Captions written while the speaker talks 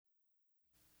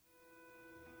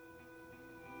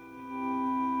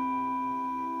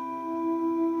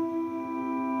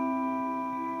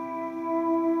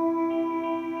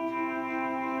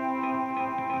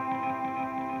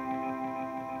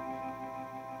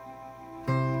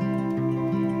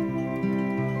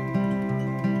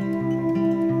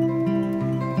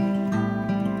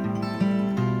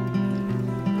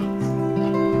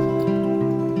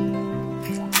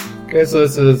Okay, so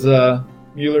this is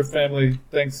Mueller Family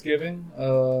Thanksgiving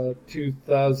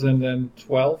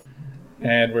 2012,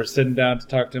 and we're sitting down to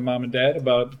talk to Mom and Dad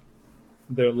about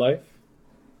their life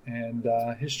and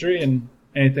history and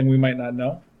anything we might not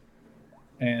know.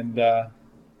 And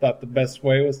thought the best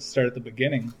way was to start at the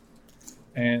beginning.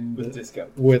 And with disco.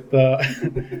 With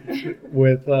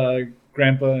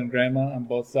Grandpa and Grandma on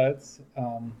both sides.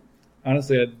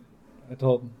 Honestly, I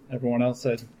told everyone else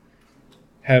I'd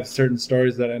have certain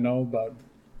stories that I know about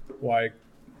why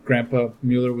Grandpa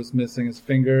Mueller was missing his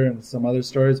finger and some other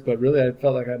stories, but really I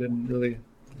felt like I didn't really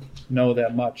know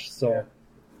that much. So yeah.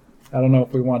 I don't know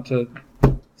if we want to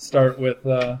start with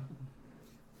the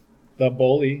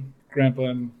Boley, Grandpa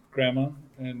and Grandma,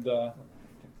 and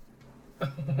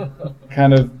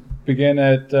kind of begin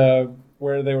at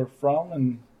where they were from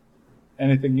and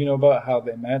anything you know about how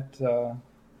they met,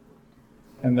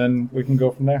 and then we can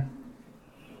go from there.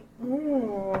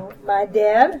 My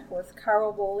dad was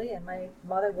Carl Boley, and my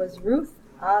mother was Ruth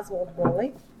Oswald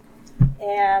Boley.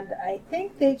 And I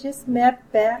think they just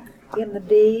met back in the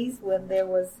days when there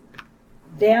was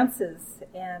dances,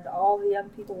 and all the young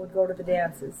people would go to the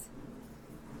dances.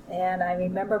 And I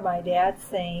remember my dad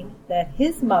saying that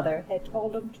his mother had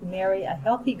told him to marry a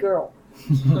healthy girl.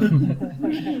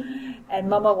 And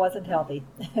Mama wasn't healthy.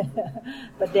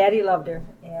 But Daddy loved her.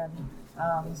 And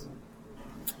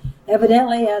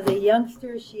evidently, as a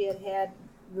youngster, she had had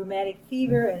rheumatic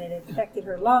fever, and it affected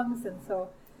her lungs, and so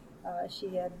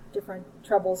she had different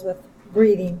troubles with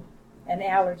breathing and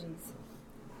allergies.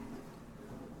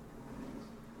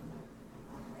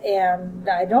 And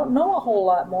I don't know a whole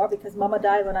lot more because Mama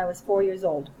died when I was 4 years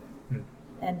old.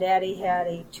 And Daddy had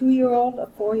a 2-year-old, a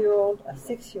 4-year-old, a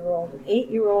 6-year-old, an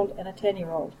 8-year-old, and a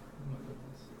 10-year-old.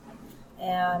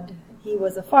 And he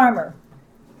was a farmer.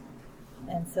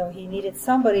 And so he needed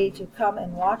somebody to come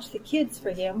and watch the kids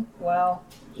for him while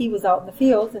he was out in the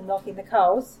fields and milking the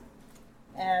cows.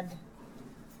 And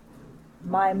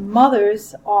my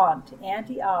mother's aunt,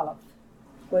 Auntie Olive,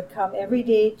 would come every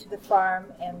day to the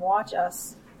farm and watch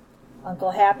us.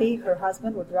 Uncle Happy, her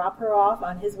husband, would drop her off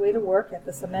on his way to work at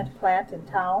the cement plant in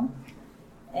town.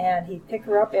 And he'd pick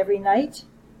her up every night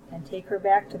and take her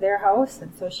back to their house.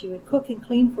 And so she would cook and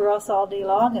clean for us all day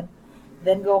long and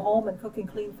then go home and cook and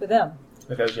clean for them.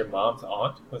 But that was your mom's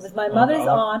aunt? It was my mother's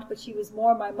aunt, but she was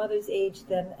more my mother's age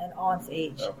than an aunt's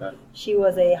age. Okay. She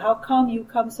was a how come you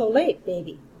come so late,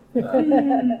 baby.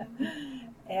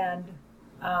 And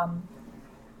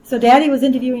so Daddy was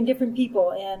interviewing different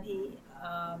people, and he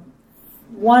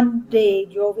one day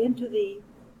drove into the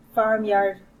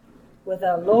farmyard with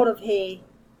a load of hay,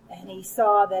 and he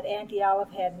saw that Auntie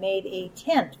Olive had made a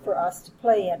tent for us to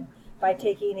play in by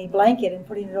taking a blanket and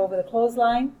putting it over the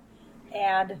clothesline.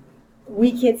 And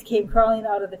we kids came crawling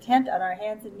out of the tent on our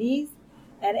hands and knees,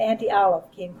 and Auntie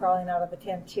Olive came crawling out of the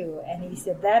tent too. And he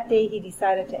said that day he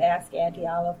decided to ask Auntie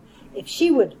Olive if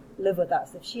she would live with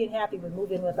us, if she and Happy would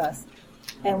move in with us.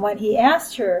 And when he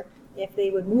asked her if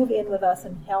they would move in with us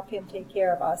and help him take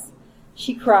care of us,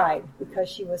 she cried because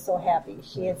she was so happy.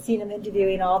 She had seen him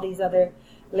interviewing all these other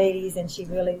ladies, and she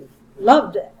really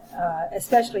loved,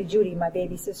 especially Judy, my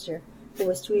baby sister, who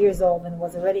was 2 years old and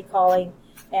was already calling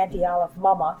Auntie Olive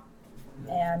Mama.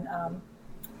 And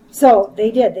so they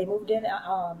did. They moved in.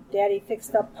 Daddy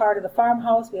fixed up part of the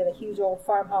farmhouse. We had a huge old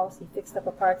farmhouse. He fixed up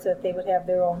a part so that they would have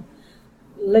their own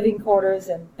living quarters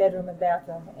and bedroom and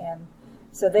bathroom. And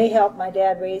so they helped my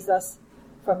dad raise us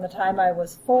from the time I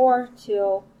was 4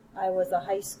 till I was a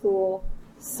high school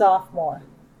sophomore.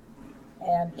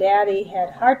 And Daddy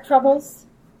had heart troubles.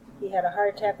 He had a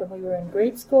heart attack when we were in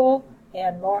grade school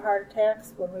and more heart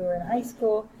attacks when we were in high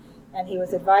school. And he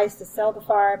was advised to sell the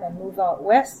farm and move out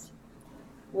west,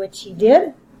 which he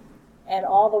did. And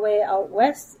all the way out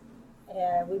west,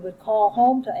 we would call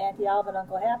home to Auntie Olive and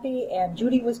Uncle Happy, and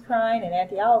Judy was crying and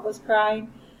Auntie Olive was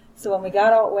crying. So when we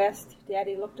got out west,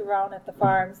 Daddy looked around at the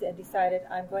farms and decided,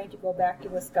 I'm going to go back to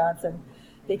Wisconsin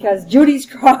because Judy's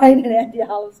crying and Auntie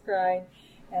Olive's crying,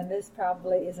 and this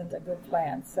probably isn't a good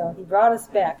plan. So he brought us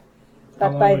back.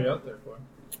 But How long were you out there for?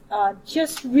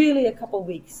 Just really a couple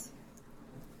weeks.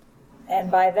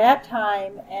 And by that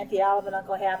time, Auntie Olive and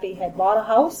Uncle Happy had bought a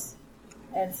house,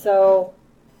 and so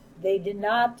they did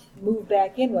not move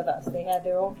back in with us. They had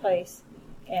their own place,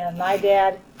 and my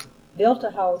dad built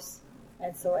a house.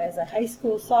 And so as a high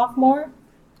school sophomore,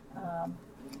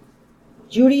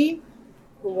 Judy,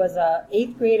 who was an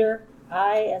 8th grader,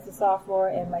 I as a sophomore,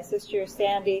 and my sister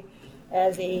Sandy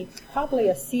as probably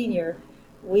a senior,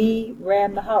 we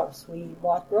ran the house. We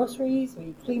bought groceries,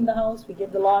 we cleaned the house, we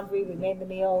did the laundry, we made the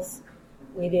meals,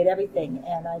 we did everything,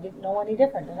 and I didn't know any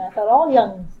different. And I thought all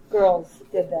young girls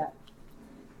did that.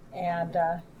 And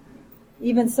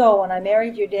even so, when I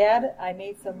married your dad, I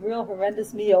made some real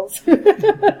horrendous meals,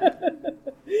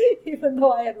 even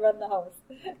though I had run the house.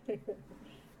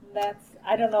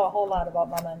 I don't know a whole lot about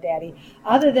Mama and Daddy,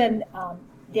 other than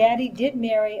Daddy did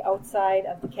marry outside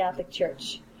of the Catholic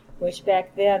Church, which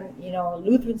back then,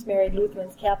 Lutherans married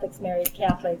Lutherans, Catholics married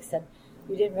Catholics, and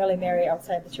we didn't really marry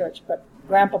outside the church. But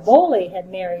Grandpa Boley had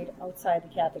married outside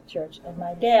the Catholic Church, and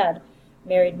my dad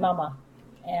married Mama.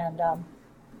 And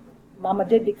Mama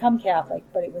did become Catholic,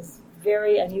 but it was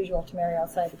very unusual to marry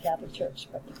outside the Catholic Church.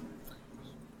 But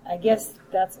I guess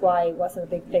that's why it wasn't a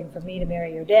big thing for me to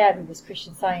marry your dad, who was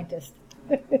Christian Scientist,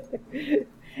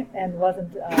 and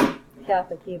wasn't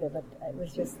Catholic either. But it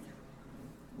was just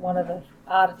one of the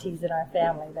oddities in our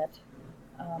family that,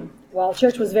 while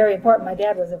church was very important, my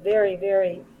dad was a very,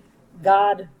 very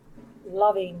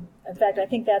God-loving. In fact, I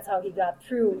think that's how he got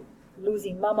through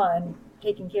losing Mama and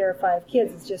taking care of 5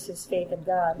 kids. It's just his faith in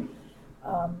God.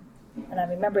 And I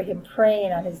remember him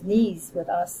praying on his knees with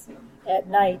us at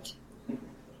night.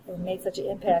 It made such an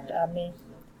impact on me.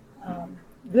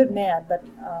 Good man, but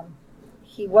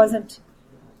he wasn't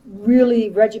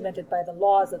really regimented by the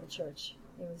laws of the church.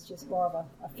 It was just more of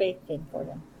a faith thing for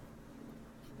him.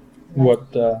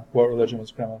 What religion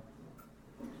was Grandma?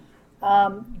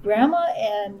 Grandma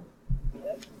and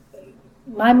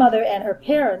my mother and her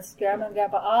parents, Grandma and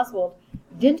Grandpa Oswald,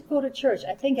 didn't go to church.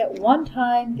 I think at one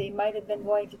time they might have been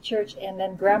going to church, and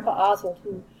then Grandpa Oswald,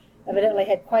 who evidently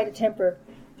had quite a temper,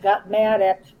 got mad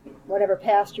at whatever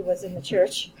pastor was in the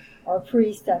church, or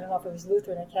priest, I don't know if it was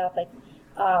Lutheran or Catholic,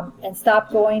 and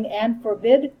stopped going and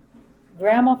forbid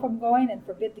Grandma from going and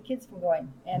forbid the kids from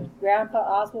going. And Grandpa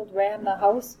Oswald ran the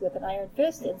house with an iron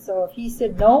fist, and so if he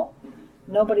said no,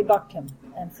 nobody bucked him.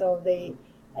 And so they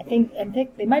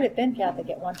might have been Catholic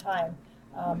at one time.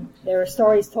 There are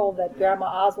stories told that Grandma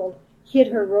Oswald hid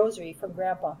her rosary from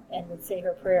Grandpa and would say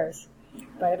her prayers.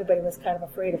 But everybody was kind of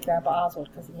afraid of Grandpa Oswald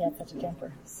because he had such a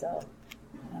temper. So,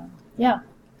 yeah.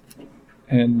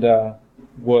 And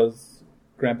was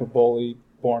Grandpa Boley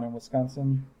born in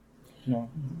Wisconsin? No.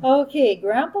 Okay,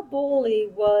 Grandpa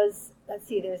Boley was,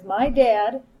 there's my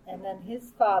dad, and then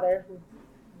his father, who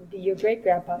would be your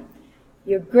great-grandpa.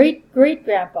 Your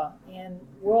great-great-grandpa in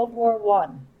World War I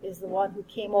is the one who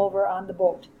came over on the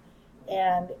boat.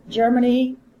 And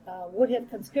Germany would have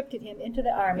conscripted him into the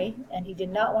army, and he did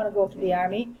not want to go to the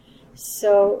army.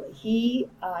 So he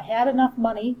had enough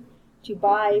money to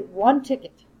buy one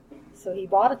ticket. So he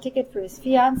bought a ticket for his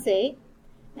fiancée,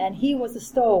 and he was a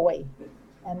stowaway.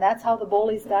 And that's how the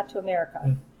Boleys got to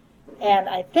America. And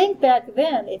I think back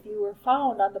then, if you were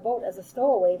found on the boat as a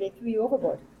stowaway, they threw you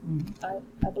overboard.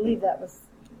 I believe that was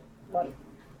what it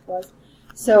was.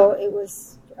 So it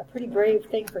was a pretty brave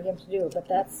thing for him to do. But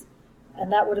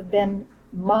that would have been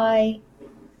my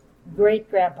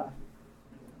great-grandpa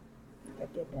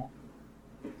that did that.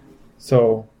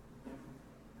 So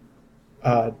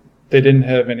they didn't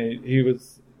have any.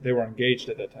 They were engaged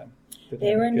at that time.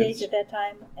 They were engaged at that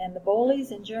time, and the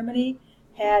Boleys in Germany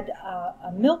had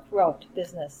a milk route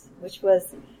business, which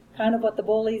was kind of what the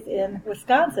Boleys in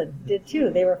Wisconsin did too.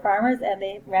 They were farmers and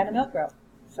they ran a milk route.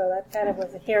 So that kind of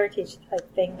was a heritage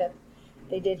type thing that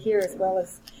they did here as well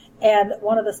as. And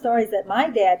one of the stories that my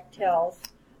dad tells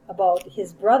about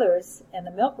his brothers and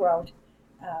the milk route,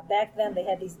 back then they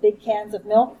had these big cans of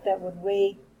milk that would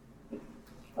weigh,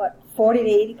 40 to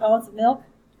 80 pounds of milk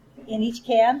in each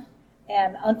can.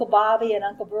 And Uncle Bobby and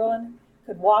Uncle Berlin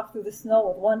could walk through the snow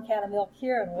with one can of milk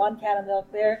here and one can of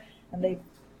milk there, and they'd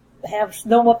have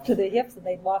snow up to their hips, and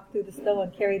they'd walk through the snow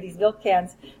and carry these milk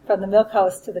cans from the milk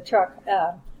house to the truck.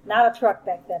 Not a truck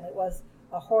back then; it was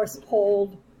a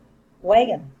horse-pulled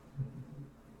wagon.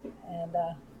 And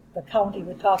the county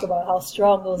would talk about how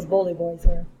strong those Boley boys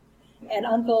were. And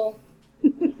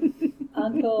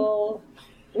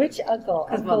which uncle?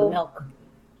 Uncle milk.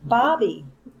 Bobby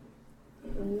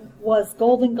was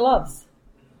Golden Gloves.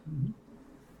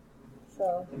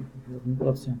 So Golden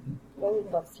Gloves champion. Golden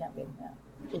Gloves champion, yeah.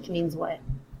 Which means what?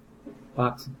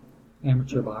 Boxing.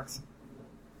 Amateur boxing.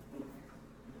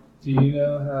 Do you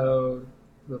know how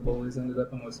the Boleys ended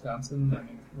up in Wisconsin? I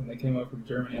mean, when they came over from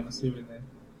Germany,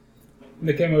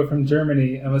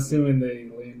 I'm assuming they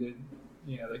landed,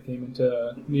 they came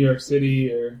into New York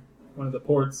City or one of the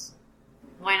ports.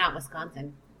 Why not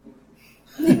Wisconsin?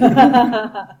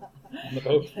 On the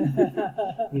boat.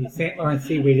 The St. Lawrence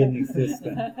Seaway didn't exist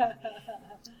then.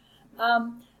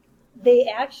 They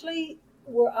actually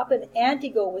were up in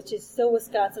Antigo, which is still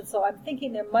Wisconsin, so I'm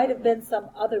thinking there might have been some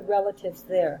other relatives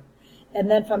there. And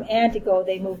then from Antigo,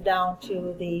 they moved down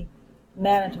to the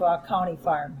Manitowoc County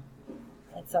farm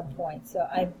at some point. So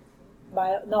I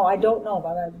don't know,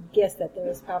 but I guess that there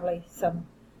was probably some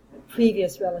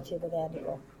previous relative of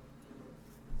Antigo.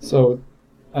 So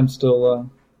I'm still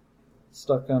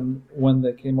stuck on when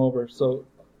they came over. So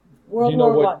World do you know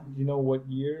War what One. do you know what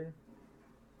year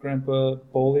Grandpa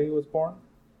Boley was born?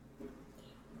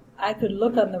 I could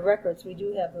look on the records. We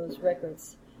do have those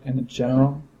records. And in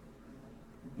general,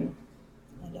 I I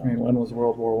don't mean, know. when was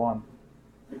World War One?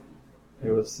 It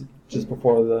was just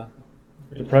before the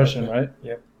Depression, right?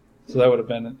 Yep. So that would have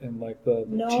been in like the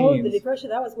No, teens. the Depression,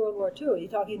 that was World War II.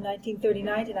 You're talking 1939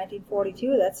 to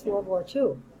 1942, that's World War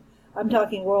II. I'm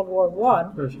talking World War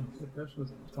One. Depression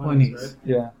was in the 20s. 20s, right?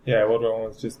 Yeah, Yeah, World War One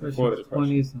was just before the Depression.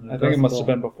 20s. And the I think it Dust must have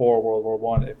Bowl. been before World War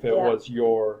One. If it Yeah. was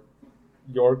your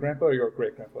grandpa or your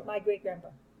great grandpa, My great-grandpa.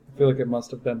 I feel like it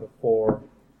must have been before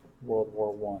World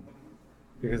War One,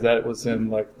 because that was in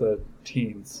like the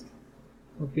teens.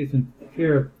 Well, if he's in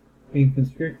fear of being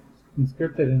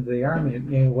conscripted into the army, it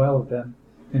may well have been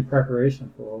in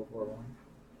preparation for World War One.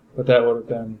 But that would have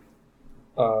been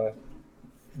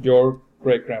your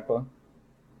great grandpa,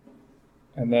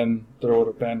 and then there would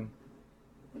have been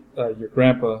your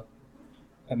grandpa,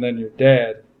 and then your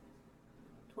dad,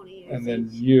 20 years. and then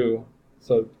each. you.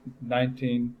 So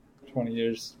 19, 20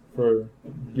 years for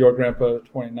your grandpa,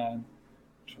 29,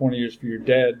 20 years for your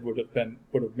dad would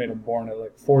have made him born at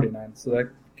like 49. So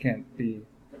that can't be.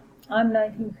 I'm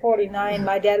 1949.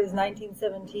 My dad was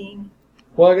 1917.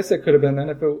 Well, I guess it could have been then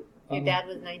if it. Your dad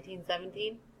was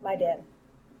 1917? My dad.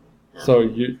 So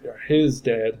his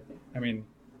dad. I mean,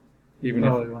 even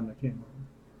Probably if one that came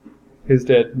over. his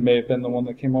dad may have been the one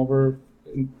that came over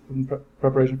in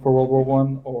preparation for World War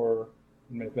One, or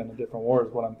it may have been a different war.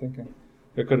 Is what I'm thinking.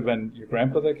 It could have been your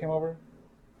grandpa that came over.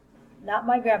 Not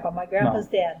my grandpa. My grandpa's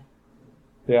dad.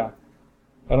 Yeah,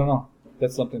 I don't know.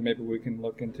 That's something maybe we can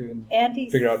look into and Auntie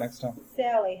figure out next time.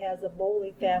 Sally has a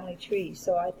Boley family tree,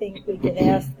 so I think we can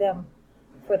ask them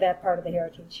for that part of the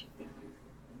heritage.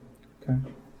 Okay.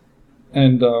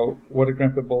 And what did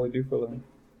Grandpa Boley do for a living?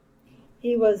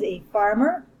 He was a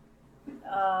farmer,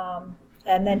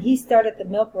 and then he started the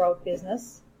milk road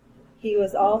business. He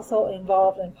was also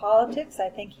involved in politics. I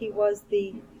think he was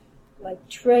the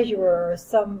treasurer or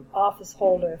some office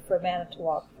holder for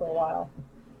Manitowoc for a while.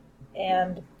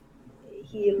 And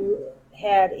he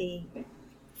had a,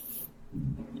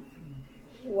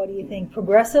 what do you think,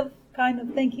 progressive kind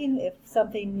of thinking. If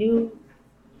something new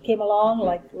came along,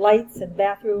 like lights and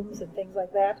bathrooms and things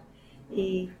like that,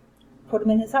 he put them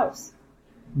in his house.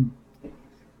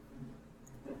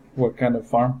 What kind of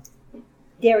farm?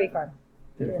 Dairy farm.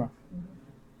 Dairy farm.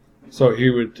 Mm-hmm. So he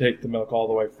would take the milk all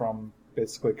the way from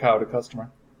basically cow to customer.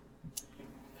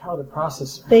 How the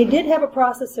process. They did have a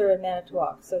processor in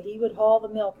Manitowoc, so he would haul the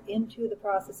milk into the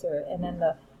processor, and then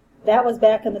that was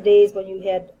back in the days when you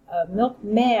had a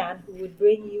milkman who would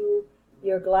bring you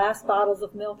your glass bottles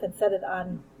of milk and set it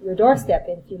on your doorstep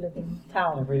if you lived in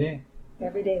town. Every day.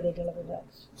 Every day they delivered that.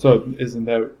 So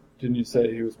didn't you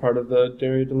say he was part of the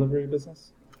dairy delivery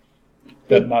business?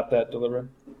 Not that delivery?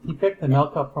 He picked the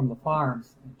milk up from the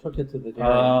farms and took it to the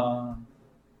dairy.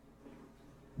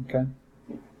 Okay.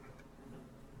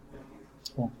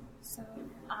 Cool. So,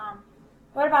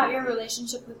 what about your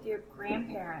relationship with your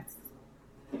grandparents?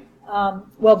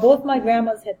 Well, both my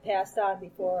grandmas had passed on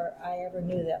before I ever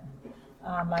knew them.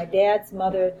 My dad's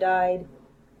mother died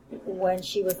when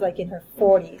she was in her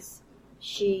 40s.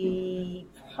 She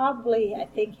probably, I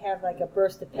think, had a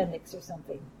burst appendix or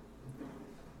something.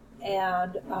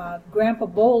 And Grandpa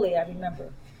Boley, I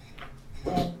remember.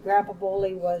 And Grandpa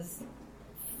Boley was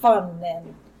fun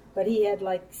then, but he had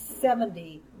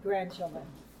 70 grandchildren.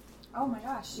 Oh my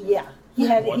gosh. Yeah,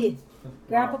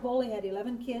 Grandpa Boley had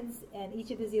 11 kids, and each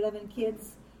of his 11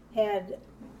 kids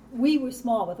we were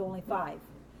small with only 5.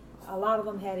 A lot of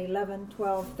them had 11,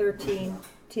 12, 13,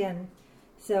 10.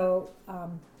 So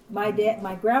my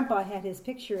grandpa had his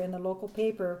picture in the local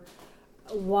paper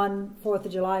one 4th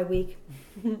of July week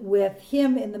with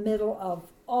him in the middle of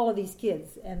all of these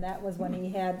kids, and that was when he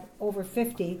had over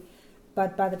 50,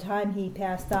 but by the time he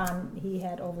passed on, he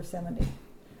had over 70.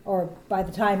 Or by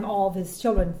the time all of his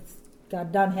children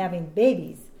got done having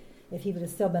babies, if he would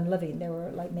have still been living, there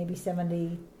were maybe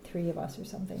 73 of us or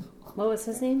something. What was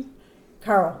his name?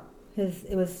 Carl.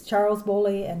 It was Charles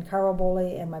Boley and Carl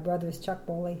Boley, and my brother is Chuck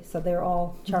Boley, so they're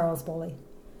all Charles Boley.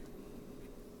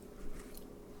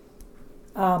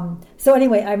 So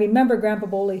anyway, I remember Grandpa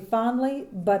Boley fondly,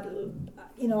 but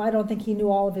I don't think he knew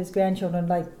all of his grandchildren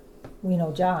like we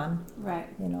know John. Right.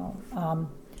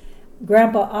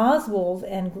 Grandpa Oswald,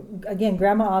 and again,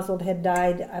 Grandma Oswald had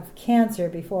died of cancer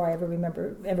before I ever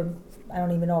remember. I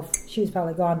don't even know if she was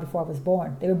probably gone before I was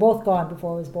born. They were both gone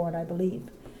before I was born, I believe.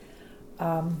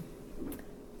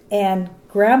 And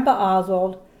Grandpa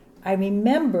Oswald I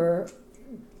remember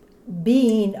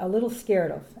being a little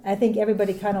scared of. I think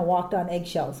everybody kind of walked on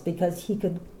eggshells because he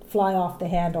could fly off the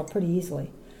handle pretty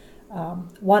easily.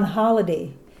 One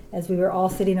holiday, as we were all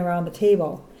sitting around the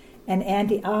table, and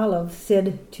Auntie Olive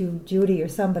said to Judy or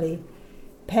somebody,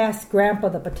 "Pass Grandpa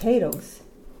the potatoes."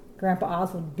 Grandpa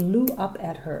Oswald blew up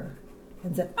at her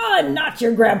and said, "I'm not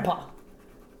your grandpa,"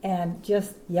 and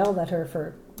just yelled at her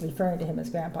for referring to him as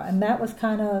grandpa. And that was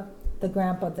kind of the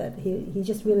grandpa that he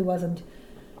just really wasn't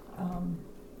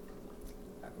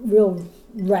real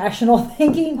rational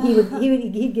thinking.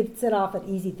 He'd get set off at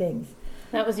easy things.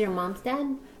 That was your mom's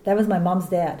dad? That was my mom's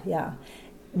dad, yeah.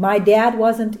 My dad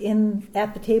wasn't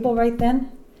at the table right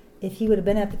then. If he would have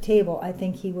been at the table, I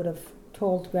think he would have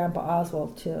told Grandpa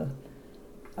Oswald to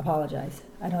apologize.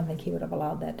 I don't think he would have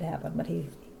allowed that to happen, but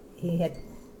he had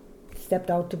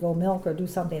stepped out to go milk or do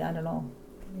something, I don't know.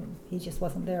 He just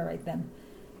wasn't there right then.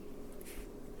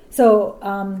 So,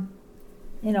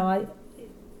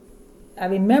 I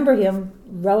remember him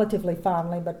relatively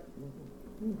fondly, but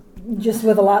just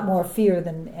with a lot more fear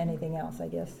than anything else, I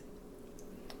guess.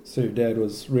 So your dad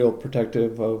was real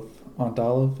protective of Aunt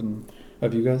Olive and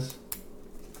of you guys?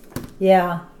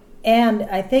 Yeah, and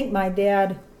I think my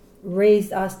dad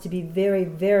raised us to be very,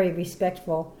 very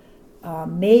respectful,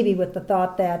 maybe with the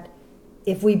thought that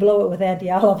if we blow it with Auntie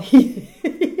Olive, he'd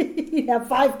have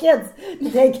 5 kids to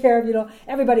take care of.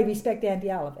 Everybody respect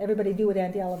Auntie Olive. Everybody do what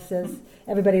Auntie Olive says.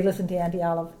 Everybody listen to Auntie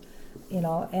Olive,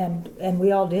 and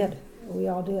we all did. We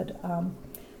all did.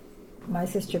 My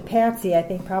sister Patsy, I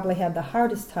think, probably had the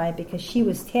hardest time because she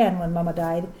was 10 when Mama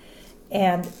died,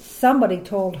 and somebody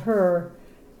told her,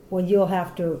 well, you'll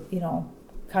have to,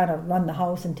 kind of run the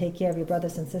house and take care of your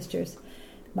brothers and sisters.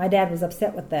 My dad was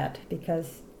upset with that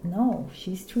because, no,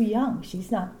 she's too young.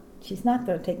 She's not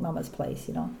going to take Mama's place,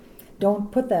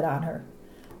 Don't put that on her.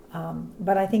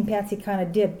 But I think Patsy kind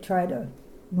of did try to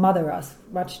mother us,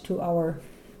 much to our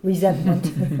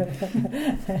resentment.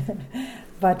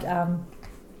 But,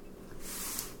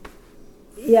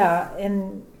 yeah,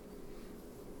 and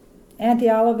Auntie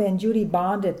Olive and Judy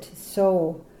bonded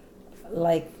so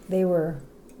like they were,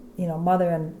 mother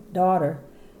and daughter.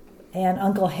 And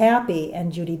Uncle Happy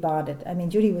and Judy bonded. I mean,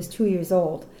 Judy was 2 years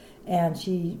old, and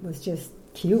she was just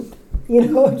cute,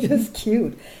 just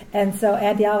cute. And so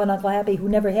Auntie Olive and Uncle Happy, who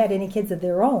never had any kids of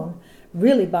their own,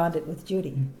 really bonded with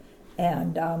Judy.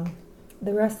 And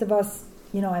the rest of us,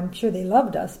 I'm sure they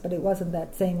loved us, but it wasn't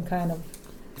that same kind of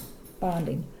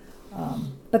bonding.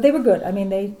 But they were good. I mean,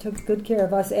 they took good care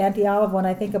of us. Auntie Olive, when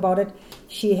I think about it,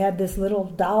 she had this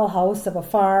little dollhouse of a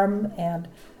farm and,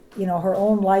 her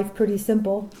own life pretty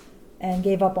simple, and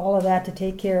gave up all of that to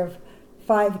take care of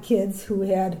 5 kids who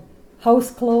had house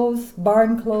clothes,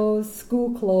 barn clothes,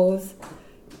 school clothes,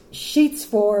 sheets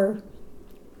for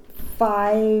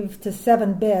 5 to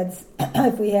 7 beds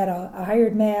if we had a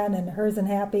hired man, and hers and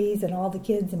Happy's and all the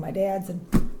kids and my dad's,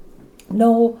 and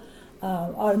no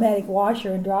automatic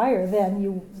washer and dryer. Then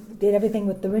you did everything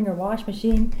with the Wringer wash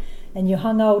machine, and you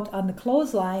hung out on the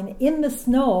clothesline in the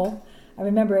snow. I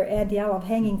remember Auntie Olive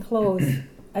hanging clothes.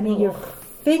 I mean, your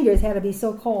fingers had to be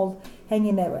so cold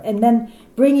hanging that way. And then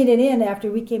bringing it in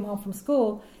after we came home from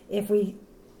school, if it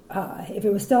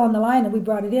was still on the line and we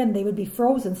brought it in, they would be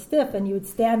frozen stiff, and you would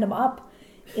stand them up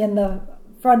in the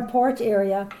front porch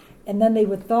area, and then they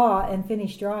would thaw and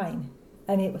finish drying.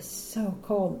 I mean, it was so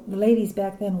cold. The ladies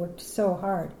back then worked so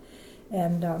hard.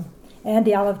 And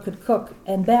Auntie Olive could cook.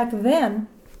 And back then,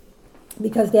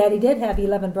 because Daddy did have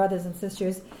 11 brothers and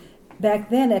sisters, back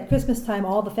then at Christmas time,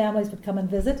 all the families would come and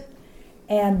visit.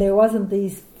 And there wasn't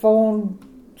these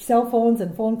cell phones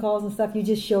and phone calls and stuff. You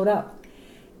just showed up.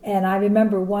 And I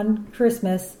remember one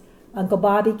Christmas, Uncle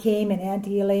Bobby came and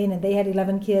Auntie Elaine, and they had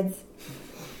 11 kids.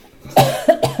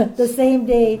 The same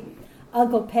day,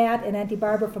 Uncle Pat and Auntie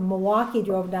Barbara from Milwaukee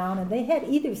drove down, and they had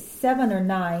either 7 or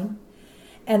 9.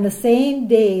 And the same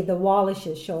day, the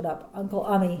Wallishes showed up, Uncle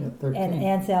Ummy and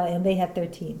Aunt Sally, and they had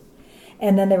 13.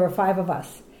 And then there were 5 of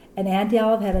us. And Auntie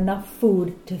Olive had enough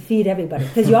food to feed everybody.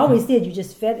 Because you always did. You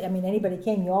just fed, anybody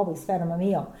came, you always fed them a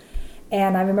meal.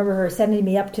 And I remember her sending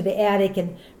me up to the attic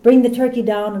and bring the turkey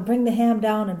down and bring the ham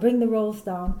down and bring the rolls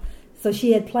down. So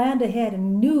she had planned ahead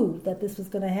and knew that this was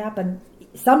going to happen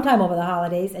sometime over the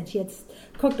holidays, and she had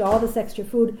cooked all this extra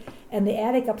food, and the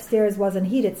attic upstairs wasn't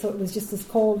heated, so it was just as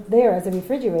cold there as a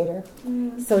refrigerator.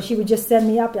 So she would just send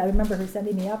me up. I remember her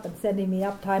sending me up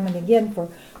time and again for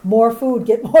more food,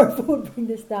 get more food, bring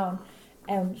this down.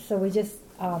 And so we just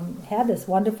had this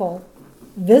wonderful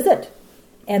visit,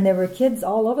 and there were kids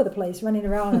all over the place running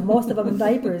around, and most of them in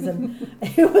diapers, and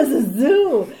it was a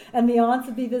zoo, and the aunts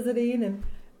would be visiting, and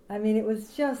I mean, it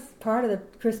was just part of the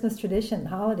Christmas tradition,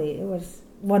 holiday. It was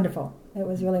wonderful. It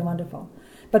was really wonderful.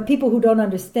 But people who don't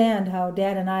understand how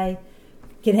Dad and I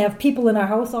can have people in our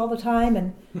house all the time,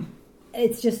 and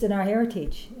it's just in our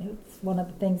heritage. It's one of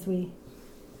the things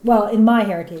in my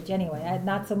heritage anyway,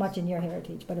 not so much in your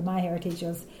heritage, but in my heritage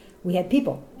was we had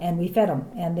people, and we fed them,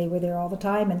 and they were there all the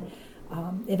time, and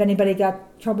if anybody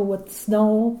got trouble with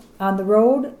snow on the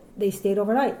road, they stayed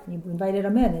overnight. You invited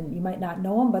them in, and you might not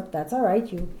know them, but that's all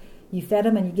right. You fed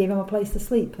them, and you gave them a place to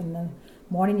sleep. In the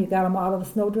morning, you got them out of the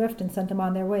snowdrift and sent them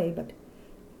on their way. But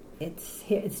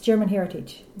it's German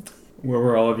heritage. Where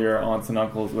were all of your aunts and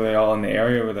uncles? Were they all in the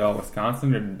area? Were they all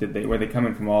Wisconsin, or were they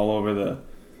coming from all over the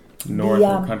north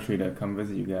of the country to come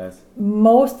visit you guys?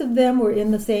 Most of them were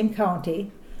in the same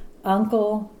county.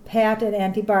 Uncle Pat and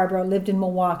Auntie Barbara lived in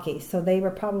Milwaukee, so they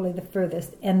were probably the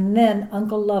furthest. And then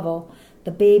Uncle Lovell, the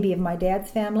baby of my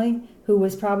dad's family, who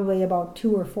was probably about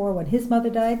 2 or 4 when his mother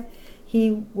died,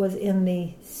 he was in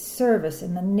the service,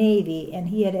 in the Navy, and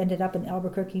he had ended up in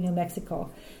Albuquerque, New Mexico.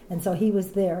 And so he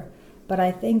was there. But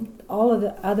I think all of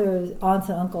the other aunts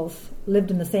and uncles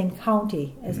lived in the same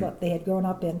county as what they had grown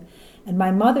up in. And my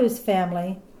mother's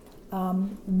family,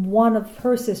 one of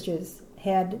her sisters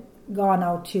had gone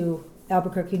out to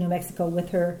Albuquerque, New Mexico with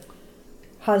her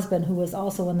husband, who was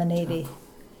also in the Navy.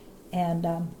 And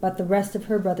but the rest of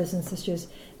her brothers and sisters,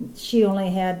 she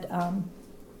only had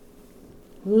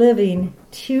living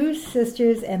 2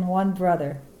 sisters and 1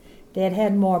 brother. They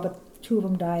had more, but 2 of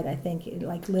them died, I think,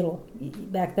 like little.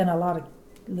 Back then, a lot of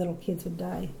little kids would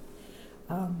die.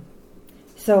 And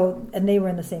they were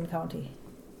in the same county.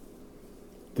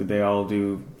 Did they all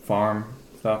do farm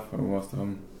stuff, or most of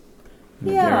them in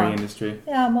the dairy industry?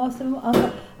 Yeah, most of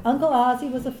them. Uncle Ozzie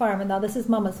was a farmer. Now, this is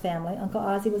Mama's family. Uncle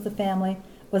Ozzie was a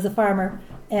farmer.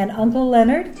 And Uncle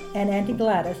Leonard and Auntie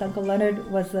Gladys. Uncle Leonard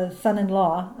was the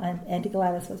son-in-law, and Auntie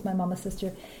Gladys was my mama's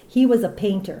sister. He was a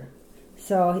painter.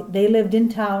 So they lived in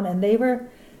town, and they were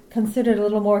considered a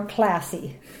little more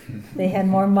classy. They had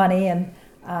more money and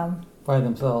By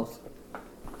themselves.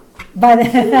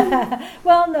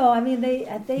 Well, no, I mean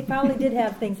they probably did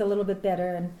have things a little bit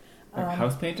better. And Like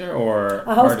house painter or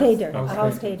a house artist? painter, a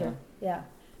house painter. Yeah,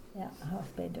 a house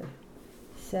painter.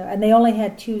 So, and they only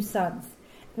had 2 sons,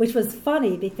 which was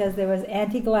funny because there was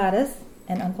Auntie Gladys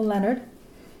and Uncle Leonard,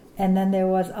 and then there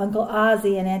was Uncle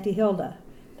Ozzie and Auntie Hilda.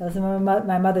 Those are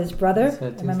my mother's brother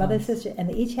and my mother's sister, and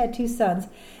they each had 2 sons,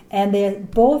 and they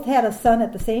both had a son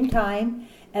at the same time,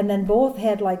 and then both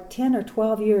had like 10 or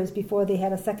 12 years before they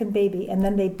had a second baby, and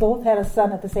then they both had a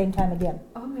son at the same time again.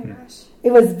 Oh my gosh.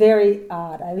 It was very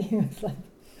odd. I mean, it was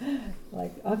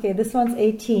like okay, this one's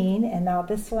 18, and now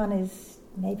this one is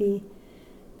maybe,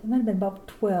 there might have been about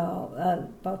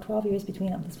 12 years between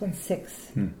them. This one's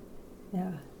 6.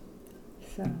 Yeah.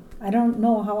 So I don't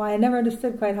know I never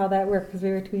understood quite how that worked because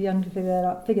we were too young to figure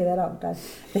that out.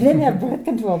 They didn't have birth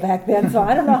control back then, so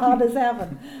I don't know how this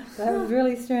happened. That was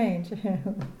really strange.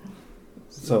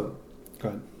 So,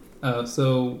 go ahead.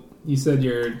 So you said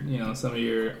some of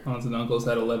your aunts and uncles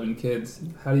had 11 kids.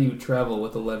 How do you travel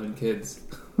with 11 kids?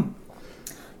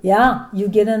 Yeah, you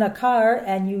get in a car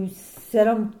and you sit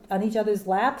them on each other's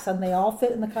laps, and they all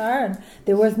fit in the car. And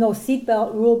there was no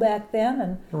seatbelt rule back then,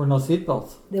 and There were no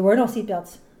seatbelts. there were no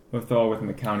seatbelts. If they're all within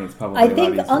the county, it's probably I a lot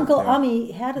think easier Uncle too.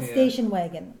 Ummy had a station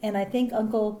wagon, and I think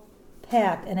Uncle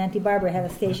Pat and Auntie Barbara had a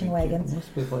station wagon.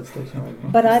 Most people had station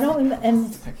wagon. But I don't remember,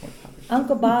 and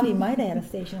Uncle Bobby might have had a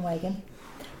station wagon.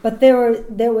 But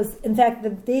there was, in fact, the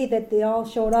day that they all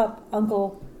showed up,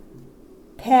 Uncle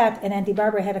Pat and Auntie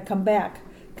Barbara had to come back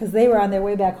because they were on their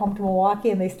way back home to Milwaukee,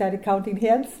 and they started counting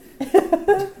heads.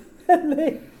 And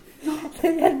they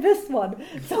had missed one,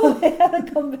 so they had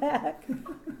to come back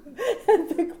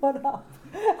and pick one up.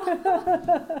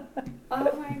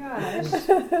 Oh my gosh.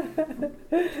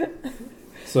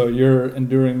 So your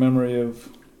enduring memory of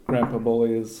Grandpa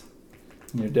Bully is,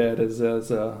 and your dad is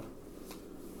as a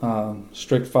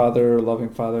strict father, loving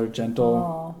father, gentle.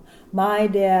 Oh, my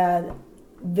dad,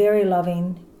 very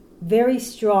loving, very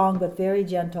strong, but very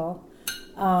gentle.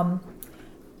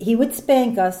 He would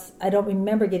spank us. I don't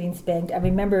remember getting spanked. I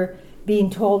remember being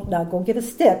told, now go get a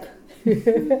stick,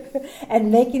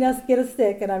 and making us get a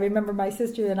stick. And I remember my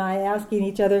sister and I asking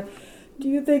each other, do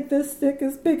you think this stick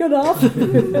is big enough? Which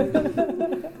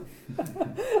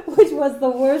was the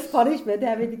worst punishment,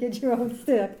 having to get your own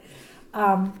stick.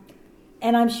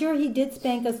 And I'm sure he did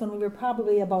spank us when we were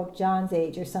probably about John's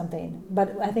age or something.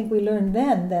 But I think we learned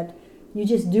then that you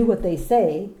just do what they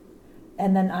say.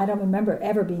 And then I don't remember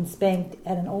ever being spanked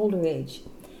at an older age.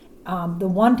 The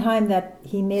one time that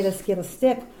he made us get a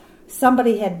stick,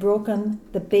 somebody had broken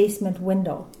the basement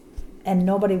window, and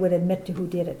nobody would admit to who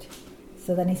did it.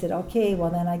 So then he said, okay,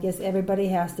 well then I guess everybody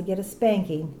has to get a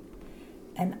spanking.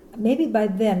 And maybe by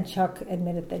then Chuck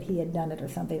admitted that he had done it or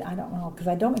something. I don't know, because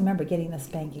I don't remember getting the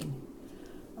spanking.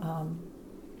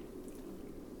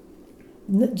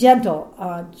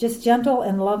 Gentle, just gentle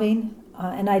and loving.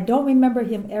 And I don't remember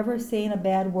him ever saying a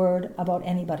bad word about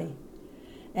anybody.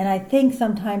 And I think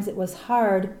sometimes it was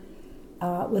hard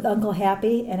with Uncle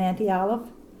Happy and Auntie Olive.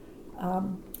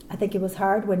 I think it was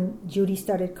hard when Judy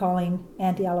started calling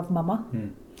Auntie Olive Mama.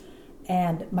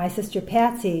 And my sister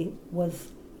Patsy was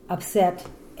upset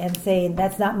and saying,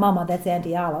 that's not Mama, that's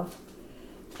Auntie Olive.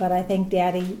 But I think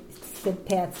Daddy said,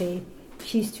 Patsy,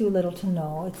 she's too little to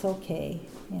know, it's okay,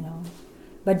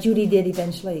 But Judy did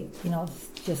eventually,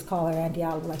 just call her Auntie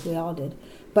Olive like we all did.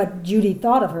 But Judy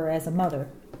thought of her as a mother,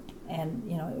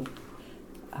 and,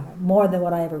 more than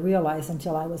what I ever realized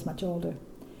until I was much older.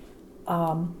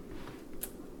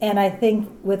 And I think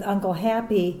with Uncle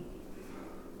Happy,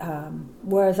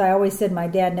 whereas I always said my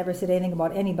dad never said anything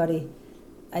about anybody,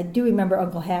 I do remember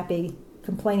Uncle Happy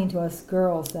complaining to us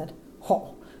girls that,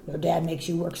 your dad makes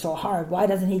you work so hard. Why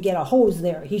doesn't he get a hose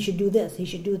there? He should do this, he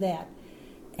should do that.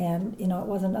 And, it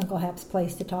wasn't Uncle Hap's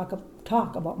place to talk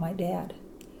about my dad,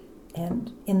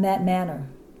 and in that manner.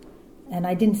 And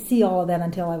I didn't see all of that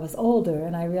until I was older,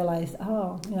 and I realized,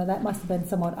 that must have been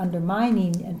somewhat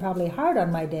undermining and probably hard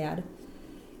on my dad.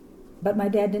 But my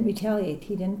dad didn't retaliate.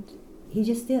 He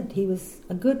just did. He was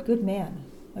a good man,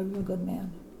 a real good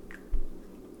man.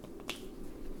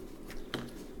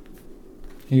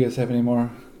 You guys have any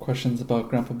more questions about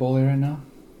Grandpa Boley right now?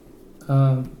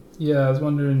 Yeah, I was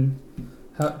wondering,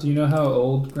 do you know how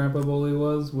old Grandpa Boley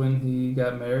was when he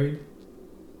got married?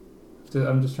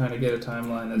 I'm just trying to get a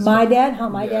timeline.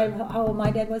 How old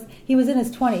my dad was? He was in his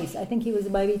 20s. I think he was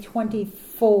maybe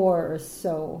 24 or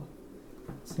so.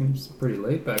 Seems pretty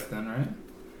late back then, right?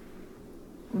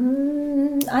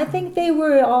 I think they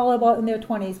were all about in their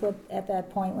 20s at that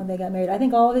point when they got married. I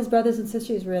think all of his brothers and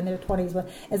sisters were in their 20s. But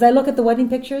as I look at the wedding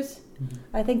pictures,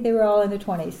 I think they were all in their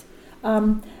 20s.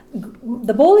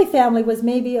 The Boley family was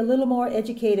maybe a little more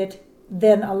educated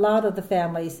than a lot of the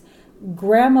families.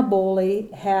 Grandma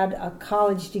Boley had a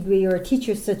college degree or a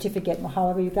teacher's certificate,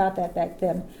 however you got that back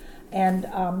then. And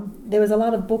there was a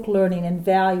lot of book learning and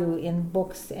value in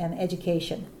books and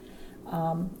education.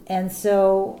 And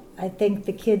so I think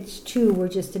the kids, too, were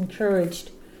just encouraged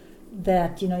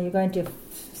that, you're going to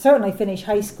certainly finish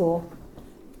high school.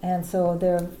 And so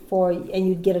therefore, and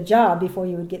you'd get a job before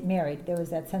you would get married. There was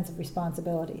that sense of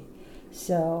responsibility.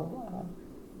 So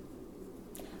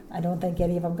I don't think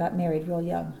any of them got married real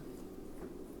young.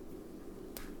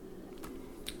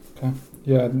 Okay.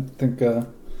 Yeah, I think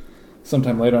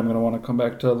sometime later I'm going to want to come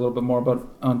back to a little bit more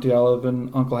about Auntie Olive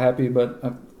and Uncle Happy, but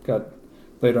I've got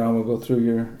later on we'll go through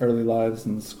your early lives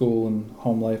and school and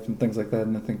home life and things like that,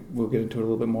 and I think we'll get into it a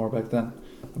little bit more about then.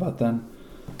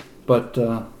 But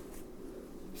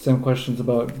same questions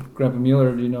about Grandpa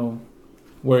Mueller. Do you know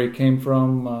where he came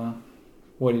from,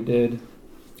 what he did?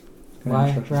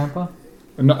 My grandpa?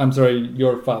 No, I'm sorry,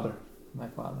 your father. My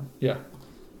father. Yeah.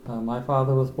 My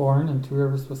father was born in Two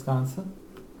Rivers, Wisconsin.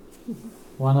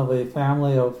 One of a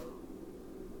family of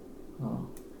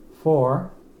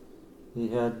 4. He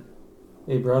had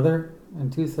a brother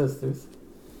and 2 sisters,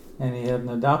 and he had an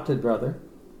adopted brother.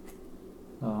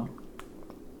 That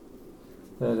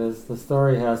is, the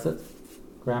story has it,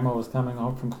 Grandma was coming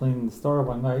home from cleaning the store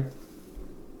one night,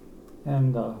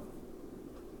 and it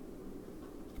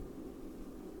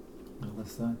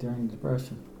was during the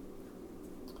Depression.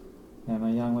 And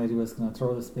a young lady was going to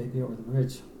throw this baby over the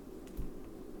bridge.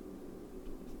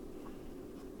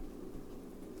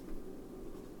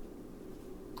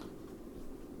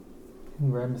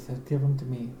 And Grandma said, give him to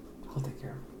me. I'll take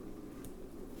care of him.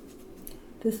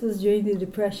 This was during the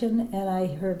Depression, and I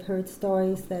heard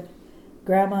stories that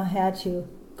Grandma had to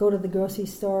go to the grocery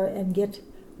store and get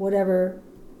whatever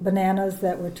bananas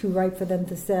that were too ripe for them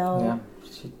to sell. Yeah,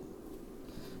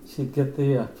 she'd get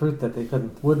the fruit that they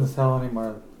wouldn't sell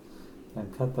anymore,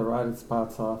 and cut the rotted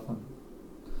spots off, and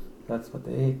that's what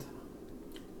they ate.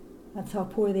 That's how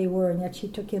poor they were, and yet she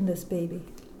took in this baby.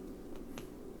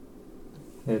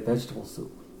 They had vegetable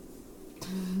soup.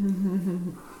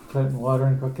 Put it in water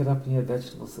and cook it up, and you had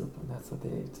vegetable soup, and that's what they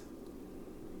ate.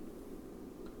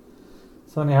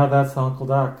 So anyhow, that's how Uncle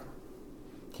Doc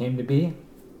came to be.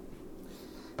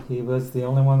 He was the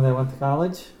only one that went to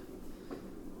college.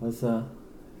 Was a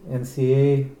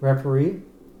NCAA referee.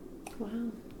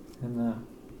 Wow. And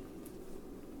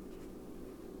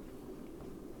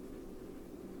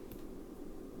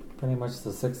pretty much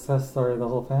the success story of the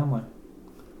whole family.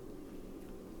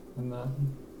 And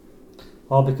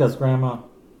all because Grandma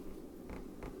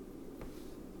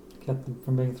kept them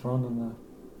from being thrown in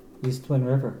the East Twin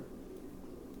River.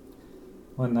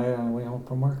 one night on the way home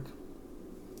from work.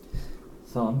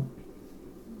 So,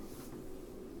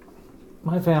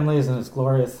 my family isn't as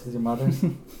glorious as your mother's.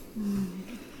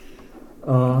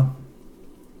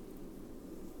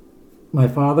 My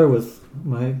father was,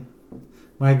 my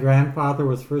grandfather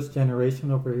was first generation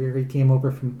over here. He came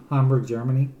over from Hamburg,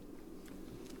 Germany.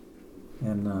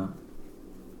 And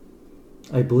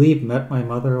I believe met my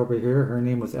mother over here. Her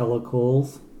name was Ella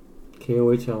Coles,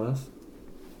 Kohls.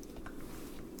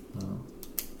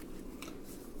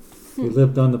 We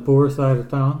lived on the poor side of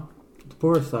town. The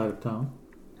poorest side of town.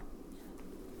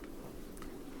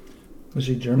 Was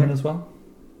she German as well?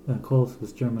 Coles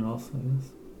was German also,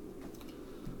 yes.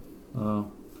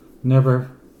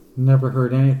 Never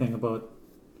heard anything about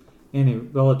any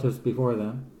relatives before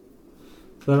then.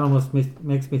 So that almost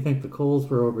makes me think the Coles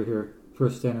were over here,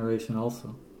 first generation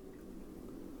also.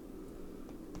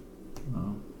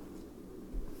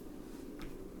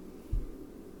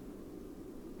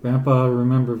 Grandpa, I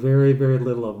remember very, very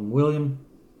little of him. William,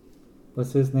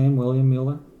 what's his name? William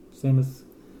Mueller, same as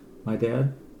my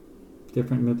dad.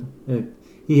 Different middle.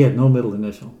 He had no middle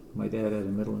initial. My dad had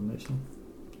a middle initial.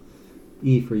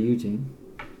 E for Eugene.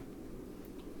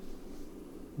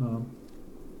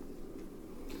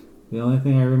 The only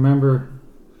thing I remember,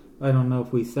 I don't know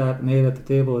if we sat and ate at the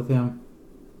table with him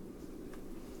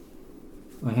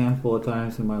a handful of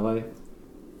times in my life.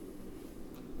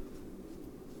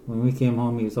 When we came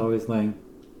home, he was always laying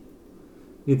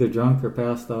either drunk or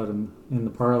passed out in the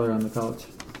parlor on the couch.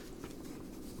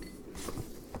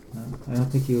 I don't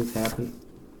think he was happy.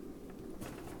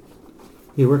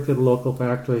 He worked at a local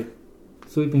factory,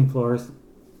 sweeping floors.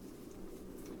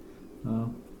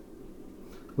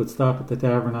 Would stop at the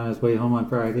tavern on his way home on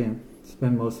Friday and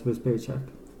spend most of his paycheck.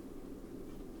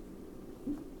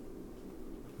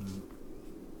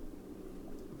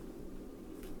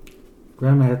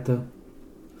 Grandma had to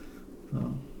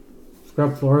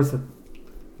scrub floors at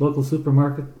local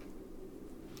supermarket,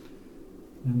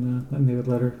 and then they would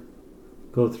let her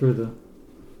go through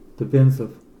the bins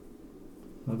of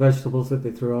vegetables that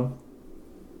they threw out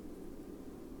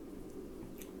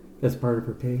as part of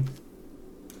her pay.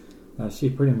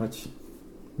 She pretty much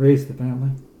raised the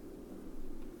family.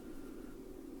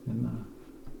 And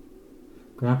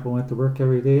Grandpa went to work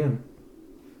every day and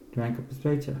drank up his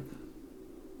paycheck.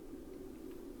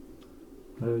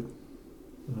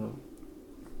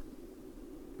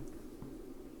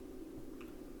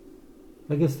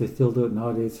 I guess they still do it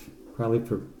nowadays, probably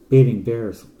for baiting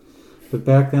bears. But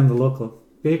back then, the local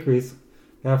bakeries,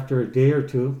 after a day or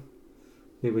two,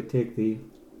 they would take the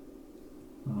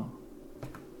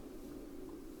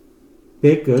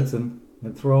baked goods and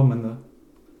throw them in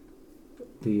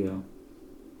the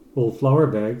old flour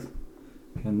bags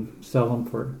and sell them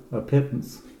for a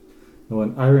pittance. And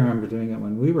when I remember doing it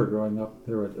when we were growing up,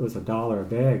 it was $1 a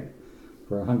bag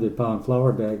for a 100-pound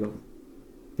flour bag of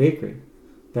bakery.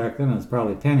 Back then it was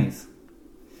probably pennies.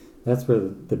 That's where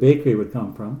the bakery would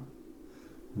come from.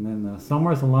 And then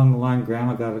somewhere along the line,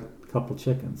 Grandma got a couple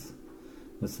chickens.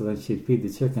 And so that she'd feed the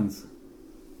chickens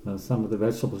some of the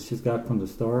vegetables she's got from the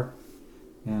store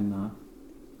and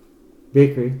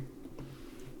bakery,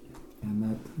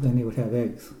 and then they would have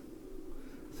eggs.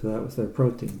 So that was their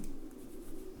protein.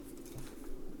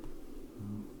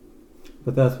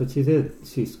 But that's what she did.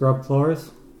 She scrubbed floors,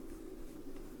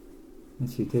 and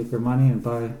she'd take her money and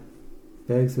buy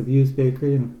bags of used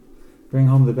bakery and bring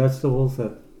home the vegetables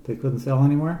that they couldn't sell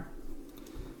anymore,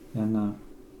 and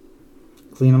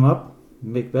clean them up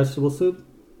and make vegetable soup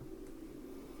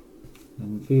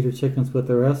and feed her chickens with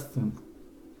the rest. And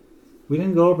we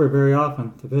didn't go over very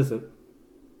often to visit,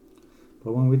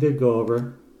 but when we did go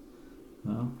over,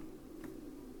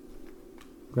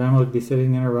 Grandma would be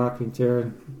sitting in her rocking chair,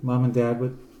 and Mom and Dad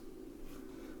would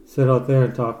sit out there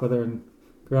and talk with her. And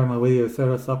Grandma would either set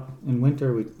us up in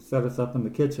winter, we'd set us up in the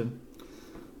kitchen.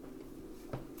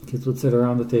 Kids would sit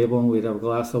around the table, and we'd have a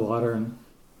glass of water and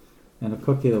a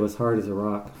cookie that was hard as a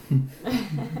rock.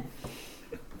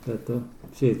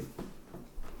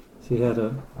 She had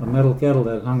a metal kettle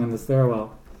that hung in the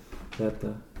stairwell that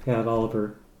had all of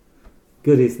her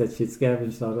goodies that she'd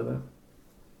scavenged out of the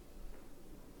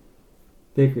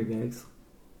bakery bags.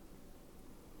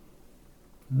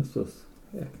 And this was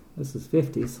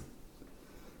 50s.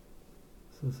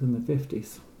 This was in the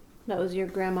 50s. That was your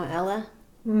grandma Ella?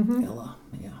 Mm-hmm. Ella,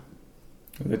 yeah.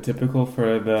 Was it typical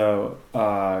for the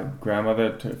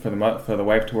grandmother for the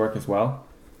wife to work as well?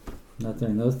 Not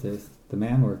during those days. The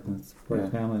man worked and supported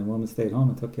the family, and the woman stayed home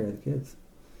and took care of the kids.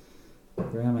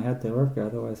 Grandma had to work,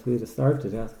 otherwise we'd have starved to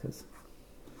death, because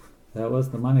that was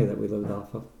the money that we lived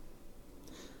off of.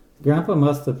 Grandpa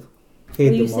must have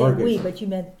paid the mortgage. You said we, but you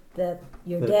meant that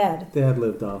your dad. Dad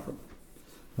lived off of.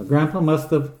 Now, Grandpa must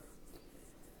have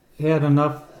had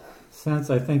enough sense,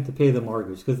 I think, to pay the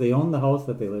mortgage because they owned the house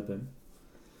that they lived in.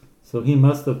 So he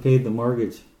must have paid the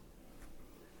mortgage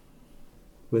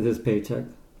with his paycheck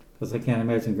because I can't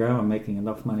imagine Grandma making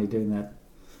enough money doing that.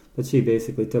 But she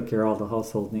basically took care of all the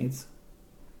household needs.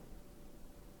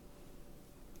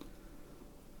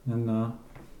 And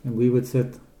we would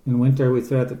sit, in winter we'd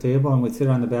sit at the table and we'd sit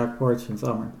on the back porch in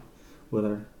summer with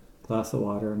our glass of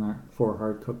water and our 4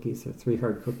 hard cookies or 3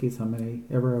 hard cookies, how many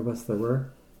ever of us there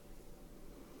were.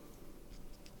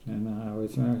 And I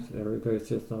always remember everybody's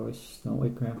just always, don't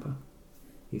wake Grandpa.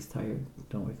 He's tired.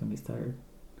 Don't wake him, he's tired.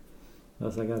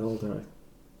 As I got older,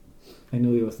 I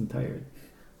knew he wasn't tired.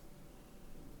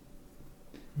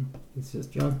 He's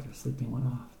just drunk or sleeping one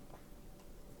off.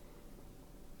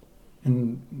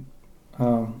 And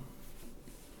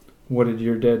what did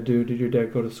your dad do? Did your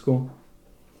dad go to school?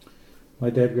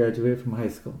 My dad graduated from high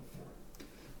school.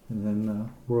 And then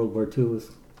World War II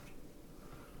was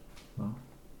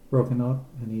broken out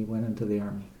and he went into the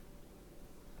army.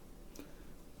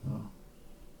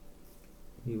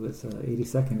 He was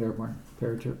 82nd Airborne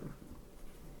paratrooper.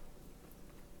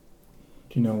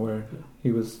 Do you know where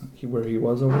he was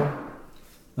over there?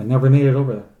 I never made it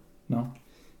over there. No?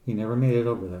 He never made it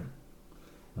over there.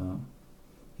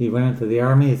 He went into the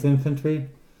army as infantry.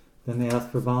 Then they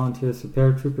asked for volunteers for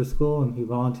paratrooper school, and he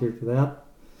volunteered for that.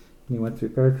 And he went through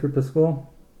paratrooper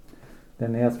school.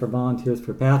 Then they asked for volunteers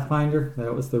for Pathfinder.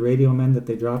 That was the radio men that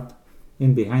they dropped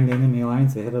in behind the enemy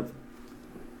lines ahead of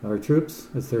our troops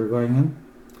as they were going in.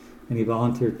 And he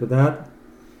volunteered for that.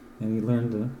 And he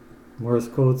learned the Morse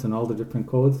codes and all the different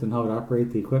codes and how to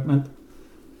operate the equipment.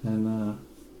 And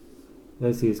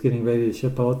as he was getting ready to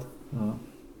ship out,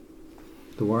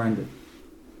 the war ended.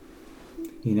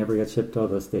 He never got shipped out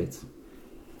of the States.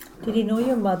 Did he know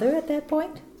your mother at that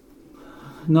point?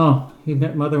 No, he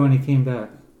met Mother when he came back.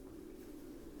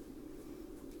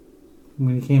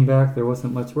 When he came back, there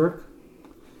wasn't much work.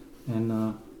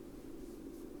 And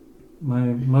my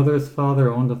mother's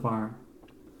father owned a farm.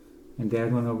 And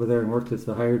Dad went over there and worked as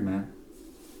a hired man,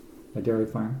 a dairy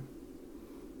farm.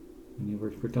 And he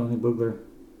worked for Tony Bugler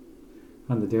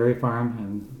on the dairy farm,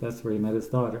 and that's where he met his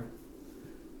daughter.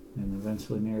 And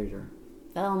eventually married her.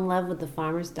 Fell in love with the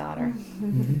farmer's daughter.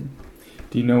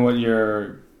 Do you know what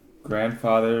your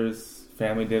grandfather's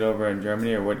family did over in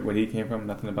Germany, or what he came from?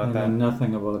 Nothing about that? I know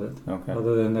nothing about it. Okay.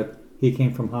 Other than that he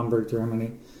came from Hamburg,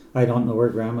 Germany. I don't know where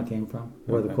Grandma came from,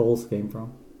 where the Coles came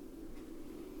from.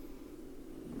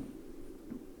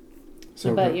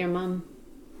 What about your mom?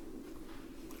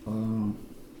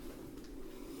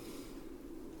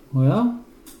 Well,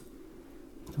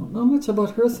 don't know much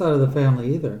about her side of the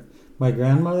family either. My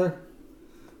grandmother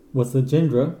was a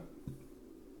Jindra.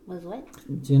 Was what?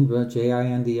 Jindra,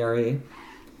 Jindra.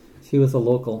 She was a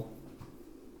local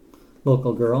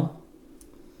girl.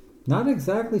 Not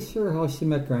exactly sure how she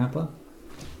met Grandpa.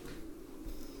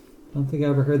 Don't think I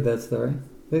ever heard that story.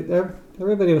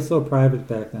 Everybody was so private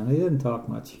back then. They didn't talk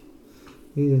much.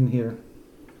 You didn't hear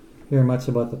much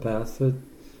about the past. So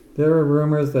there were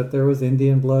rumors that there was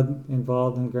Indian blood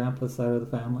involved in Grandpa's side of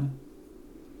the family.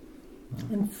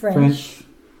 And French.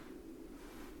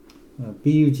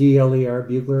 Bugler,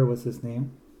 Bugler was his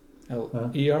name.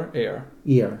 E-R? A-R?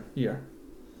 E-R. E-R.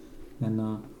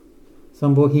 And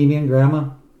some Bohemian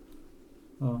grandma.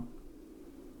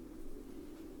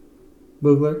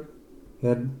 Bugler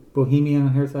had Bohemian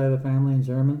on her side of the family and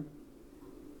German.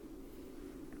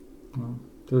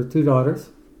 There were 2 daughters.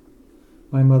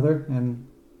 My mother and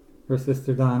her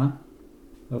sister Donna.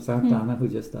 That was Aunt Donna, who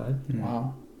just died.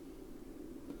 Wow.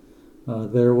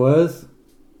 There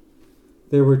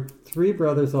were 3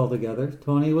 brothers altogether.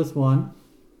 Tony was one.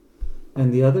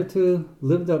 And the other 2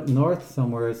 lived up north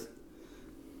somewhere.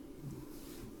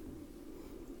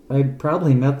 I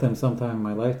probably met them sometime in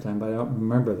my lifetime, but I don't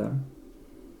remember them.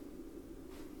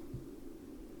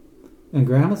 And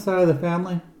Grandma's side of the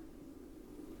family,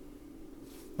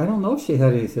 I don't know if she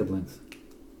had any siblings.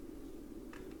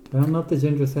 I don't know if the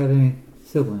Gindras had any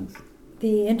siblings.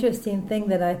 The interesting thing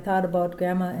that I thought about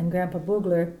Grandma and Grandpa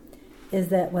Bugler is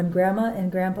that when Grandma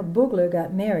and Grandpa Bugler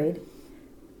got married,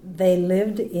 they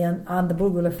lived on the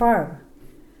Bugler farm.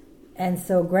 And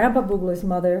so Grandpa Bugler's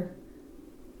mother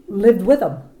lived with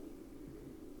them.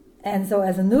 And so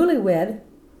as a newlywed,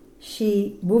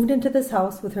 she moved into this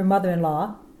house with her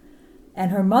mother-in-law,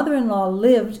 and her mother-in-law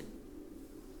lived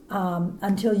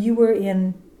until you were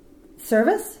in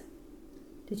service.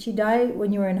 Did she die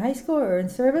when you were in high school or in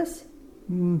service?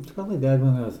 Probably died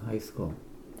when I was in high school.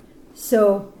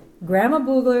 So Grandma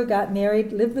Bugler got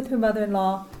married, lived with her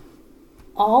mother-in-law.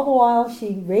 All the while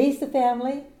she raised the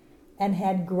family. and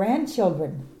had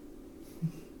grandchildren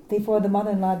before the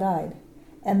mother-in-law died.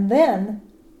 And then,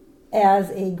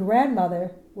 as a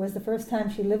grandmother, was the first time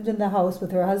she lived in the house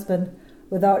with her husband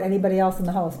without anybody else in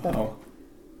the house. But Wow.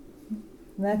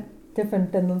 that's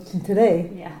different than today.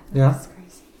 Yeah. Yeah. That's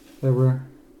crazy. There were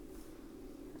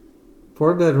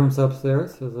 4 bedrooms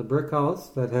upstairs. It was a brick house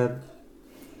that had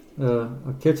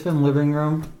a kitchen, living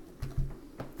room,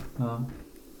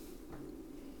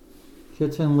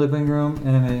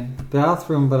 and a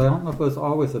bathroom. But I don't know if it was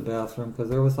always a bathroom because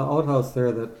there was an outhouse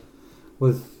there that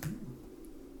was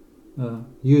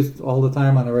used all the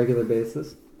time on a regular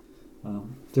basis.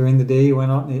 During the day, you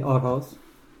went out in the outhouse.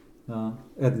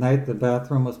 At night, the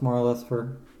bathroom was more or less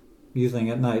for using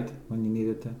at night when you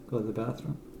needed to go to the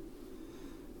bathroom.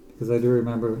 Because I do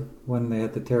remember when they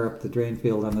had to tear up the drain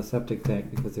field on the septic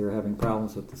tank because they were having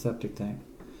problems with the septic tank.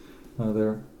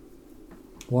 Their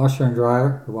the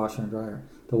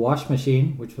wash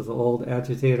machine, which was an old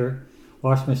agitator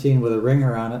wash machine with a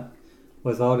wringer on it,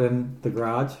 was out in the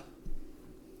garage,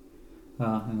 in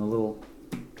a little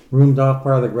roomed off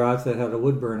part of the garage that had a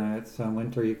wood burner in it. So in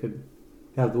winter you could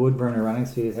have the wood burner running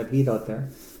so you'd have heat out there.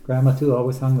 Grandma too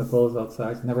always hung the clothes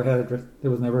outside. There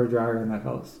was never a dryer in that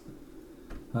house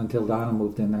until Donna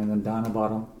moved in there, and then Donna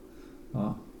bought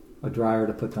them a dryer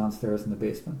to put downstairs in the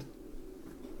basement.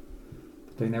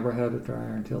 But they never had a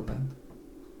dryer until then.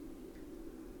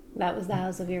 That was the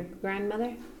house of your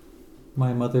grandmother?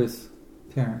 My mother's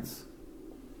parents.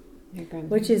 Your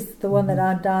grandmother. Which is the one that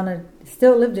Aunt Donna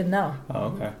still lived in now. Oh,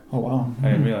 okay. Oh, wow.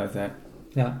 I didn't realize that.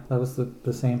 Yeah, that was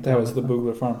the same. That was the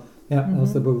Boogler farm. Yeah, that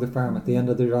was the Boogler farm at the end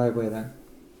of the driveway there.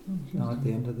 No, at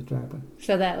the end of the driveway.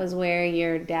 So that was where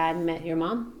your dad met your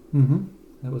mom? Mm-hmm.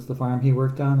 That was the farm he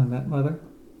worked on and met Mother.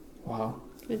 Wow.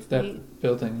 It's That neat.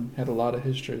 building had a lot of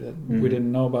history that we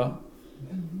didn't know about.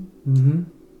 Mm-hmm.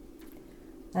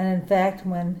 And in fact,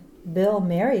 when Bill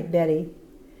married Betty,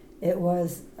 it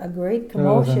was a great That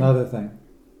was commotion. another thing.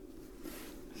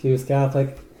 She was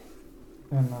Catholic,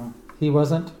 and he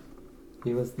wasn't.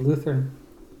 He was Lutheran.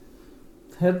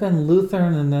 Had been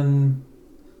Lutheran, and then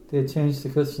they had changed to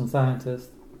Christian Scientist.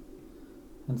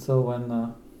 And so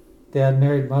when Dad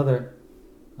married Mother,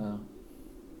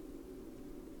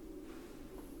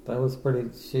 that was pretty.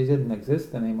 She didn't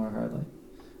exist anymore hardly,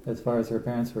 as far as her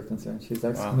parents were concerned. She's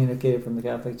excommunicated from the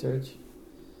Catholic Church,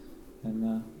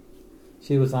 and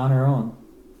she was on her own.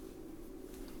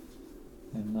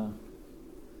 And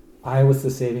I was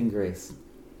the saving grace.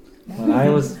 When I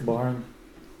was born,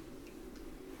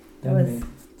 then we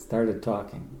started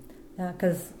talking.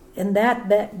 Because in that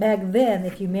back then,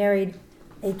 if you married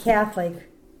a Catholic,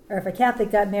 or if a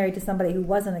Catholic got married to somebody who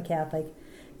wasn't a Catholic,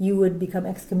 you would become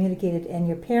excommunicated, and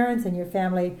your parents and your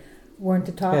family weren't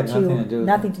to talk to you,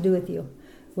 nothing to do with you,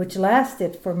 which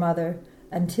lasted for Mother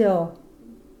until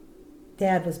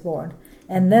Dad was born.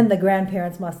 And then the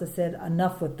grandparents must have said,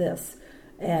 enough with this,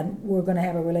 and we're going to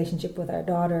have a relationship with our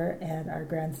daughter and our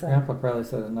grandson. Grandpa probably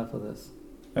said enough of this.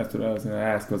 That's what I was going to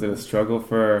ask. Was it a struggle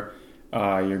for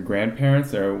your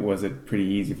grandparents, or was it pretty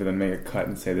easy for them to make a cut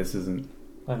and say this isn't?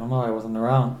 I don't know. I wasn't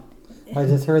around. I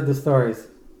just heard the stories.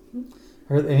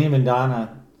 And even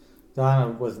Donna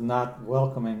was not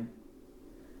welcoming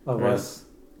of us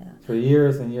for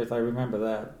years and years. I remember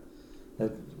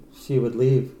that she would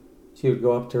leave. She would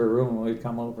go up to her room and we'd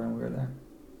come over and we were there.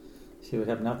 She would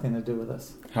have nothing to do with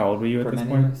us. How old were you at this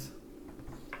point? Years.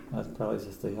 I was probably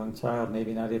just a young child,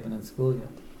 maybe not even in school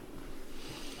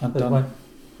yet. Go ahead.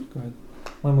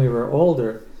 When we were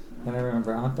older, and I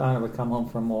remember Aunt Donna would come home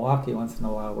from Milwaukee once in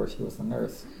a while where she was a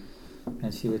nurse,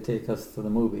 and she would take us to the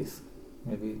movies.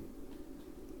 Maybe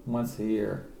once a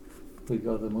year we'd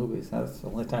go to the movies. That's the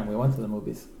only time we went to the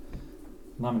movies.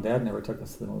 Mom and Dad never took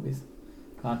us to the movies.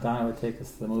 Aunt Donna would take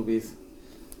us to the movies.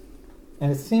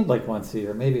 And it seemed like once a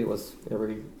year. Maybe it was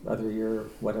every other year or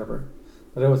whatever.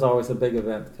 But it was always a big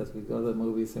event because we'd go to the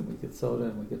movies and we'd get soda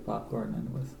and we'd get popcorn, and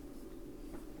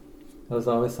it was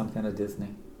always some kind of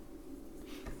Disney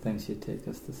thing she'd take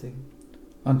us to see.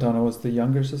 Aunt Donna was the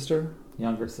younger sister?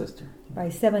 Younger sister. By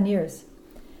 7 years.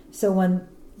 So when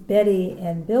Betty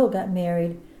and Bill got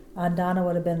married, Aunt Donna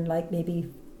would have been like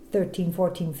maybe 13,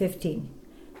 14, 15.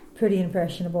 Pretty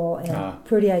impressionable and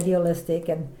pretty idealistic,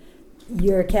 and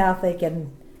you're a Catholic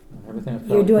and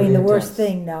you're doing the worst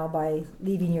thing now by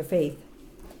leaving your faith.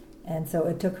 And so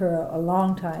it took her a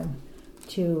long time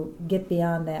to get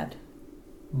beyond that.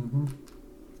 Mm-hmm.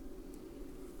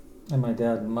 And my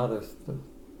dad and mother,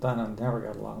 Donna never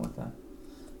got along with that.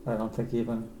 I don't think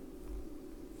even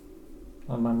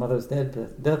on my mother's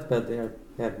deathbed they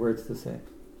had words to say.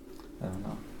 I don't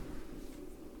know.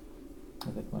 I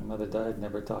think my mother died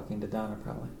never talking to Donna,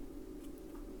 probably.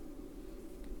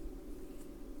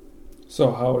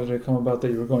 So how did it come about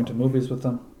that you were going to movies with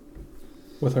them?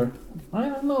 With her? I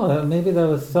don't know. Maybe that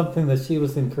was something that she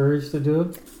was encouraged to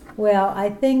do. Well, I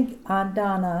think Aunt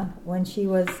Donna, when she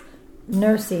was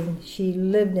nursing, she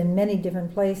lived in many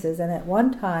different places, and at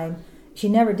one time, she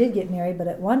never did get married, but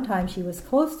at one time she was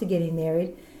close to getting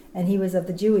married, and he was of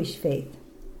the Jewish faith.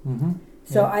 Mm-hmm.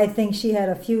 So Yeah. I think she had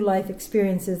a few life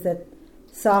experiences that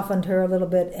softened her a little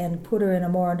bit and put her in a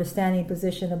more understanding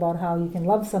position about how you can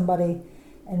love somebody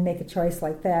and make a choice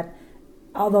like that.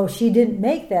 Although she didn't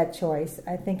make that choice,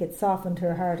 I think it softened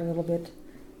her heart a little bit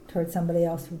towards somebody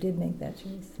else who did make that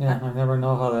choice. Yeah, I never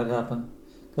know how that happened.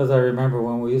 Because I remember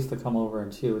when we used to come over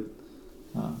and she would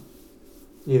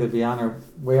either be on her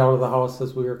way out of the house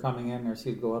as we were coming in, or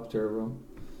she'd go up to her room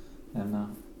and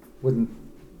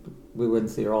we wouldn't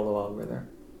see her all the while we were there.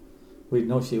 We'd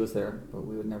know she was there, but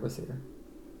we would never see her.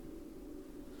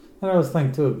 And I always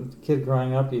think too, kid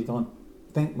growing up, you don't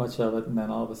think much of it, and then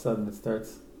all of a sudden it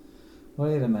starts,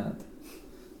 wait a minute.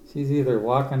 She's either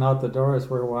walking out the door as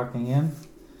we're walking in,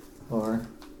 or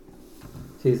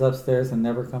she's upstairs and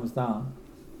never comes down.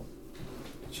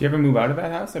 Did she ever move out of that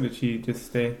house, or did she just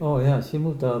stay? Oh yeah, she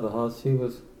moved out of the house. She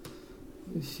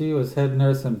was head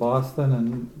nurse in Boston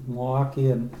and Milwaukee,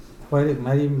 and it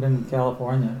might even been in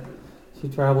California. She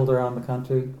traveled around the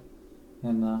country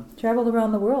and Traveled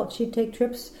around the world. She'd take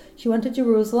trips. She went to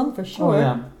Jerusalem for sure. oh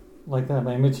yeah, like that.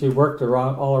 I mean, she worked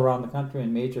all around the country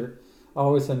in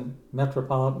always in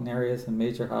metropolitan areas and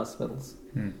major hospitals.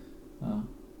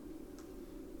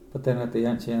 But then at the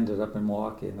end, she ended up in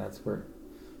Milwaukee, and that's where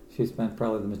she spent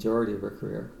probably the majority of her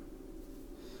career.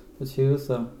 But she was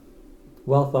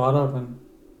well thought of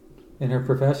in her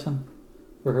profession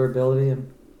for her ability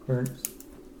and her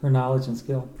knowledge and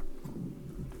skill.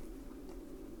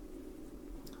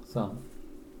 So,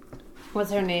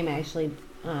 What's her name actually?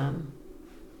 Oh,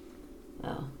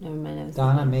 never mind. I was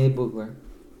Donna Mae Bugler.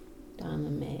 Donna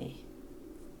Mae.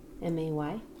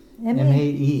 M-A-Y?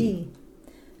 M-A-E.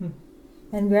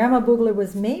 And Grandma Bugler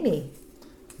was Mamie.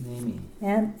 Mamie.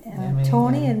 And M-A-M.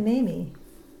 Tony and Mamie.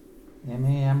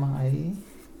 M-A-M-I-E?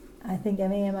 I think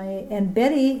M-A-M-I-A. And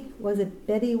Betty, was it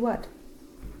Betty what?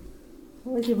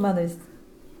 What was your mother's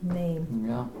name?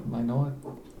 Yeah, I know it.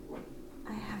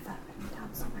 I have that written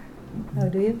down somewhere. Oh,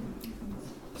 do you?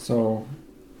 So,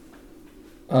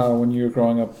 when you were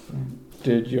growing up,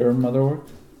 did your mother work?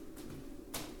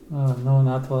 No,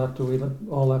 not till after we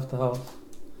all left the house.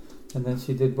 And then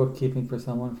she did bookkeeping for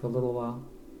someone for a little while.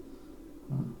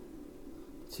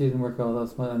 She didn't work all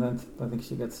that much, and then I think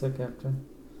she got sick after.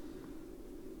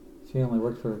 She only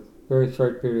worked for a very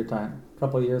short period of time, a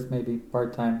couple of years maybe,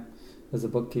 part-time as a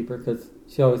bookkeeper, because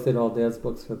she always did all Dad's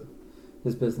books for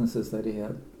his businesses that he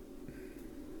had.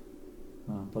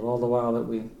 But all the while that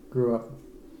we grew up,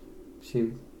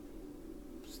 she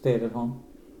stayed at home.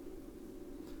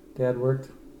 Dad worked,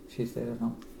 she stayed at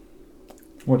home.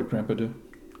 What did Grandpa do?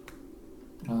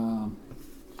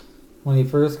 When he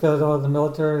first got out of the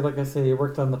military, like I say, he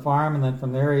worked on the farm, and then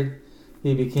from there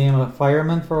he became a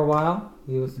fireman for a while.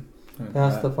 He was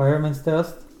passed the fireman's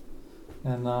test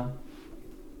and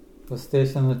was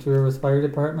stationed in the Two Rivers Fire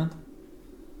Department.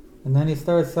 And then he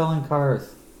started selling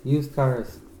cars, used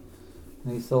cars.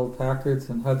 And he sold Packards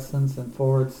and Hudsons and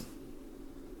Fords.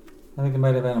 I think it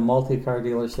might have been a multi-car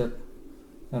dealership.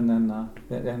 And then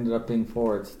it ended up being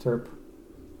Fords, Terp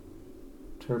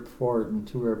Ford in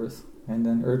Two Rivers. And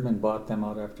then Erdman bought them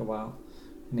out after a while.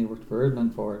 And he worked for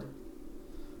Erdman Ford.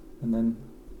 And then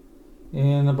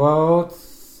in about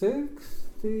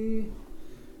 62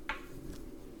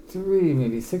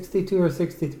 or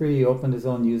 63, he opened his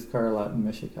own used car lot in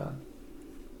Michigan.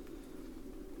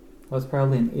 I was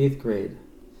probably in 8th grade.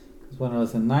 Because when I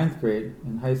was in 9th grade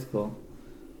in high school,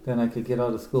 then I could get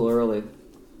out of school early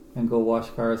and go wash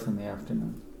cars in the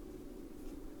afternoon.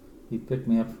 He'd pick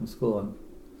me up from school and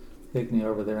take me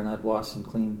over there, and I'd wash and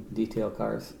clean detail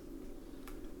cars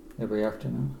every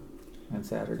afternoon and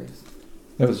Saturdays.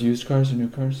 That was used cars or new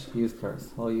cars? Used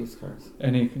cars, all used cars.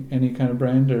 Any kind of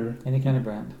brand or? Any kind of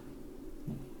brand.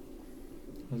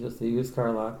 It was just a used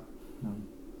car lot.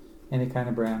 Any kind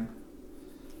of brand.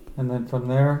 And then from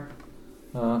there,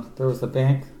 there was a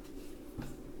bank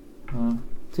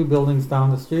 2 buildings down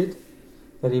the street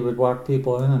that he would walk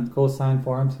people in and co-sign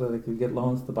for them so they could get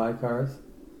loans to buy cars.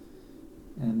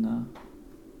 And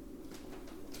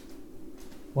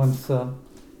once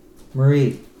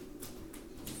Marie,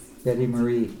 Betty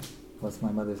Marie was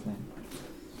my mother's name.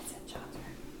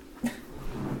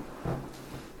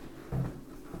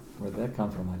 Where'd that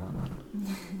come from? I don't know.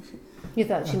 You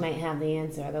thought she might have the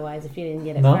answer, otherwise if you didn't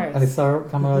get it No, first. I saw her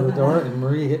come out of the door and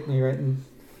Marie hit me right in.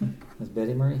 It was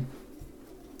Betty Marie.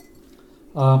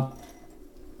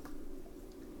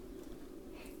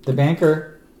 the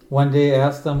banker one day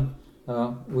asked him,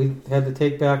 we had to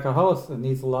take back a house that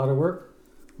needs a lot of work.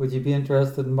 Would you be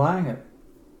interested in buying it?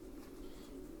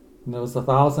 And it was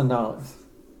 $1,000.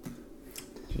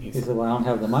 He said, well, I don't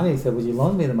have the money. He said, would you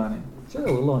loan me the money? Sure,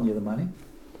 we'll loan you the money.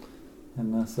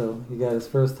 And so he got his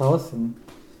first house, and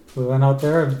we went out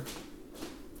there. And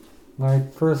my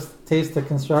first taste of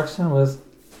construction was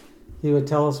he would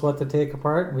tell us what to take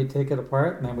apart, and we'd take it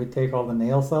apart, and then we'd take all the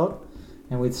nails out,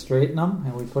 and we'd straighten them,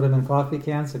 and we'd put them in coffee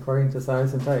cans according to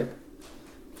size and type.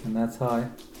 And that's how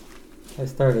I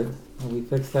started. And we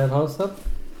fixed that house up,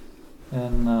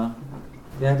 and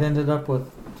Dad ended up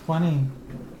with 20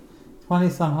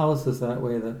 some houses that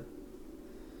way, that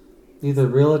either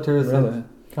realtors that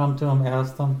come to him,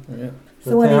 asked them. Yeah.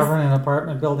 The tavern and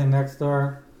apartment building next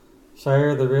door,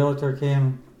 Shire, the realtor,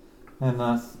 came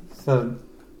and said,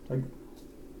 like,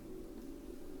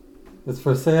 it's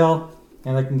for sale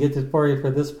and I can get it for you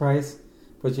for this price,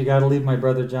 but you got to leave my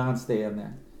brother John stay in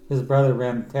there. His brother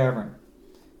ran the tavern.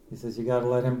 He says you got to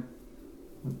let him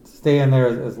stay in there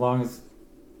as long as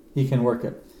he can work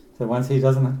it. So once he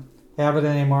doesn't have it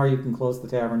anymore, you can close the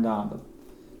tavern down.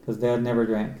 Because Dad never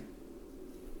drank.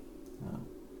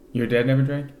 Your dad never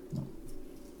drank? No.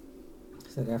 He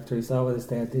said after he saw what his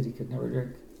dad did, he could never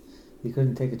drink. He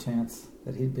couldn't take a chance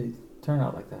that he'd turn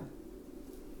out like that.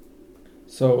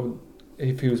 So,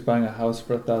 if he was buying a house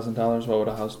for $1,000, what would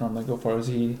a house normally go for?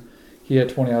 He had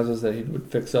 20 houses that he would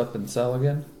fix up and sell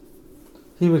again?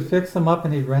 He would fix them up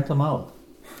and he'd rent them out.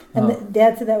 And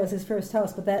Dad said that was his first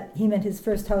house, but that he meant his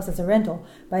first house as a rental.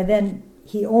 By then,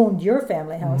 he owned your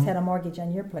family house, had a mortgage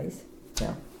on your place.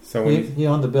 Yeah. So he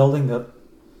owned the building that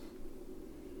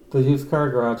the used car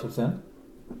garage was in.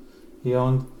 He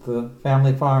owned the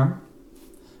family farm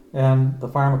and the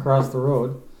farm across the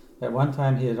road. At one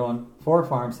time, he had owned 4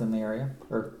 farms in the area.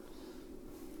 Or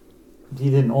he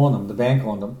didn't own them; the bank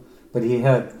owned them. But he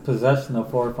had possession of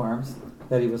 4 farms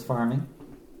that he was farming.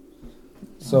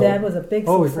 So Dad was a big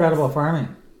Oh, we success. forgot about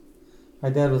farming. My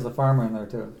dad was a farmer in there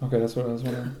too. Okay, that's what I was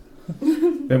wondering.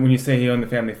 then when you say he owned the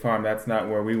family farm, that's not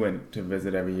where we went to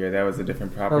visit every year. That was a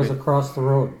different That property. was across the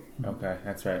road. Okay,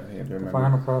 that's right. I had to The remember.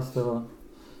 farm across the road.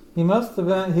 He must have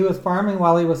been. He was farming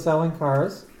while he was selling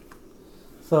cars.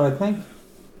 So I think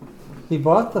he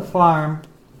bought the farm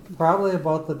probably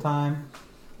about the time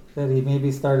that he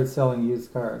maybe started selling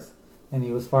used cars, and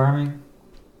he was farming,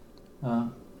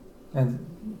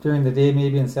 and during the day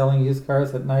maybe and selling used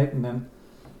cars at night, and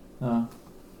then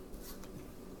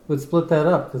would split that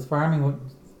up because farming.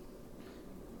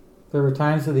 There were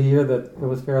times of the year that it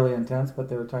was fairly intense, but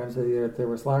there were times of the year that there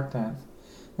were slack times.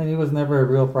 And he was never a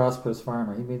real prosperous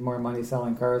farmer. He made more money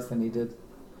selling cars than he did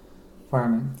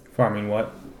farming. Farming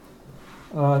what?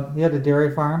 He had a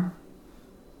dairy farm.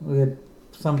 We had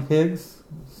some pigs,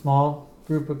 small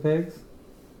group of pigs.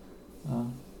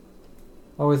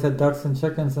 Always had ducks and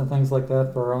chickens and things like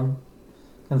that for our own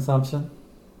consumption.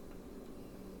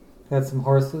 Had some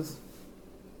horses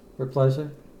for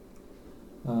pleasure.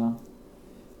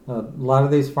 A lot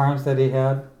of these farms that he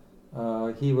had,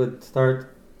 he would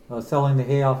start selling the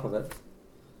hay off of it.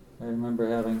 I remember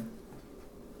having,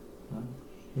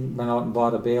 he went out and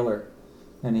bought a baler,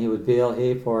 and he would bale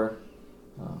hay for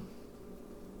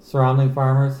surrounding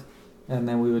farmers, and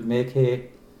then we would make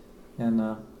hay. And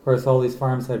of course, all these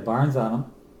farms had barns on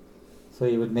them, so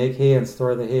he would make hay and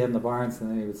store the hay in the barns, and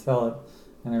then he would sell it.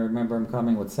 And I remember him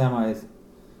coming with semis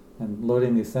and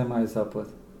loading these semis up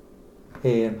with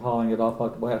hay and hauling it off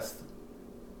out west.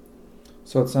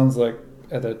 So it sounds like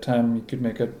at that time you could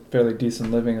make a fairly decent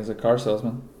living as a car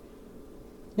salesman.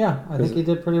 Yeah, I think he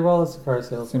did pretty well as a car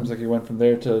salesman. Seems like he went from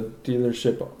there to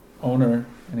dealership owner,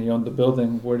 and he owned the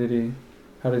building.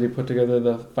 How did he put together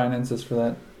the finances for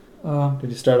that? Did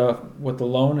he start off with the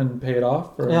loan and pay it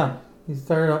off? Or? Yeah, he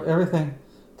started out everything.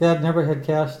 Dad never had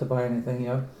cash to buy anything,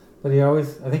 but I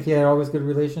think he had always good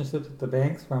relationships with the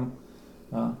banks from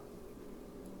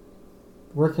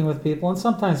working with people, and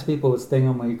sometimes people would sting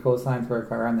him when he co-signed for a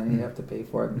car, and then he'd have to pay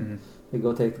for it, and he'd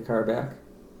go take the car back.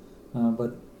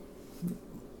 But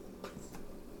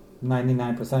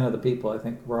 99% of the people, I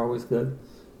think, were always good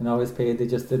and always paid. They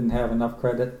just didn't have enough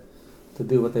credit to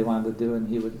do what they wanted to do, and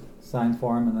he would sign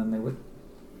for them, and then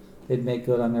they'd make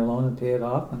good on their loan and pay it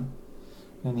off,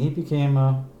 and he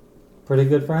became pretty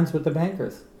good friends with the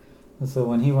bankers. And so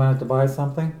when he wanted to buy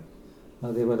something,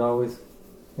 they would always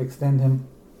extend him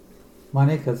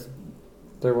money because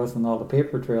there wasn't all the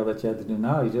paper trail that you had to do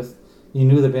now. You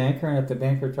knew the banker, and if the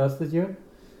banker trusted you,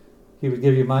 he would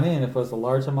give you money, and if it was a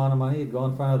large amount of money, you'd go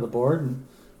in front of the board, and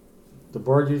the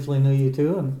board usually knew you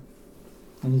too,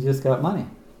 and you just got money.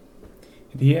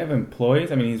 Did he have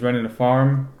employees? I mean, he's running a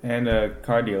farm and a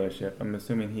car dealership. I'm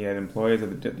assuming he had employees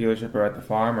at the dealership or at the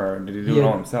farm, or did he do it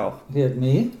all himself? He had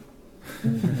me.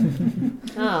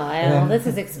 Well, this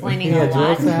is explaining he a had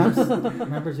lot. Joe Samps.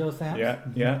 Remember Joe Samps?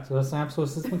 Yeah. Joe Samps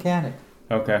was his mechanic.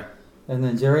 Okay. And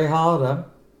then Jerry Hollida,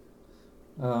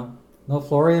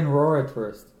 Florian Rohr at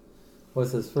first,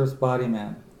 was his first body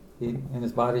man in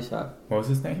his body shop. What was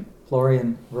his name?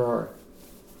 Florian Rohr.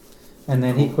 And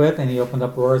then he quit and he opened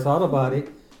up Rohr's Auto Body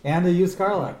and a used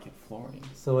car lot. Florian.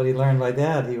 So what he learned by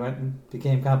Dad, he went and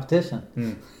became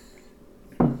competition.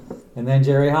 And then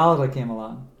Jerry Hollida came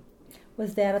along.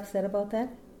 Was Dad upset about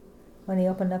that when he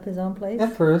opened up his own place?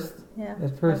 At first. Yeah.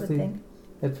 At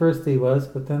first he was,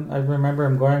 but then I remember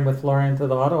him going with Florian to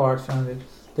the auto auction. And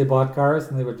they bought cars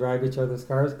and they would drive each other's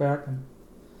cars back.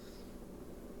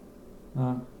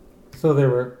 And so they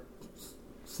were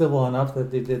civil enough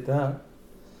that they did that.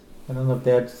 I don't know if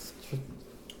Dad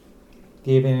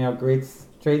gave any great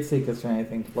trade secrets or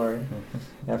anything to Florian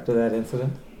after that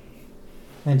incident.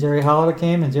 And Jerry Hollida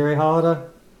came, and Jerry Hollida,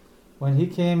 when he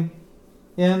came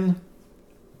in,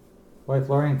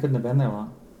 Florian couldn't have been there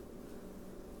long.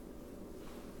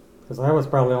 Because I was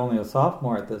probably only a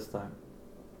sophomore at this time.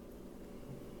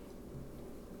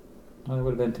 Well, it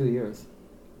would have been 2 years.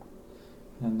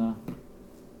 And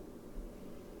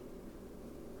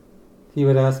he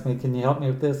would ask me, can you help me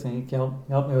with this? And he'd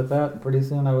help me with that. And pretty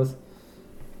soon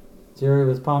Jerry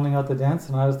was pounding out the dents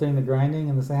and I was doing the grinding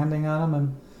and the sanding on them.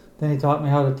 And then he taught me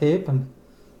how to tape. And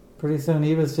pretty soon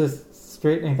he was just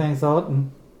straightening things out.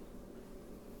 And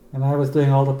I was doing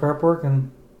all the prep work and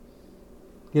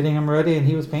getting them ready. And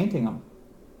he was painting them.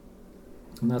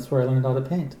 And that's where I learned how to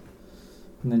paint.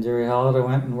 And then Jerry Hollida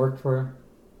went and worked for a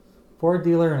Ford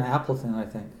dealer in Appleton, I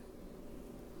think.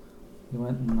 He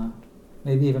went and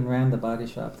maybe even ran the body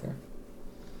shop there.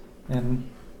 And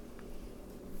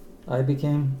I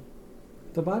became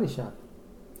the body shop.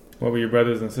 What were your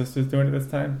brothers and sisters doing at this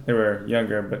time? They were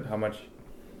younger, but how much?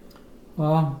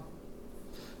 Well,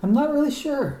 I'm not really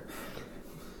sure.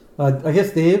 I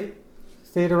guess Dave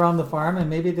stayed around the farm and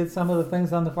maybe did some of the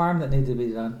things on the farm that needed to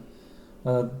be done.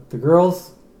 The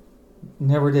girls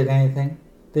never did anything.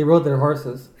 They rode their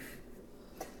horses.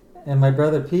 And my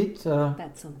brother Pete...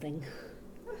 That's something.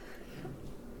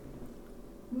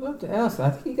 You'll have to ask. I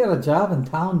think he got a job in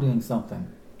town doing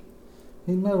something.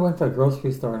 He might have went to a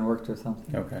grocery store and worked or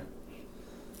something. Okay.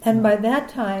 And by that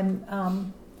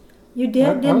time, your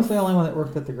dad didn't... I was the only one that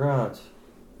worked at the garage.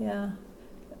 Yeah.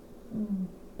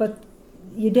 But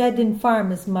your dad didn't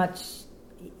farm as much.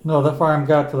 No, the farm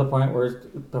got to the point where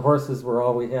the horses were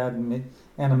all we had and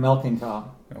a milking cow.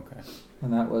 Okay.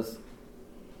 And that was...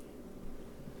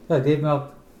 Yeah, Dave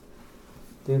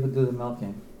would do the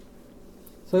milking.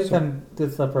 So he kind of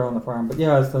did stuff around the farm. But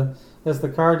yeah, as the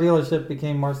car dealership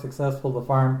became more successful, the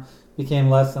farm became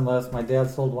less and less. My dad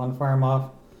sold one farm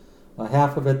off,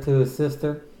 half of it to his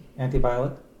sister, Auntie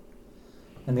Violet,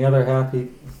 and the other half he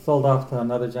sold off to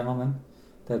another gentleman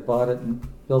that bought it and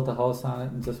built a house on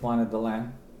it and just wanted the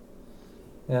land.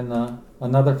 And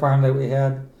another farm that we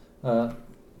had,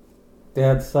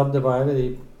 Dad subdivided.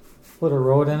 He put a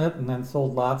road in it and then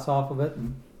sold lots off of it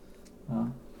and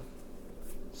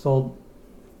sold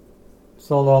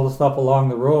all the stuff along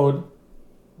the road,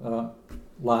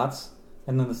 lots,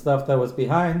 and then the stuff that was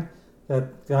behind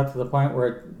that got to the point where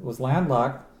it was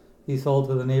landlocked, he sold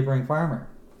to the neighboring farmer.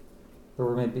 There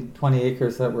were maybe 20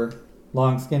 acres that were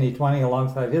long, skinny 20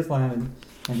 alongside his land,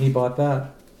 and he bought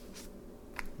that.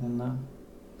 And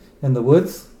in the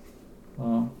woods,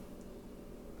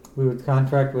 we would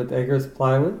contract with Eggers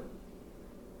Plywood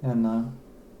and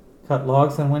cut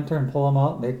logs in winter and pull them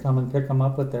out. And they'd come and pick them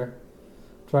up with their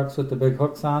trucks with the big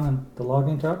hooks on and the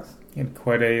logging trucks. You had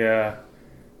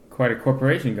quite a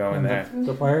corporation going there.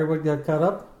 The firewood got cut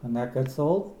up and that got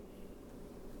sold.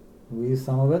 We used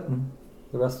some of it and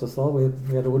the rest was sold.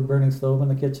 We had a wood burning stove in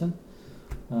the kitchen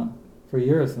for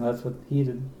years, and that's what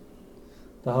heated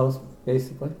the house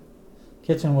basically.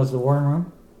 Kitchen was the warm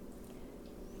room.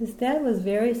 His dad was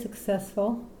very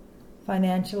successful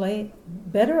financially,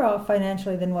 better off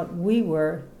financially than what we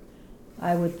were,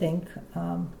 I would think.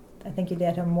 I think your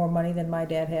dad had more money than my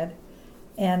dad had.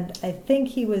 And I think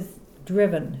he was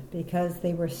driven because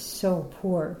they were so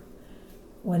poor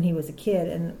when he was a kid.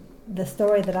 And the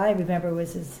story that I remember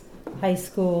was his high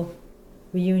school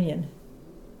reunion.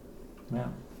 Yeah.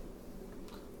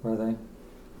 Where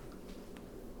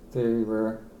they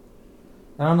were,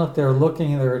 I don't know if they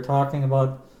were talking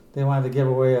about they wanted to give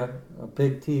away a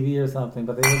big TV or something,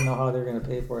 but they didn't know how they were going to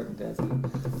pay for it. And Dad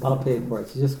said, I'll pay for it.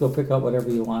 So just go pick up whatever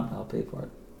you want and I'll pay for it.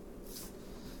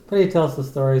 But he tells the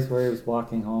stories where he was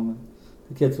walking home and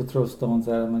the kids would throw stones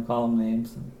at them and call them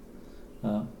names.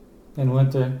 And, in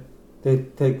winter,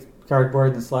 they'd take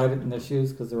cardboard and slide it in their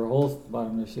shoes because there were holes at the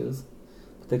bottom of their shoes.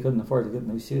 But they couldn't afford to get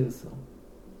new shoes. So.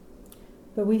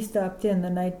 But we stopped in the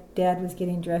night Dad was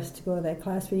getting dressed to go to that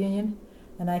class reunion,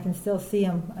 and I can still see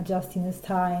him adjusting his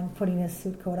tie and putting his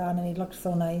suit coat on, and he looked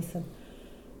so nice. And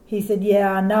he said,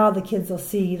 yeah, now the kids will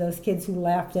see, those kids who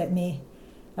laughed at me.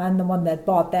 I'm the one that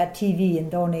bought that TV and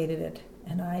donated it.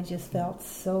 And I just felt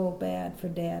so bad for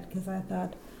Dad, because I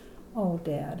thought, oh,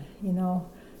 Dad, you know,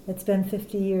 it's been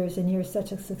 50 years and you're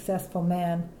such a successful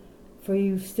man. For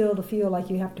you still to feel like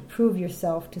you have to prove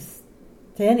yourself to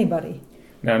anybody.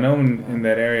 Now, no one in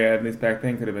that area, at least back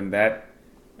then, could have been that.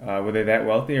 Were they that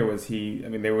wealthy, or was he? I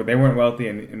mean, they weren't wealthy,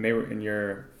 and they were. And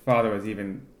your father was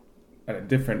even at a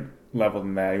different level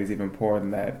than that. He was even poorer than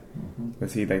that. Mm-hmm.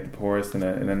 Was he like the poorest in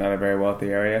a not a very wealthy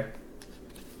area?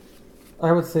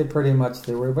 I would say pretty much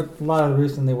they were, but a lot of the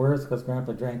reason they were is because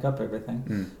Grandpa drank up everything.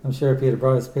 Mm. I'm sure if he had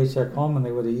brought his paycheck home and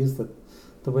they would have used it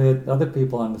the way other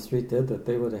people on the street did, that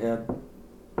they would have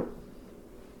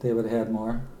had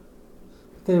more.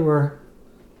 They were.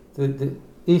 The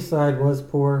east side was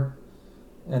poor,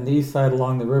 and the east side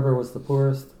along the river was the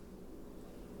poorest.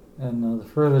 And the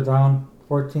further down,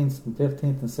 14th and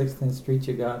 15th and 16th Street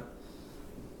you got,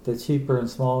 the cheaper and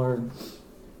smaller and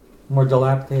more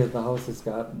dilapidated the houses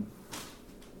got.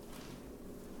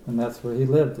 And that's where he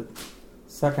lived, the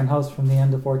second house from the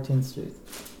end of 14th Street.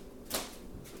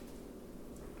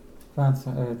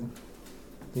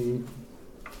 The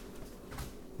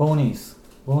Boney's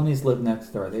lived next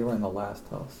door. They were in the last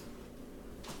house.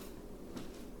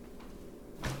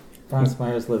 Franz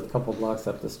Myers lived a couple blocks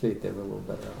up the street. They were a little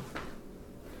better off.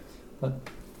 But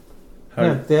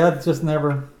yeah, Dad just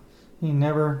never, I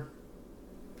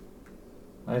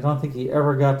don't think he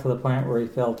ever got to the point where he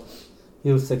felt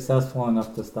he was successful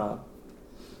enough to stop.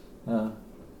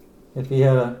 If he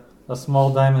had a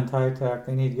small diamond tie tack,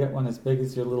 then he'd get one as big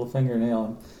as your little fingernail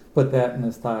and put that in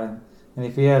his tie. And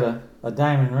if he had a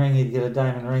diamond ring, he'd get a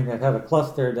diamond ring that had a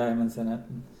cluster of diamonds in it.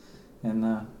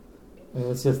 And it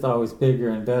was just always bigger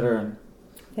and better. And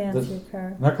fancier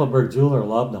car. Mecklenburg jeweler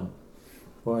loved him.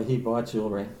 Boy, he bought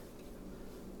jewelry.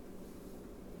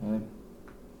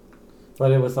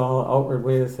 But it was all outward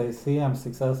way to say, see, I'm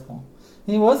successful.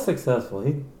 And he was successful.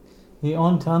 He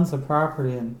owned tons of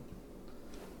property, and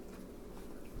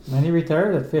then he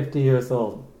retired at 50 years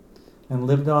old and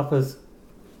lived off his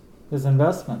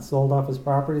investments, sold off his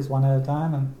properties one at a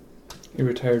time. And he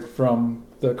retired from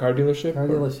the car dealership? Car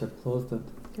dealership closed it.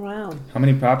 Wow. How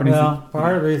many properties? Well,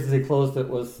 part of the reason he closed it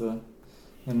was in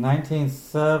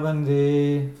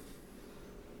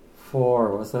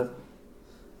 1974, was it?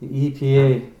 The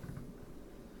EPA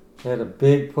had a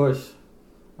big push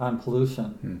on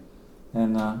pollution.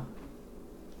 And it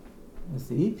was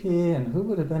the EPA, and who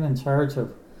would have been in charge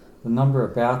of the number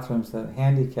of bathrooms that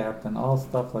handicapped and all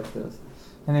stuff like this.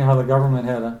 Anyhow, the government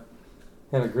had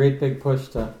a great big push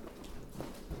to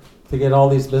get all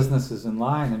these businesses in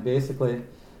line, and basically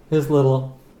his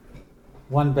little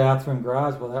one bathroom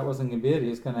garage, well, that wasn't going to be it. He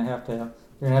was going to have to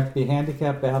be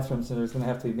handicapped bathrooms, and there's going to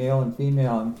have to be male and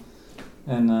female,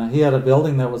 and he had a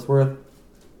building that was worth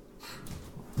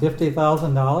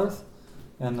 $50,000,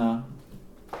 and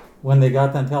when they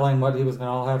got done telling him what he was going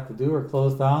to all have to do or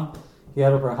close down, he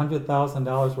had over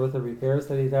 $100,000 worth of repairs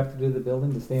that he'd have to do to the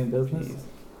building to stay in business. Jeez.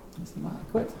 He said, "I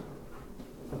quit."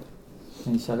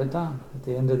 And he shut it down. At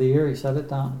the end of the year, he shut it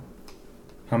down.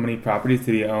 How many properties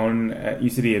did he own? You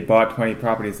said he had bought 20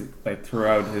 properties like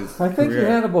throughout his I think career.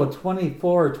 he had about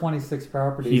 24 or 26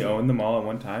 properties. He owned them all at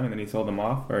one time, and then he sold them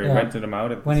off, or he rented them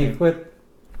out at the when same... he quit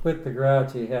the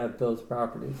garage, he had those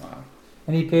properties. Wow.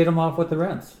 And he paid them off with the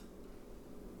rents.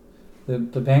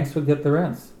 The banks would get the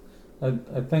rents.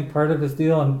 I think part of his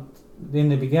deal in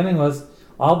the beginning was,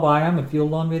 I'll buy them if you'll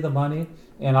loan me the money,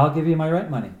 and I'll give you my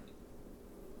rent money.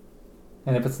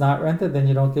 And if it's not rented, then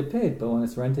you don't get paid. But when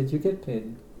it's rented, you get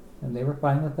paid. And they were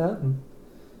fine with that, and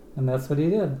that's what he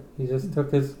did. He just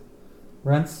took his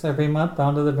rents every month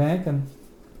down to the bank and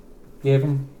gave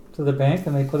them to the bank,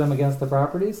 and they put them against the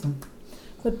properties.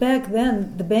 But back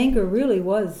then, the banker really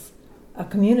was a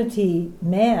community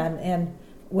man, and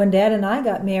when Dad and I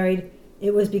got married,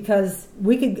 it was because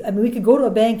we could go to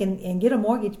a bank and get a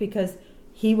mortgage because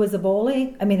he was a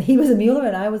Boley. I mean, he was a Mueller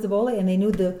and I was a Boley, and they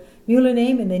knew the Mueller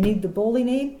name and they knew the Boley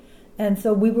name, and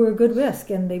so we were a good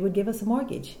risk, and they would give us a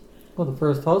mortgage. Well, the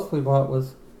first house we bought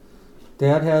was,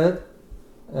 Dad had it,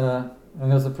 and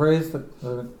it was appraised. It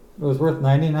was worth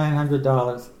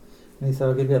 $9,900, and he said,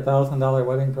 "I'll give you a $1,000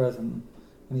 wedding present."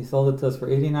 And he sold it to us for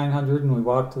 $8,900, and we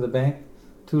walked to the bank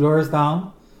 2 doors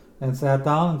down and sat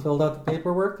down and filled out the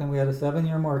paperwork, and we had a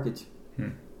 7-year mortgage.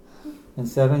 In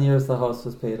 7 years, the house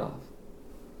was paid off.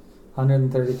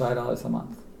 $135 a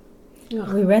month.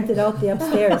 We rented out the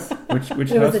upstairs. Which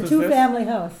It house was a this? two-family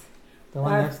house. The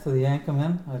one Our- next to the Yankum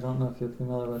Inn. I don't know if you're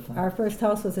familiar with that. Our first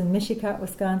house was in Mishicot,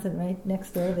 Wisconsin, right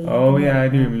next door. The Oh yeah, I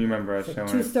do remember us It's a showing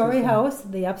it. two-story house.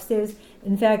 The upstairs.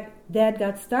 In fact, Dad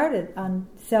got started on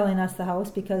selling us the house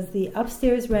because the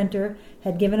upstairs renter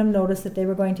had given him notice that they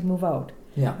were going to move out,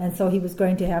 Yeah. and so he was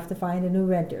going to have to find a new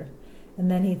renter.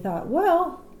 And then he thought,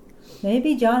 well,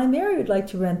 maybe John and Mary would like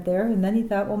to rent there. And then he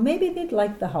thought, well, maybe they'd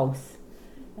like the house.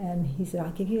 And he said,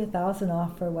 I'll give you $1,000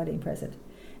 off for a wedding present.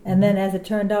 And then, as it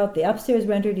turned out, the upstairs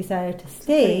renter decided to Pretty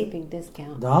stay, big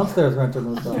discount. Downstairs renter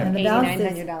moved out. And the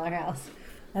downstairs- $8,900 house.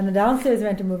 and the downstairs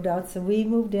renter moved out, so we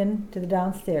moved in to the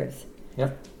downstairs.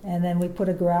 Yep. And then we put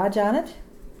a garage on it.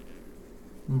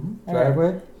 All right.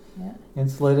 Driveway. Yeah.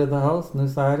 Insulated the house. New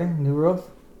siding. New roof.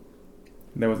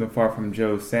 That wasn't far from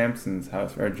Joe Sampson's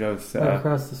house, or Joe's Right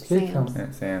across the street Sam's.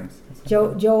 from. Sam's.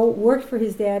 Joe worked for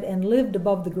his dad and lived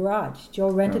above the garage.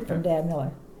 Joe rented from Okay. Dad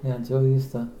Miller. Yeah,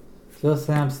 Joe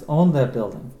Samps owned that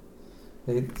building.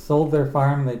 They sold their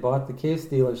farm. They bought the Case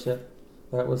dealership.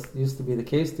 That used to be the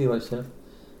Case dealership.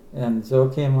 And Joe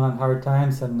came on hard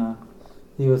times, and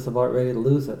he was about ready to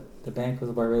lose it. The bank was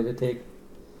about ready to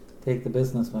take the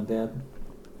business when Dad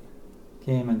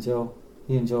came, and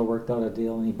he and Joe worked out a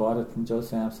deal, and he bought it from Joe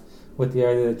Samps with the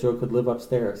idea that Joe could live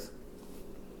upstairs.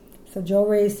 So Joe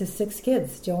raised his 6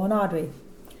 kids, Joe and Audrey.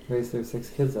 Raised their 6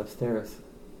 kids upstairs.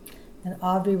 And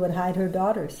Audrey would hide her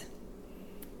daughters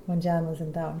when John was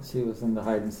in town. She was in the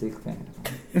hide and seek thing.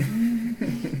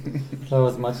 That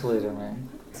was much later, man.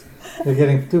 You're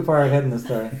getting too far ahead in the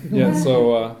story. Yeah.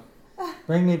 So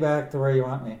Bring me back to where you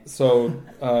want me.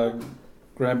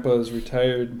 Grandpa's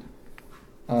retired.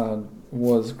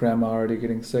 Was Grandma already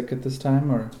getting sick at this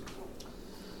time, or?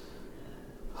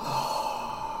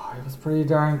 It was pretty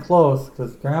darn close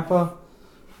because Grandpa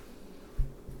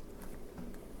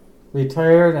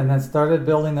retired and then started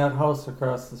building that house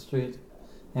across the street,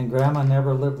 and Grandma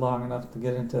never lived long enough to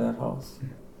get into that house.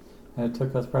 And it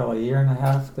took us probably a year and a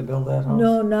half to build that house.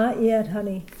 No, not yet,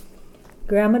 honey.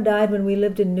 Grandma died when we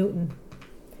lived in Newton.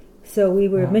 So we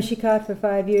were at Yeah. Mishicot for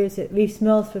 5 years, at Reefs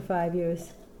Mills for 5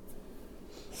 years.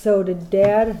 So did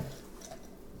Dad...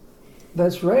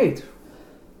 That's right.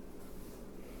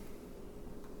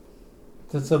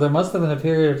 So there must have been a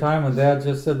period of time when Dad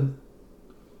just didn't.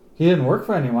 He didn't work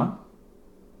for anyone.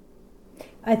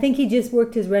 I think he just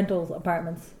worked his rentals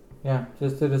apartments. Yeah,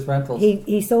 just did his rentals.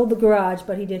 He sold the garage,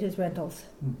 but he did his rentals.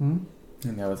 And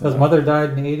that was His mother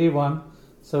died in '81,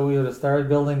 so we would have started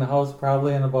building the house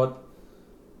probably in about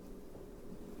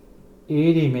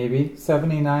 80, maybe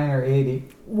 79 or 80.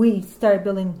 We started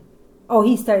building... Oh,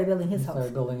 he started building his He house.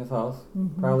 started building his house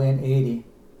Mhm. probably in 80.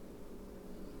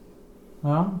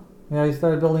 Well, yeah, he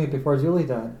started building it before Julie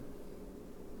died,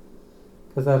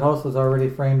 because that house was already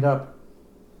framed up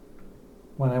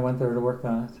when I went there to work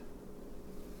on it.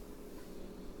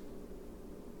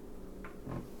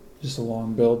 Just a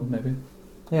long build, maybe.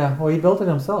 Yeah, well, he built it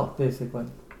himself, basically.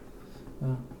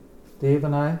 Dave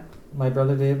and I, my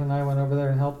brother Dave and I went over there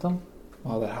and helped him.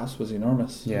 Wow, that house was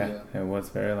enormous. Yeah, it was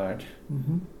very large.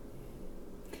 Mm-hmm.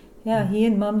 Yeah, he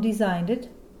and Mom designed it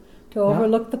to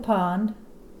overlook the pond,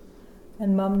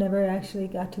 and Mom never actually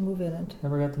got to move in it.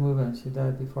 Never got to move in. She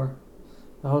died before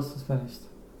the house was finished.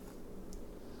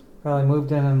 Probably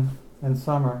moved in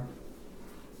summer.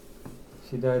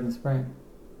 She died in spring.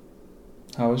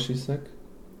 How was she sick?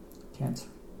 Cancer.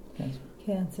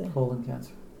 Cancer. Colon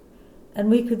cancer. And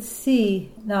we could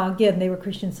see, now again, they were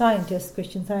Christian Scientists.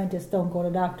 Christian Scientists don't go to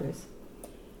doctors.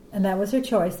 And that was her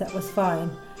choice. That was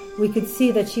fine. We could see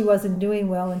that she wasn't doing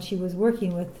well, and she was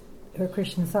working with her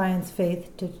Christian Science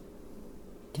faith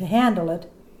to handle it.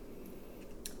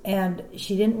 And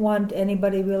she didn't want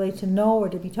anybody really to know or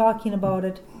to be talking about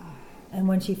it. And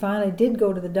when she finally did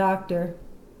go to the doctor,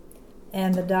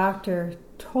 and the doctor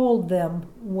told them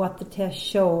what the test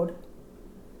showed,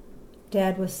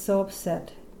 Dad was so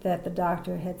upset that the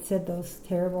doctor had said those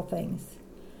terrible things.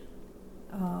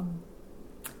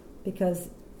 Because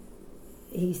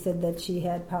he said that she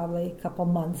had probably a couple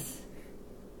months.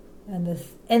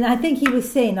 And I think he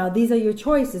was saying, now these are your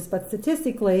choices, but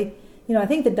statistically, I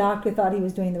think the doctor thought he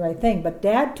was doing the right thing, but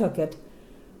Dad took it.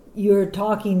 You're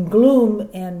talking gloom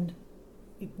and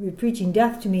you're preaching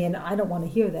death to me, and I don't want to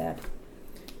hear that.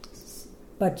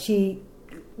 But she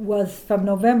was from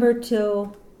November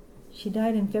till she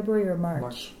died in February or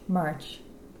March. March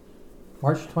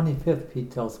 25th,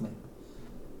 Pete tells me.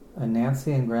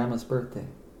 Nancy and Grandma's birthday.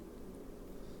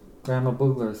 Grandma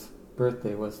Boogler's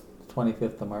birthday was the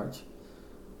 25th of March.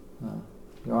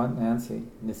 Your Aunt Nancy,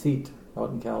 Nisit, out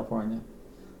in California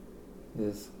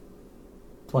is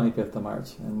 25th of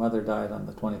March, and Mother died on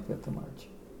the 25th of March.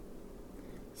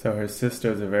 So her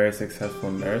sister is a very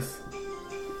successful nurse.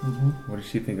 Mm-hmm. What did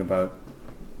she think about?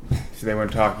 So they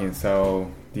weren't talking.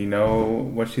 So do you know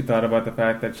what she thought about the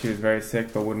fact that she was very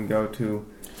sick but wouldn't go to?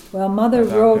 Well, Mother a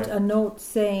doctor? wrote a note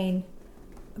saying,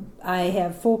 I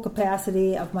have full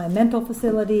capacity of my mental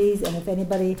facilities, and if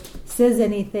anybody says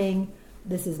anything,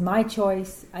 this is my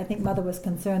choice. I think Mother was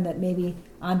concerned that maybe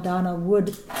Aunt Donna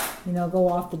would, go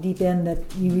off the deep end, that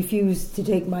you refuse to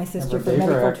take my sister for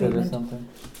medical treatment. Or something.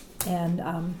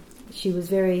 And she was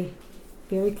very,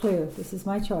 very clear. This is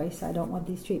my choice. I don't want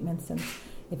these treatments. And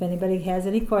if anybody has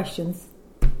any questions,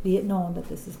 be it known that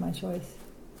this is my choice.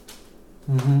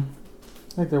 Mm-hmm.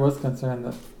 I think there was concern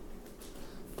that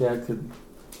Dad could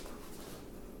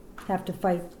Have to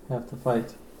fight.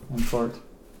 in court.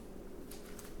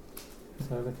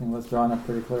 So everything was drawn up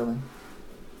pretty clearly.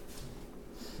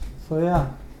 So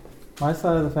yeah, my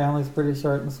side of the family is pretty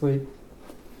short and sweet.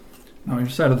 No, your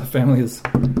side of the family is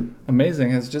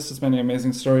amazing. Has just as many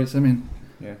amazing stories. I mean,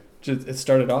 Yeah. it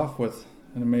started off with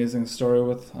an amazing story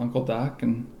with Uncle Doc,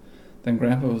 and then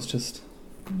Grandpa was just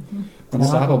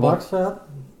unstoppable. Uncle Buckshot,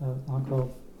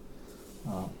 Uncle.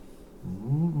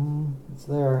 It's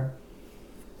there.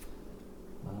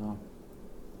 I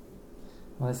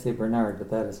want to say Bernard, but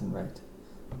that isn't right.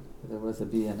 There was a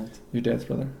B in it. Your dad's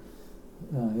brother.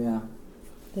 Yeah,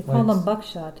 They called Right. him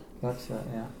Buckshot. Buckshot,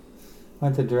 yeah.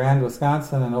 Went to Durand,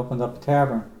 Wisconsin and opened up a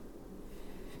tavern.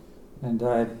 And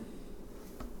died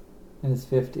in his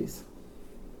 50s.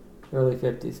 Early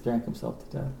 50s, drank himself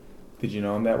to death. Did you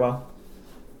know him that well?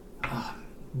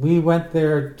 We went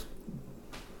there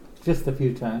just a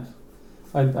few times.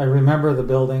 I remember the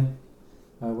building.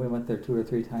 We went there 2 or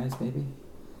 3 times, maybe.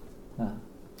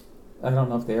 I don't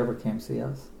know if they ever came see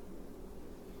us.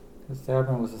 Because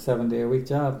tavern was a 7-day-a-week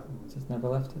job. Just never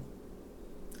left it.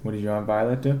 What did your Aunt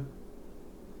Violet do?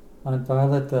 Aunt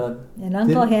Violet, And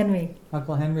Uncle Henry.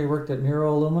 Uncle Henry worked at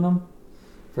Muro Aluminum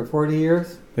for 40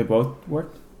 years. They both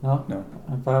worked? No, No.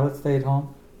 Aunt Violet stayed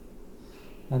home.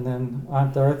 And then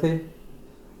Aunt Dorothy,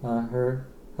 her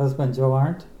husband Joe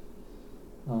Arndt,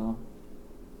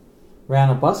 ran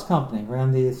a bus company,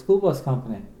 ran the school bus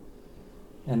company,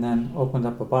 and then opened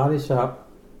up a body shop.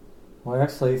 Well,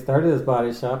 actually, he started his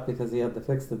body shop because he had to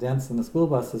fix the dents in the school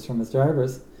buses from his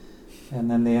drivers, and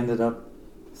then they ended up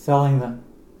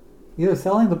either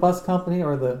selling the bus company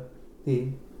or the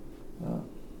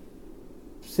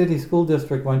city school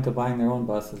district went to buying their own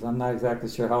buses. I'm not exactly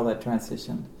sure how that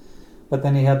transitioned. But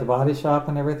then he had the body shop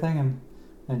and everything,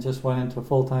 and just went into a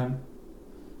full-time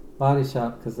body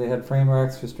shop because they had frame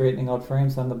racks for straightening out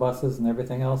frames on the buses and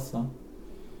everything else. So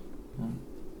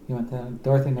he went there.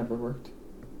 Dorothy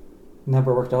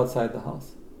never worked outside the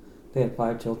house. They had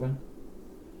 5 children.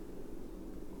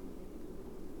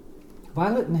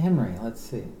 Violet and Henry, let's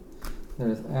see.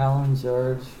 There's Alan,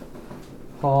 George,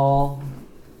 Paul,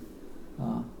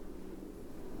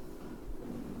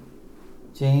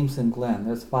 James, and Glenn.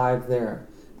 There's 5 there.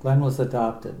 Glenn was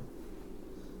adopted.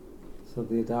 So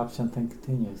the adoption thing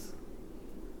continues.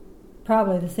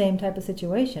 Probably the same type of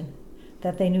situation,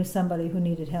 that they knew somebody who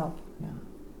needed help. Yeah,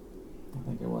 I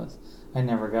think it was. I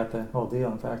never got the whole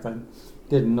deal. In fact, I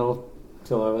didn't know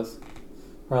till I was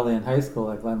probably in high school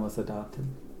that Glenn was adopted.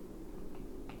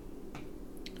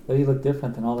 But he looked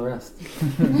different than all the rest.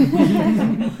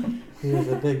 He was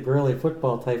a big, burly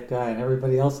football type guy, and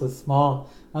everybody else was small.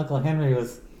 Uncle Henry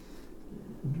was...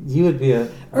 You would be a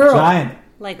giant.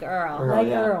 Like Earl. Like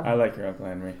yeah. Earl. I like your Uncle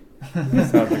Henry. He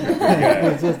sounds like a good guy. He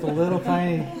was just a little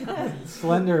tiny,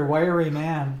 slender, wiry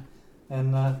man.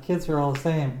 And kids were all the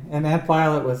same. And Aunt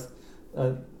Violet was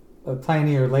a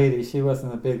tinier lady. She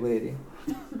wasn't a big lady.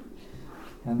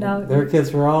 And Now- their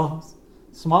kids were all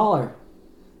smaller.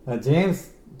 James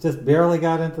just barely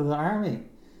got into the army.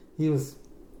 He was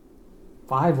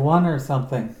 5'1" or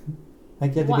something. I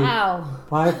think he had to Wow. be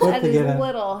 5 foot That to is get in.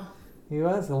 little. He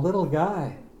was a little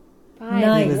guy.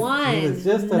 Nice. He 5'1". was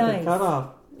just at Nice. the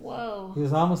cutoff. Whoa. He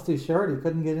was almost too short. He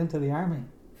couldn't get into the army.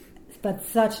 But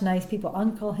such nice people.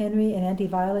 Uncle Henry and Auntie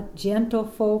Violet, gentle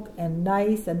folk and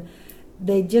nice, and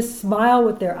they just smile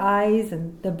with their eyes,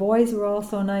 and the boys were all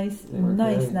so nice. They were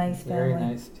Nice family. very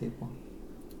nice people.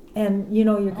 And you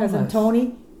know your cousin nice.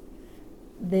 Tony?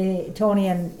 Tony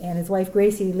and his wife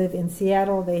Gracie live in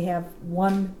Seattle. They have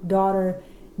one daughter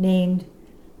named,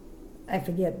 I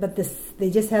forget, but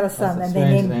they just had a son, That's a and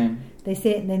strange name.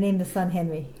 they named the son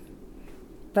Henry.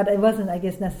 But it wasn't, I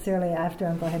guess, necessarily after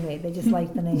Uncle Henry. They just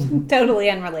liked the name. Totally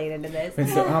unrelated to this. Wait,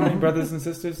 so how many brothers and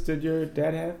sisters did your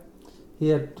dad have? He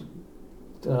had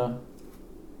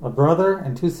a brother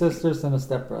and 2 sisters and a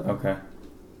stepbrother. Okay.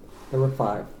 There were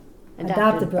 5.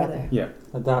 Adopted brother. Yeah.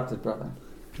 Adopted brother.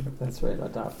 That's right,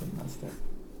 adopted. That's there.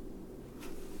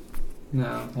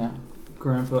 No. Yeah.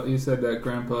 Grandpa, you said that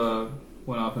Grandpa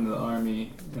went off into the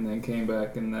army and then came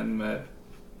back and then met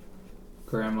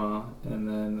Grandma, and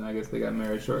then I guess they got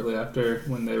married shortly after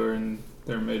when they were in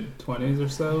their mid-20s or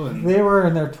so. And They were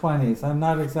in their 20s. I'm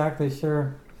not exactly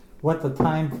sure what the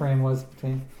time frame was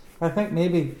between. I think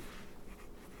maybe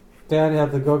Dad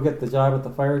had to go get the job at the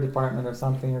fire department or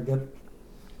something, or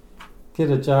get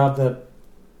a job that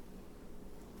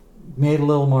made a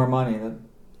little more money. I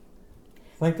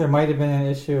think there might have been an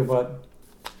issue, but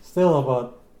still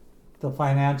about the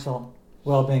financial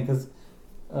well-being, because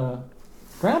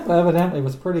Grandpa evidently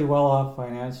was pretty well off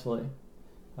financially.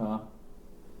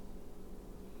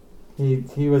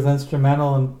 He was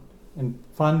instrumental in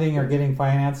funding or getting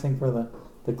financing for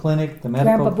the clinic, the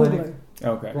medical Grandpa clinic. Boogler.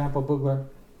 Okay. Grandpa Boogler.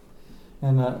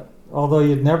 And although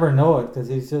you'd never know it,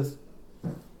 because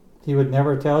he would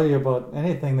never tell you about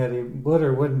anything that he would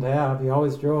or wouldn't have. He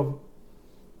always drove,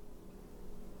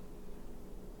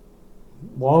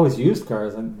 always used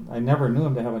cars, and I never knew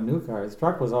him to have a new car. His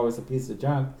truck was always a piece of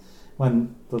junk.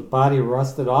 When the body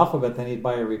rusted off of it, then he'd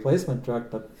buy a replacement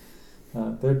truck, but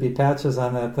there'd be patches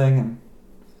on that thing, and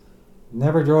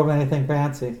never drove anything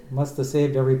fancy. Must have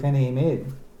saved every penny he made.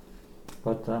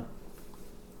 But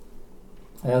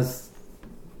as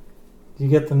you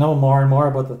get to know more and more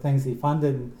about the things he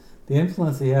funded and the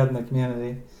influence he had in the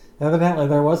community, evidently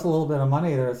there was a little bit of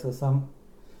money there, so some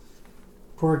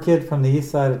poor kid from the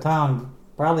east side of town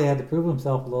probably had to prove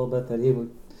himself a little bit that he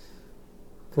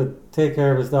could take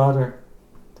care of his daughter,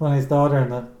 Tony's daughter, in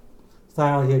the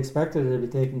style he expected her to be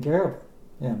taken care of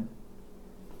him.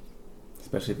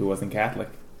 Especially if he wasn't Catholic.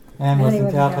 And he wasn't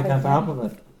wasn't Catholic on Catholic, top yeah.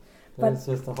 of it. But- There's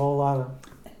just a whole lot of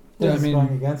Yeah, I things mean-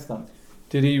 going against him.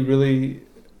 Did he really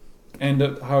end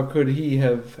up? How could he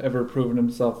have ever proven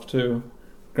himself to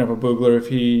Grandpa Boogler if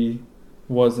he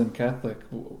wasn't Catholic?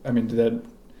 I mean,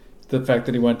 the fact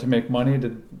that he went to make money,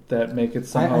 did that make it I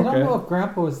somehow don't okay? know if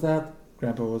Grandpa was that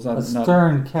Grandpa was a not.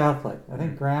 stern Catholic. I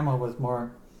think Grandma was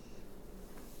more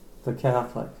the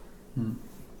Catholic. Hmm.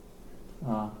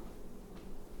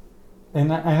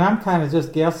 And I'm kind of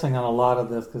just guessing on a lot of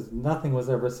this because nothing was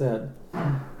ever said.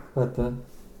 But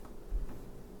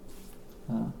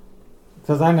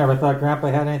because I never thought Grandpa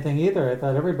had anything either. I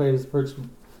thought everybody was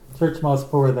church mouse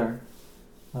poor there.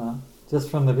 Just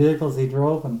from the vehicles he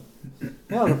drove, and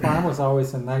the farm was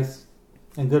always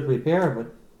in good repair,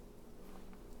 but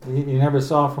you never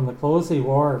saw from the clothes he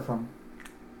wore or from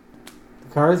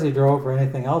the cars he drove or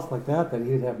anything else like that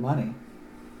he'd have money.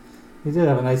 He did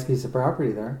have a nice piece of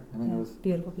property there. I mean, it was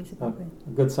Beautiful piece of property. a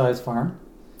good-sized farm.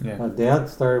 Yeah. Dad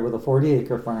started with a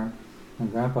 40-acre farm,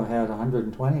 and Grandpa had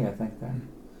 120, I think, there.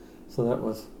 So that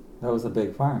was a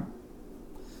big farm.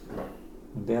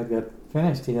 When Dad got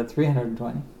finished, he had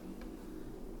 320.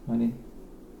 When he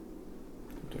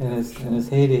in his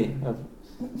heyday of,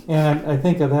 and I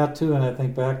think of that too, and I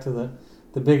think back to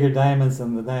the bigger diamonds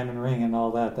and the diamond ring and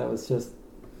all that. That was just,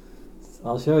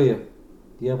 I'll show you.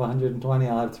 You have 120,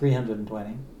 I'll have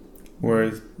 320.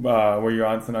 Were your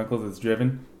aunts and uncles as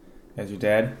driven as your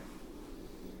dad?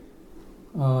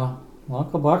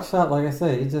 Uncle Buckshot, like I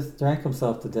say, he just drank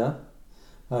himself to death.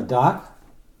 Doc,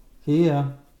 he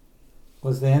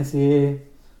was the NCAA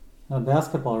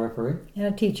basketball referee. And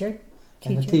a teacher.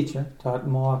 And a teacher, taught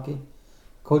in Milwaukee,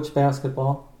 coached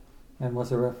basketball, and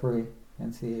was a referee,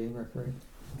 NCAA referee.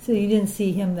 So you didn't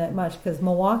see him that much because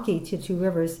Milwaukee to Two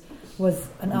Rivers was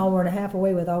an hour and a half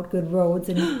away without good roads,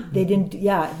 and they didn't.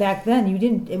 Yeah, back then you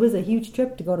didn't. It was a huge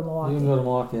trip to go to Milwaukee. You can go to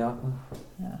Milwaukee often.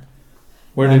 Yeah.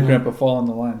 Where did Grandpa fall on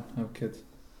the line of kids?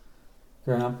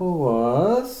 Grandpa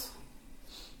was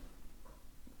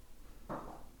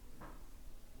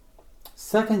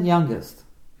second youngest.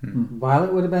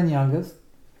 Violet would have been youngest,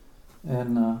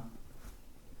 and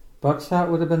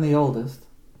Buckshot would have been the oldest.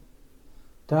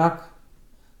 Doc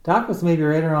was maybe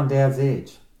right around Dad's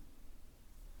age.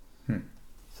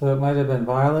 So it might have been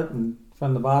Violet, and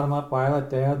from the bottom up,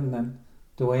 Violet, Dad, and then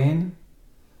Dwayne,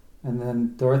 and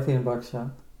then Dorothy and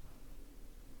Buckshot.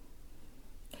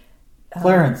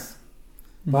 Clarence.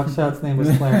 Buckshot's name was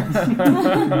Clarence.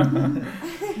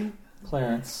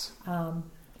 Clarence.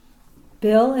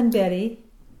 Bill and Betty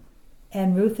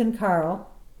and Ruth and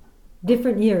Carl,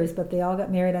 different years, but they all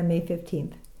got married on May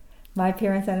 15th. My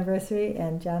parents' anniversary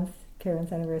and John's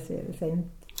parents' anniversary at the same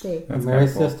day. That's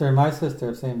Mary's cool. sister and my sister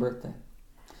have the same birthday.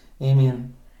 Amy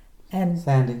and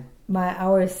Sandy.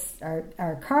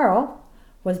 Our Carl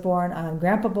was born on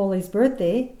Grandpa Bowley's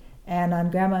birthday and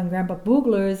on Grandma and Grandpa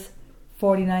Boogler's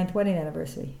 49th wedding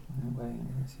anniversary. Wedding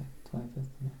anniversary, 25th.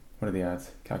 Yeah. What are the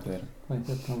odds? Calculator.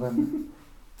 25th November.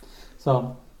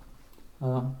 So,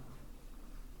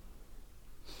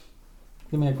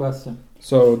 give me a question.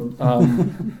 So,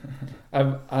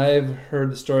 I've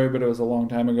heard the story, but it was a long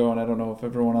time ago, and I don't know if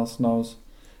everyone else knows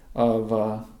of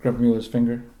Grandpa Mueller's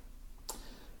finger.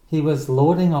 He was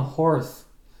loading a horse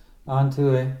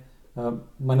onto a.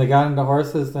 When they got into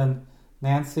horses, then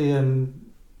Nancy and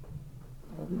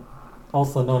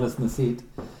also known as Nasit.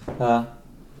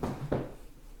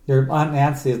 Your Aunt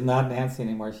Nancy is not Nancy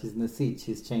anymore. She's Nasit.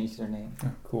 She's changed her name.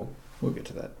 Oh, cool. We'll get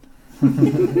to that.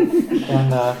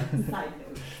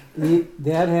 And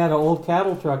Dad had an old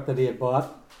cattle truck that he had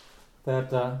bought that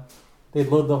they'd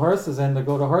load the horses in to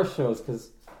go to horse shows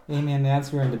because Amy and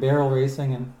Nancy were into barrel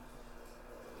racing and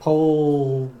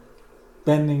pole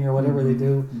bending or whatever they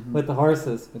do with the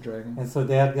horses. The dragon. And so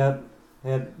Dad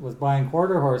was buying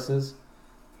quarter horses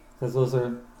because those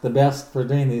are the best for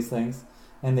doing these things.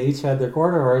 And they each had their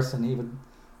quarter horse, and he would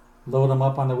load them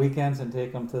up on the weekends and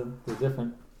take them to the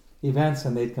different events,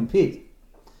 and they'd compete.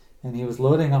 And he was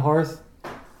loading a horse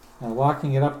and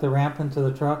walking it up the ramp into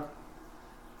the truck.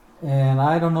 And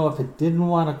I don't know if it didn't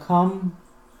want to come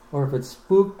or if it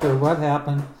spooked or what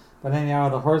happened, but anyhow,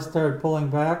 the horse started pulling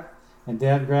back, and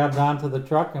Dad grabbed onto the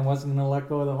truck and wasn't going to let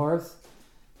go of the horse,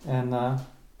 and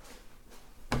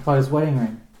caught his wedding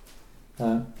ring.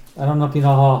 I don't know if you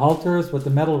know how a halter is with the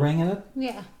metal ring in it.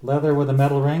 Yeah. Leather with a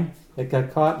metal ring. It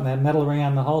got caught in that metal ring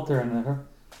on the halter, and the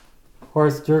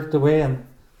horse jerked away and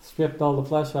stripped all the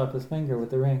flesh off his finger with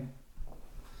the ring.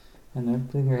 And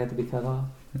the finger had to be cut off.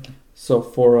 So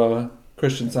for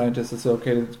Christian scientists, it's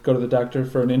okay to go to the doctor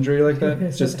for an injury like that?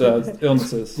 It's just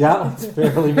illnesses. Yeah, it's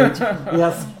fairly major.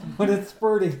 Yes, when it's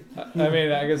spurty. I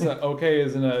mean, I guess okay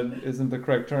isn't the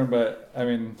correct term, but I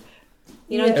mean,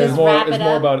 You don't it's just more wrap it's it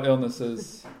more up. about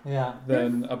illnesses Yeah.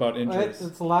 than about injuries.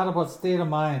 It's a lot about state of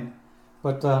mind,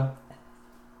 but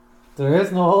there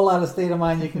isn't a whole lot of state of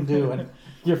mind you can do when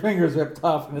your finger's ripped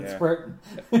off and it's Yeah.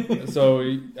 spurting. So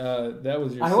that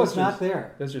was your I sister's. was not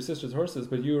there. That's your sister's horses,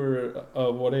 but you were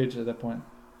of what age at that point?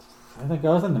 I think I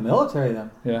was in the military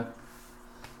then. Yeah.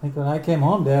 I think when I came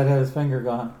home, Dad had his finger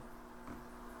gone.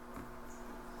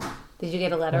 Did you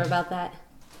get a letter about that?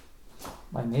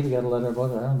 I maybe got a letter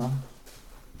about it. I don't know.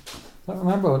 I don't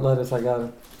remember what letters I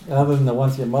got, other than the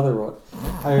ones your mother wrote.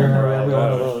 I remember every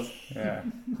one of those. Yeah.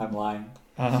 I'm lying.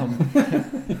 Um,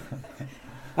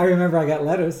 I remember I got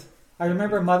letters. I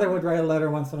remember Mother would write a letter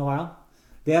once in a while.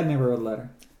 Dad never wrote a letter.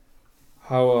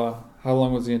 how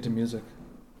long was he into music?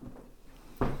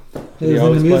 He He was into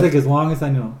always music play? as long as I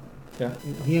knew him. Yeah.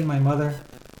 He and my mother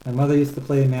used to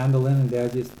play mandolin and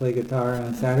Dad used to play guitar. And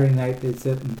on Saturday night they'd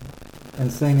sit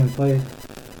and sing and play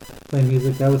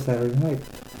music. That was Saturday night.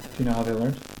 Do you know how they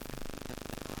learned?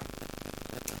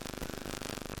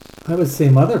 I would say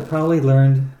Mother probably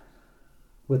learned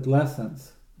with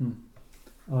lessons.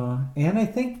 And I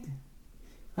think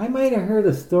I might have heard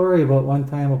a story about one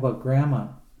time about Grandma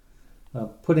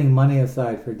putting money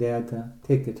aside for Dad to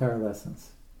take guitar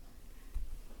lessons.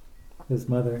 His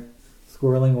mother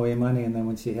squirreling away money, and then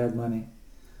when she had money,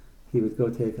 he would go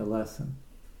take a lesson.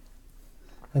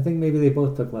 I think maybe they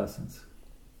both took lessons.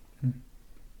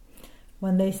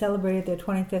 When they celebrated their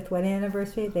 25th wedding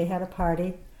anniversary, they had a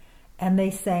party, and they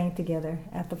sang together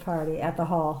at the party, at the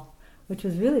hall, which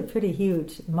was really pretty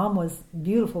huge. Mom was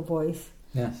beautiful voice,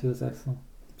 Yeah, she was excellent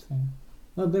singing.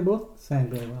 No, they both sang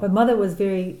very well. but Mother was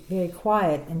very, very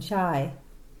quiet and shy.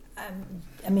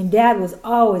 I mean, Dad was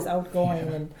always outgoing,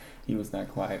 and He was not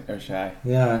quiet or shy.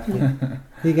 Yeah,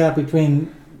 he got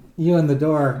between you and the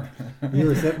door. You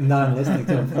were sitting down listening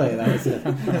to him play. That was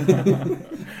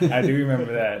it. I do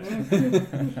remember that.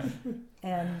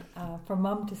 and for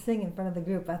Mom to sing in front of the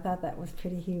group, I thought that was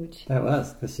pretty huge. That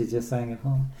was because she just sang at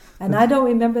home. And I don't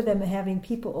remember them having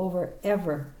people over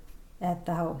ever at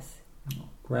the house.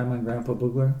 Grandma and Grandpa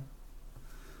Boogler.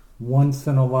 Once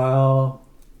in a while,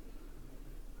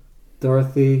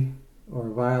 Dorothy or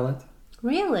Violet.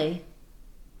 Really?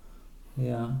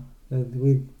 Yeah,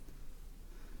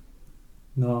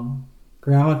 no.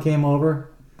 Grandma came over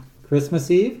Christmas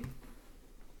Eve.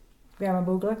 Grandma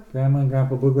Boogler? Grandma and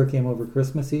Grandpa Boogler came over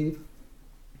Christmas Eve.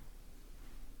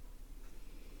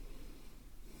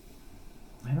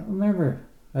 I don't remember.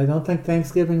 I don't think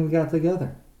Thanksgiving we got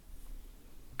together.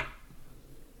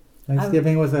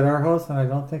 Thanksgiving was at our house, and I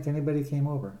don't think anybody came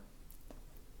over.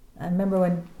 I remember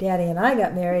when Daddy and I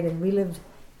got married and we lived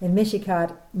in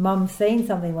Michigan, Mom saying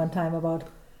something one time about,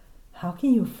 how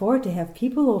can you afford to have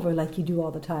people over like you do all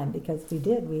the time? Because we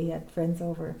did. We had friends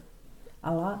over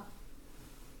a lot.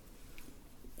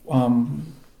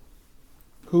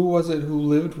 Who was it who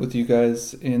lived with you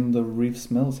guys in the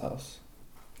Reeves Mills house?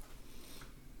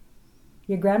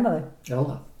 Your grandmother,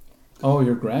 Ella. Oh,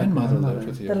 your grandmother grandmother. lived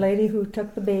with you. the lady who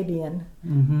took the baby in.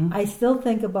 Mm-hmm. I still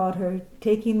think about her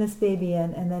taking this baby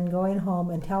in and then going home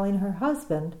and telling her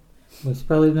husband. Well, she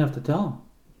probably didn't have to tell him.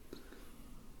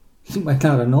 She might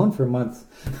not have known for months.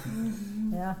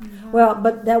 Yeah. Well,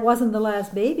 but that wasn't the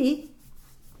last baby.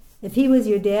 If he was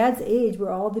your dad's age,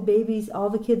 were all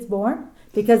the kids born?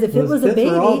 Because if it was a kids were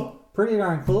baby, all pretty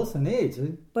darn close in age.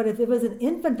 but if it was an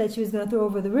infant that she was going to throw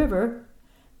over the river,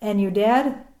 and your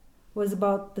dad was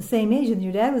about the same age, and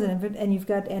your dad was an infant, and you've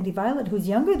got Auntie Violet, who's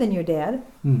younger than your dad,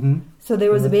 Mm-hmm. so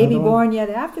there was a There's baby another one. born yet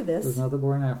after There's this. another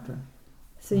born after.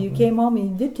 So you came home and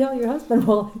you did tell your husband,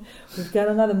 well, we've got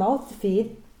another mouth to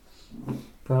feed.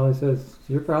 Probably says,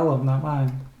 your problem, not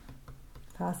mine.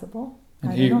 Possible.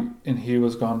 And I he don't know. and he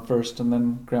was gone first, and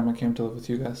then Grandma came to live with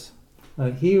you guys.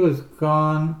 He was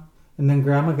gone, and then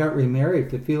Grandma got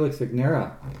remarried to Felix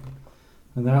Ignera.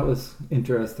 And that was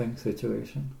interesting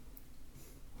situation.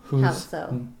 How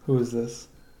so? Who is this?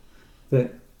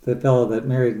 The fellow that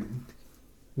married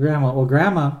Grandma. Well,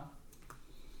 Grandma,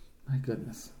 my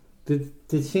goodness. Did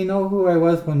she know who I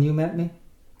was when you met me?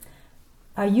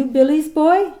 Are you Billy's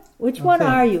boy? Which one Okay.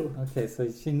 are you? Okay,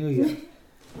 so she knew you.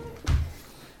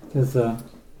 Because,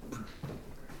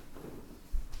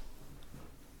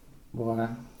 boy,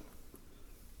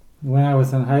 when I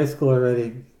was in high school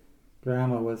already,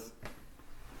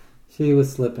 she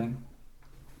was slipping.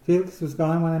 Felix was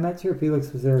gone when I met you, or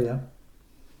Felix was there, yeah?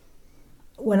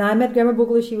 When I met Grandma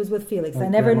Boogler, she was with Felix. Oh, I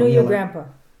never Grandma knew your Mueller. grandpa.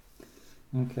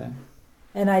 Okay.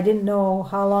 And I didn't know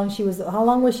how long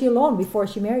was she alone before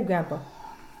she married Grandpa?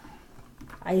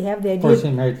 I have the Before idea.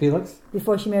 she married Felix?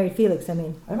 Before she married Felix, I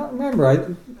mean. I don't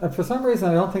remember. For some reason,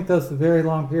 I don't think that was a very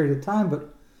long period of time, but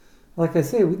like I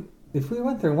say, if we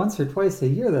went there once or twice a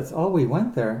year, that's all we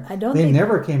went there. I don't They think-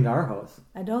 never came to our house.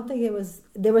 I don't think it was.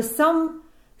 There was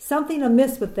something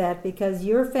amiss with that because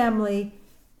your family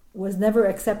was never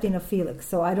accepting of Felix.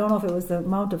 So I don't know if it was the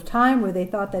amount of time where they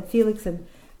thought that Felix had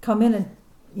come in and,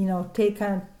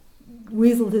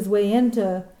 weaseled his way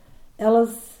into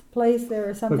Ella's place there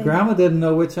or something. But Grandma didn't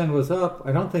know which end was up.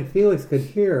 I don't think Felix could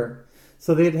hear.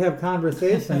 So they'd have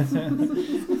conversations.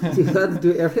 You had to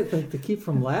do everything to keep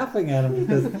from laughing at him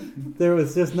because there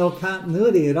was just no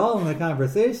continuity at all in the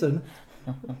conversation.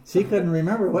 She couldn't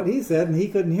remember what he said, and he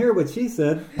couldn't hear what she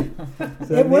said.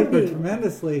 So it made for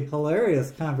tremendously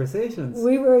hilarious conversations.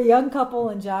 We were a young couple,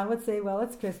 and John would say, well,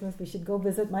 it's Christmas, we should go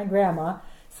visit my grandma.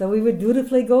 So we would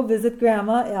dutifully go visit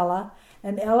Grandma Ella,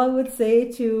 and Ella would say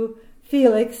to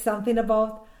Felix something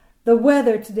about the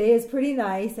weather today is pretty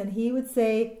nice, and he would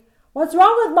say, what's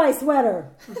wrong with my sweater?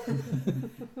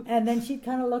 And then she'd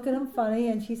kind of look at him funny,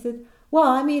 and she said, well,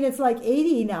 I mean, it's like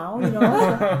 80 now,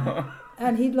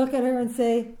 And he'd look at her and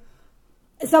say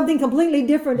something completely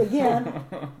different again.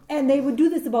 And they would do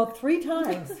this about 3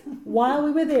 times while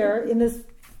we were there in this,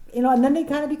 and then they'd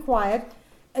kind of be quiet.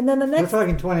 And then the We're next,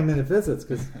 talking 20-minute visits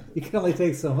because you can only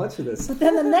take so much of this. but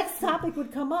then the next topic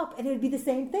would come up and it would be the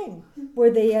same thing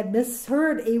where they had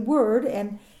misheard a word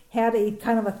and had a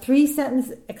kind of a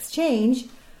 3-sentence exchange,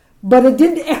 but it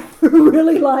didn't ever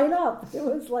really line up. It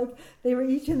was like they were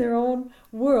each in their own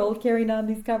world carrying on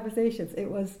these conversations.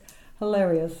 It was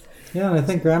hilarious. Yeah, and I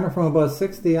think Grandma from about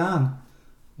 60 on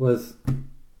was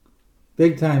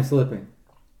big time slipping.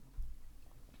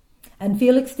 And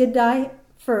Felix did die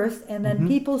first, and then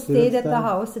people stayed Felix at the died.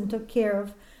 house and took care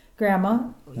of Grandma,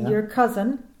 Yeah. your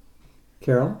cousin,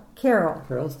 Carol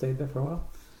Carol. stayed there for a while.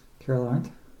 Carol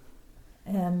Arndt.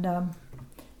 And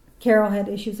Carol had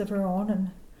issues of her own,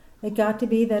 and it got to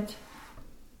be that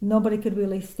nobody could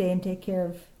really stay and take care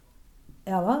of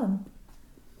Ella. And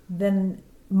then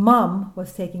Mom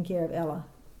was taking care of Ella.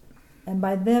 And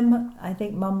by then, I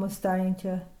think Mom was starting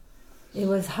to, it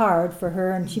was hard for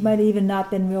her, and she might have even not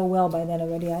been real well by then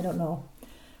already, I don't know.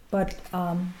 But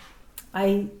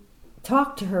I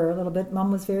talked to her a little bit.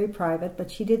 Mom was very private,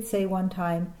 but she did say one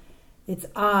time, it's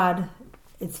odd,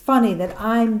 it's funny that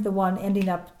I'm the one ending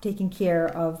up taking care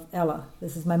of Ella.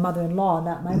 This is my mother-in-law,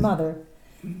 not my mother.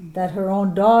 That her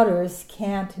own daughters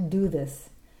can't do this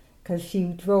because she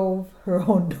drove her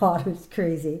own daughters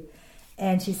crazy.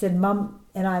 And she said, Mom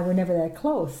and I were never that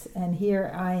close, and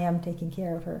here I am taking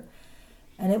care of her.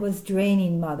 And it was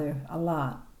draining Mother a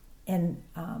lot. And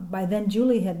by then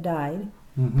Julie had died,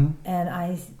 and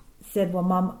I said, well,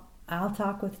 Mom, I'll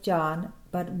talk with John,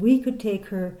 but we could take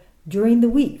her during the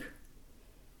week.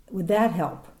 Would that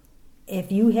help?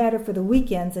 If you had her for the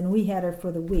weekends and we had her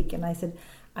for the week. And I said,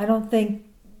 I don't think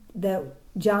that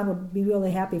John would be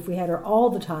really happy if we had her all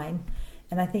the time,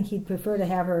 and I think he'd prefer to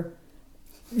have her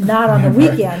not on the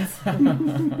weekends.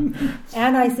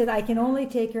 And I said, I can only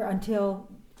take her until,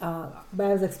 but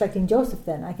I was expecting Joseph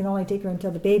then. I can only take her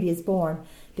until the baby is born,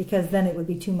 because then it would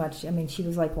be too much. I mean, she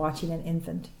was like watching an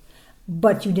infant.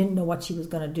 But you didn't know what she was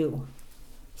going to do.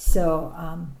 So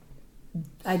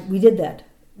we did that.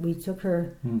 We took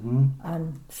her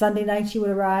on Sunday night. She would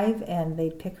arrive, and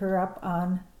they'd pick her up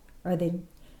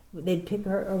they'd pick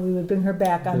her, or we would bring her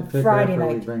back on Friday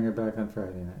night. We'd bring her back on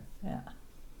Friday night. Yeah.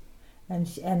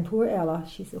 And poor Ella,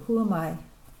 she said, "Who am I?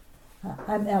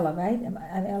 I'm Ella, right? I'm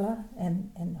Ella,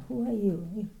 and who are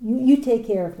you? You take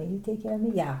care of me. You take care of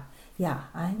me. Yeah.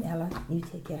 I'm Ella. You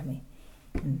take care of me."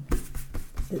 And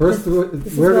First,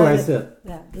 where do I sit?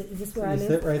 Yeah, is this where I live? You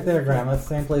sit right there, Grandma. It's the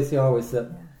same place you always sit.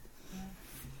 Yeah.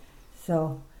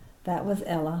 So that was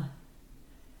Ella.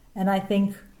 And I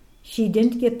think she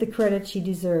didn't get the credit she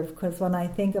deserved, because when I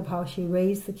think of how she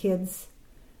raised the kids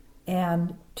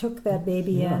and took that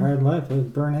baby in. Hard life. It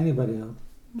would burn anybody out.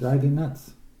 Drive you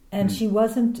nuts. And she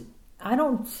wasn't, I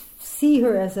don't see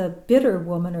her as a bitter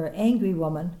woman or angry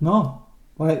woman. No.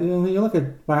 Well, you look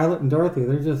at Violet and Dorothy,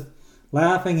 they're just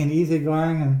laughing and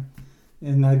easygoing,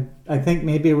 and I think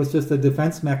maybe it was just a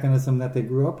defense mechanism that they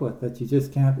grew up with, that you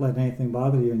just can't let anything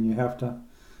bother you, and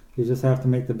you just have to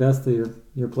make the best of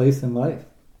your place in life.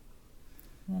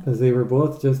 Because they were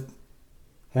both just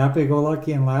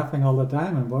happy-go-lucky and laughing all the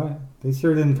time, and boy, they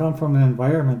sure didn't come from an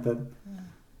environment that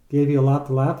gave you a lot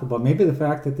to laugh about. Maybe the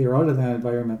fact that they were out of that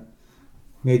environment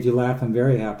made you laugh and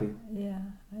very happy. Yeah,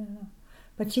 I don't know.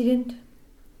 But she didn't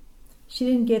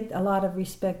get a lot of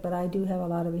respect, but I do have a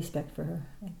lot of respect for her.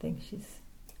 I think she's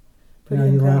pretty you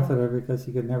incredible. laugh at her because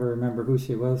you could never remember who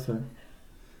she was or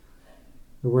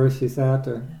where she sat.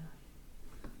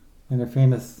 And her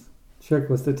famous trick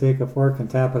was to take a fork and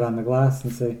tap it on the glass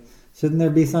and say, "Shouldn't there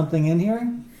be something in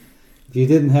here?" If you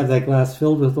didn't have that glass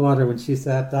filled with water when she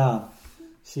sat down,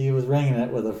 she was ringing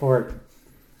it with a fork.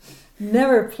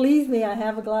 Never, "Please may I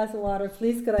have a glass of water?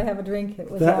 Please could I have a drink?"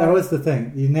 It was that was the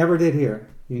thing. You never did hear.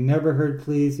 You never heard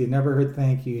please, you never heard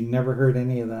thank you, you never heard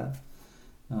any of that.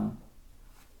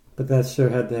 But that sure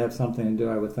had to have something to do,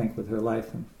 I would think, with her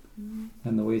life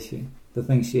and the way the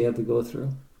things she had to go through.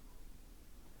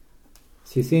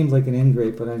 She seemed like an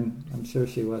ingrate, but I'm sure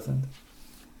she wasn't.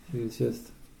 She was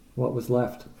just what was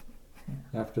left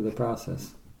after the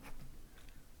process.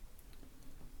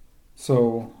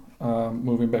 So,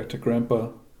 moving back to Grandpa,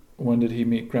 when did he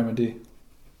meet Grandma Dee?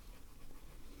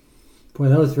 Boy,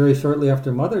 that was very shortly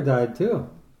after Mother died, too.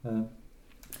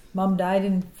 Mom died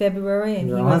in February, and he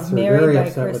Your was aunts were married very by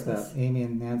upset Christmas. with that. Amy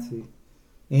and Nancy.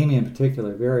 Amy in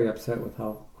particular, very upset with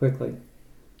how quickly.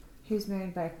 He was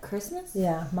married by Christmas?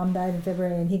 Yeah, Mom died in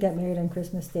February, and he got married on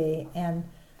Christmas Day. And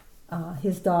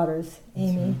his daughters,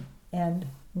 Amy and,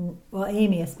 well,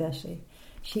 Amy especially,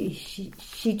 she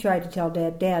tried to tell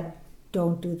Dad,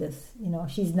 don't do this. You know,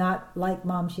 she's not like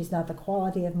Mom. She's not the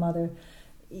quality of mother.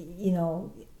 You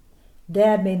know,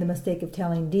 Dad made the mistake of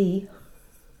telling Dee,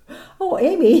 "Oh,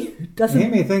 Amy doesn't."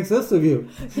 Amy thinks this of you.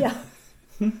 Yeah.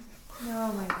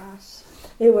 Oh my gosh.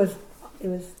 It was,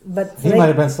 but He might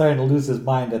have been starting to lose his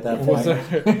mind at that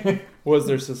point. Was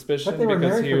there suspicion But they were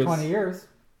because married he for was 20 years.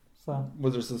 So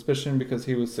Was there suspicion because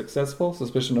he was successful?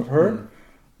 Suspicion of her,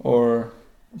 or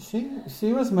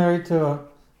she was married to a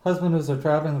husband who's a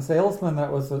traveling salesman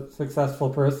that was a successful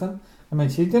person. I mean,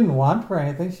 she didn't want for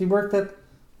anything. She worked at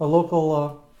a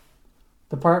local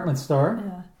department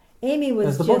store Amy was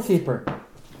as the just bookkeeper.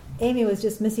 Amy was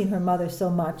just missing her mother so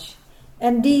much,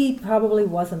 and Dee probably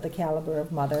wasn't the caliber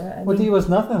of mother. I Well, mean, Dee was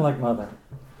nothing like Mother.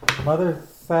 Mother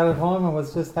sat at home and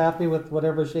was just happy with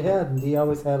whatever she had, and Dee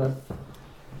always had a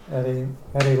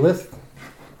list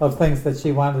of things that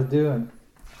she wanted to do, and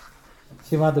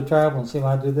she wanted to travel, and she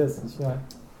wanted to do this, and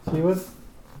she was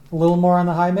a little more on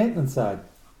the high maintenance side.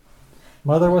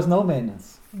 Mother was no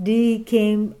maintenance. Dee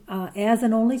came as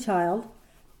an only child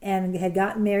and had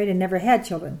gotten married and never had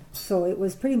children. So it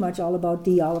was pretty much all about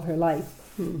Dee all of her life.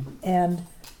 And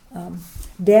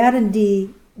Dad and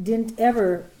Dee didn't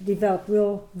ever develop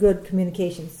real good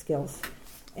communication skills.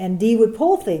 And Dee would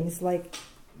pull things like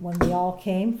when we all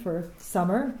came for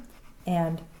summer,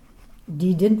 and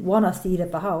Dee didn't want us to eat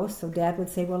at the house, so Dad would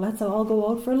say, "Well, let's all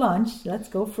go out for lunch. Let's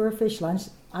go for a fish lunch."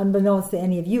 Unbeknownst to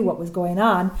any of you what was going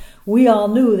on, we all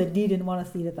knew that Dee didn't want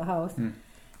us to eat at the house.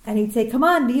 And he'd say, "Come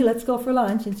on, Dee, let's go for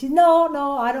lunch." And she'd, no,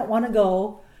 I don't want to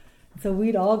go. So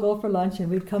we'd all go for lunch, and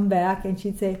we'd come back, and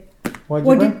she'd say,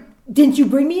 "Didn't you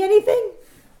bring me anything?"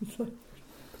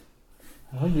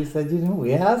 Oh, you said you didn't.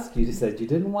 We asked you. You said you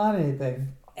didn't want anything.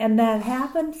 And that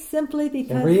happened simply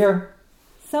because Every year.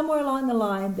 somewhere along the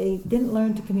line they didn't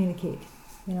learn to communicate.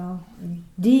 You know,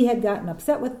 Dee had gotten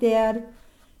upset with Dad.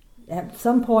 at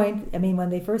some point, I mean, when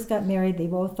they first got married, they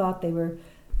both thought they were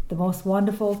the most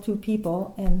wonderful two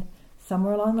people, and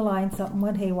somewhere along the line, something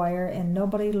went haywire, and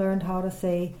nobody learned how to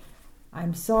say,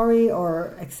 I'm sorry,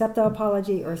 or accept the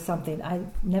apology, or something. I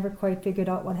never quite figured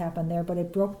out what happened there, but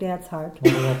it broke Dad's heart.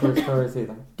 Never got their stories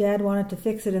either. Dad wanted to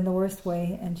fix it in the worst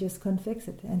way and just couldn't fix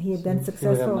it. And he had been She would have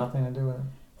successful. nothing to do with it.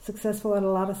 Successful at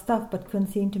a lot of stuff, but couldn't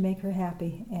seem to make her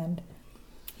happy. And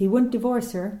he wouldn't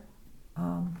divorce her,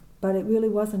 but it really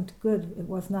wasn't good. It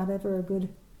was not ever a good,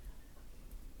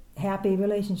 happy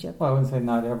relationship. Well, I wouldn't say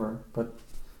not ever, but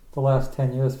the last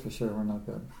 10 years for sure were not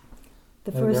good.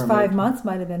 The They first were 5 married. months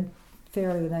might have been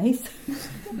fairly nice.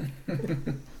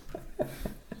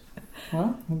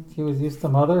 Well, he was used to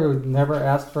mother who never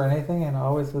asked for anything and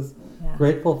always was Yeah,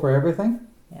 grateful for everything.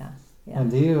 yeah, yeah, And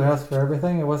Dee, who asked for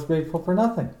everything and was grateful for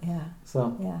nothing. yeah,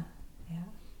 So, yeah.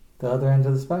 the other end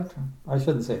of the spectrum. I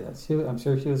shouldn't say that. I'm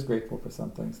sure she was grateful for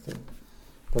some things too.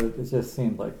 But it just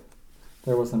seemed like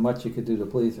there wasn't much you could do to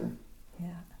please her. Yeah.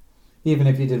 Even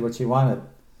if you did what she wanted.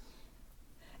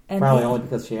 And Probably only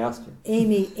because she asked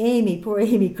you. Poor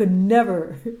Amy could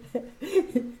never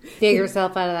Dig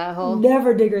herself out of that hole.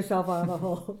 never dig herself out of the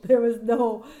hole. There was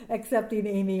no accepting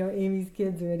Amy or Amy's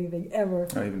kids or anything ever.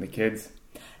 Or even the kids.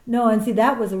 No, and see,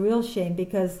 that was a real shame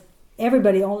because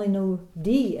everybody only knew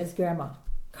Dee as Grandma.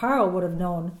 Carl would have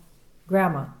known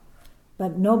Grandma,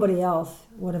 but nobody else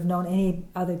would have known any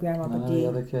other Grandma None but of the Dee.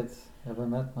 other kids ever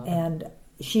met Mother. And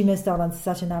she missed out on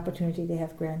such an opportunity to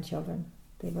have grandchildren.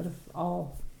 They would have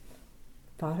all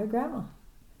thought her Grandma.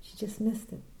 She just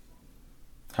missed it.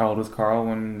 How old was Carl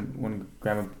when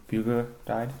Grandma Bugler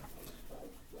died?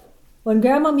 When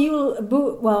Grandma Mueller,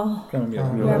 Grandma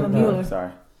Mueller. Grandma Mueller.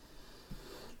 Sorry.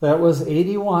 That was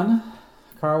 81.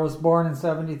 Carl was born in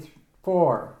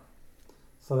 74.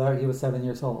 So that he was 7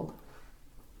 years old.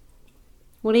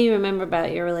 What do you remember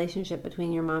about your relationship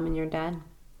between your mom and your dad?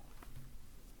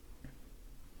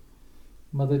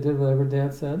 Mother did whatever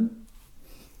Dad said.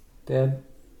 Dad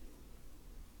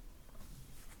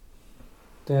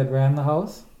ran the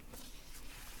house.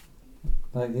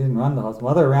 Like, he didn't run the house.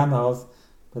 Mother ran the house,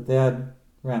 but Dad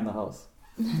ran the house.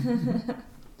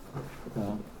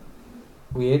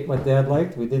 We ate what Dad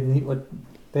liked. We didn't eat what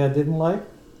Dad didn't like.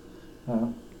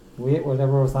 We ate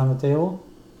whatever was on the table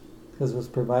because it was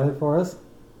provided for us.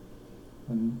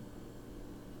 And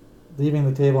leaving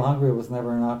the table hungry was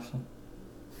never an option.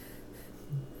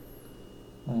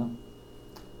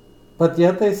 But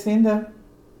yet they seemed to...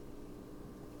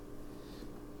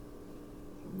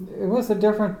 It was a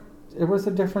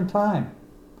different time.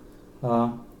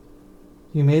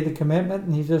 You made the commitment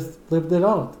and you just lived it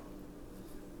out.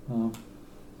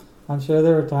 I'm sure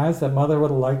there were times that Mother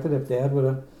would have liked it if Dad would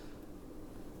have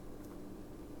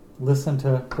listened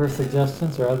to her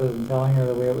suggestions rather than telling her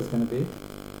the way it was going to be.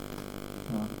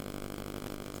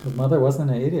 Because Mother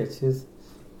wasn't an idiot. She was,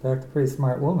 in fact, a pretty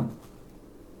smart woman.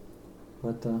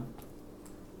 But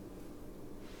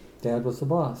Dad was the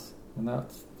boss, and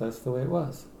that's the way it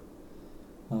was.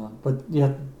 But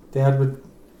yet, Dad would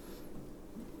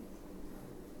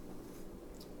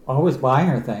always buy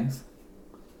her things.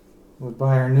 Would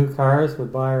buy her new cars,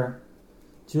 would buy her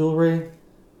jewelry.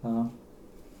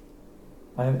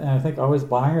 I think always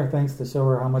buying her things to show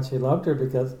her how much he loved her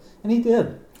and he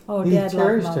did. Oh, He Dad loved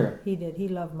cherished Mom. her. He did. He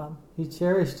loved Mom. He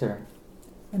cherished her.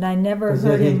 And I never Because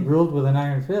heard he him... ruled with an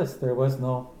iron fist. There was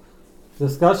no...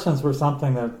 Discussions were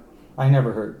something that I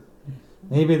never heard.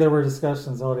 Maybe there were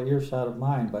discussions out of earshot of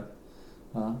mine, but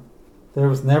there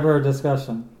was never a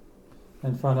discussion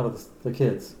in front of the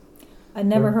kids. I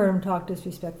never Yeah. heard him talk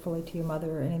disrespectfully to your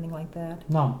mother or anything like that.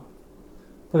 No.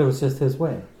 But it was just his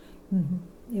way.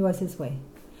 Mm-hmm. It was his way.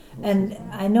 And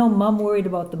I know Mom worried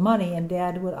about the money, and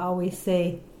Dad would always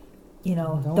say,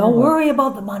 don't worry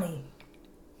about the money.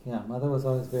 Yeah, Mother was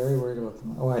always very worried about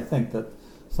them. Oh, I think that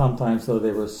sometimes, though,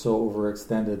 they were so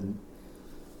overextended. And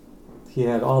he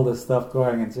had all this stuff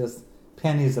going and just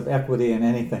pennies of equity in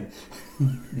anything.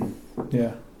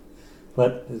 Yeah.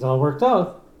 But it all worked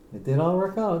out. It did all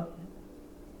work out.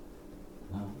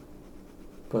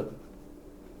 But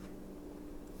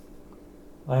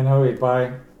I know he'd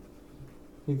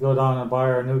go down and buy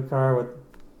her a new car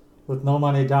with no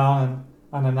money down and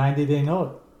on a 90-day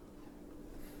note.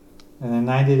 And in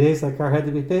 90 days, that car had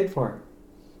to be paid for.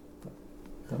 But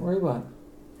don't worry about it.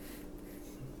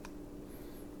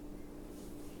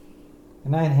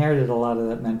 And I inherited a lot of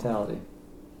that mentality.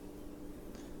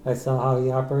 I saw how he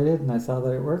operated, and I saw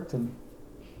that it worked, and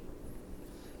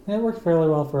it worked fairly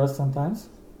well for us sometimes.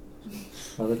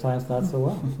 Other times, not so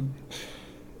well.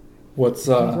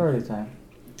 Majority of the time.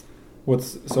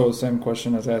 So same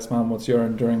question as I asked Mom. What's your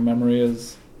enduring memory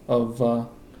of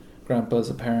Grandpa as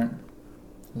a parent?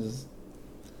 Is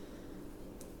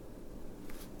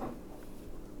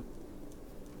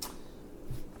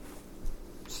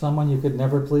someone you could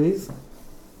never please?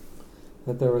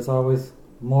 That there was always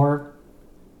more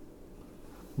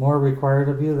required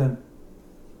of you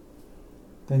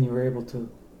than you were able to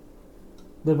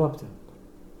live up to.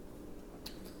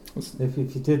 If you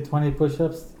did 20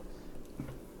 push-ups,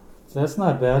 that's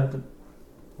not bad, but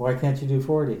why can't you do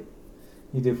 40?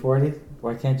 You do 40,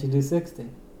 why can't you do 60?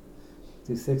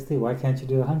 Do 60, why can't you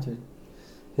do 100?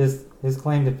 His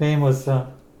claim to fame was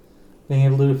being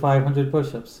able to do 500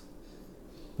 push-ups.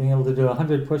 Being able to do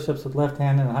 100 push-ups with left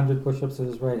hand and 100 push-ups with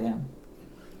his right hand.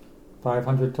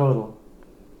 500 total.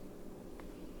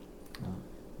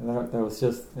 That was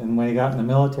just, and when he got in the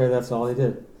military, that's all he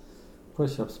did.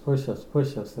 Push-ups, push-ups,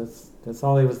 push-ups. That's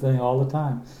all he was doing all the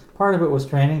time. Part of it was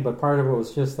training, but part of it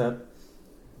was just that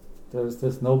there was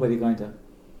just nobody going to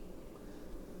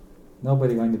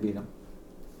beat him.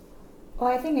 Well,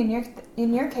 I think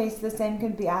in your case, the same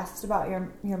could be asked about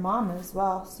your mom as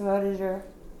well. So, what is your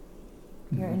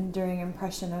enduring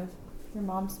impression of your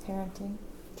mom's parenting?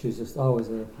 She's just always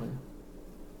there for you.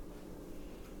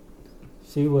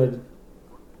 She would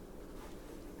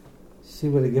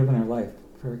have given her life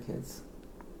for her kids.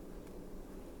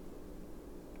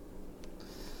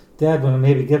 Dad would have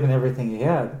maybe given everything he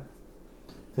had,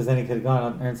 because then he could have gone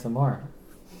out and earned some more.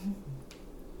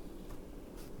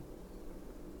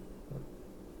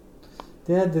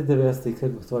 Dad did the best he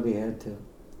could with what he had to.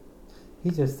 He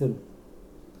just did.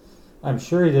 I'm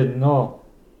sure he didn't know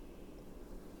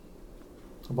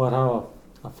about how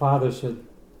a father should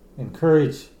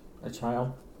encourage a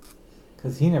child,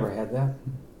 because he never had that.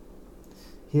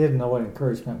 He didn't know what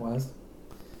encouragement was.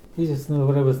 He just knew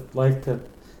what it was like to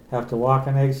have to walk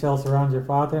on eggshells around your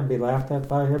father and be laughed at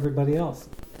by everybody else.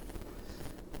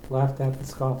 Laughed at and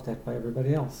scoffed at by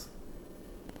everybody else.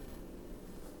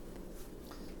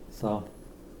 So,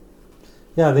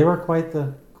 yeah, they were quite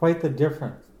the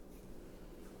difference.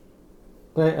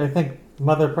 But I think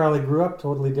Mother probably grew up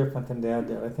totally different than Dad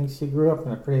did. I think she grew up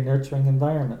in a pretty nurturing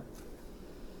environment,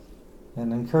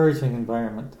 an encouraging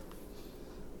environment.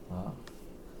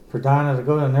 For Donna to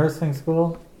go to nursing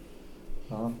school,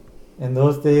 in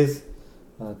those days,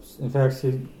 in fact,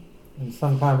 in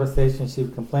some conversations she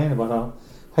would complain about how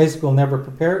high school never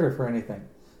prepared her for anything.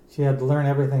 She had to learn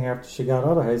everything after she got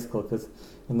out of high school, because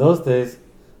in those days,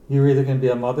 you were either going to be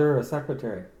a mother or a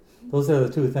secretary. Those are the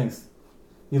two things.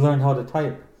 You learned how to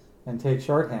type and take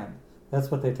shorthand.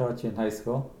 That's what they taught you in high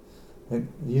school.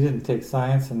 You didn't take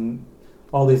science and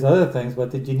all these other things. What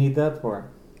did you need that for?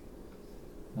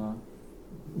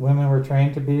 Women were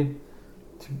trained to be.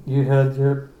 You had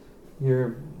your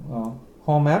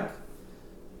home ec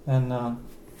and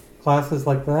classes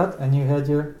like that, and you had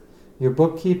your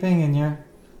bookkeeping and your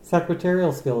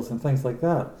secretarial skills and things like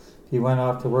that. If you went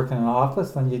off to work in an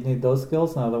office, then you'd need those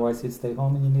skills, and otherwise you'd stay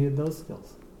home and you needed those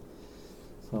skills.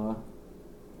 So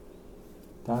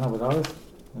Donna would always,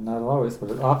 and not always, but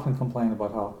would often complain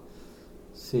about how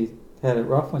she had it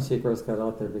rough when she first got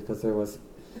out there, because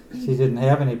she didn't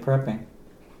have any prepping.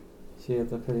 She had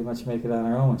to pretty much make it on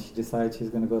her own when she decided she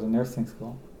was going to go to nursing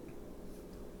school.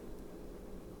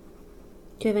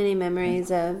 Do you have any memories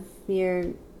of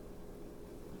your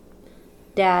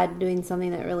dad doing something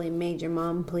that really made your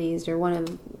mom pleased, or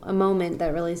a moment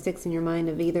that really sticks in your mind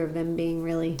of either of them being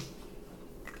really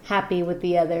happy with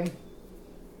the other?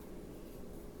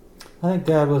 I think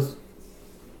Dad was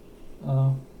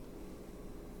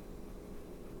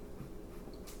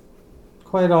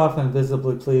quite often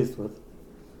visibly pleased with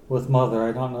Mother.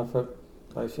 I don't know if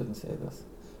I shouldn't say this.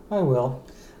 I will.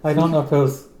 I don't know if it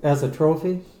was as a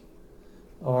trophy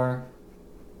or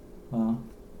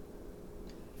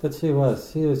but she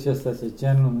was just such a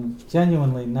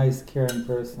genuinely nice, caring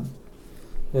person.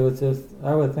 It was just,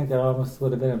 I would think it almost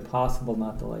would have been impossible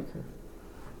not to like her.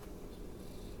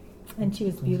 And she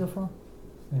was beautiful.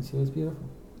 And she was beautiful.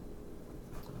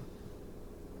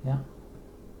 Yeah.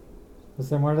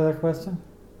 Was there more to that question?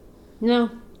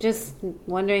 No, just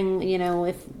wondering,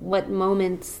 if what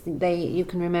moments you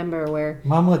can remember where...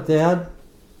 Mom with Dad?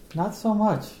 Not so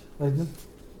much.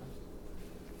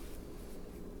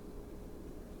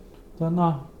 Don't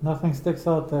know. Nothing sticks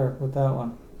out there with that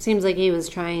one. Seems like he was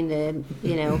trying to,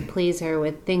 please her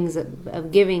with things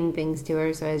of giving things to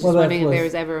her. So I was just wondering if there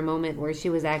was ever a moment where she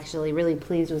was actually really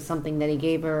pleased with something that he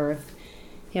gave her, or if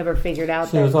he ever figured out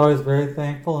She was always very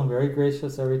thankful and very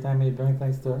gracious every time he'd bring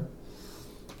things to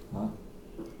her.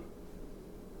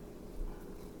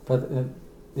 But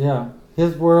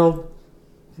his world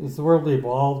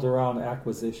evolved around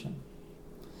acquisition,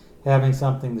 having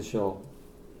something to show.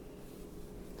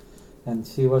 And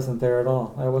she wasn't there at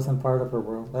all. I wasn't part of her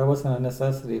world. I wasn't a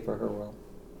necessity for her world.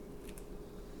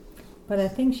 But I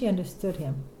think she understood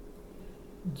him.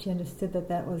 And she understood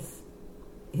that was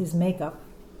his makeup.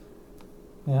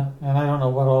 Yeah, and I don't know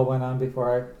what all went on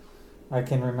before I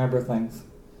can remember things.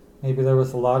 Maybe there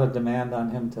was a lot of demand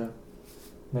on him to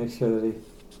make sure that he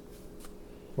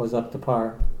was up to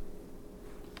par.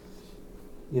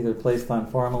 Either placed on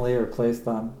formally or placed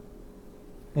on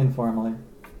informally.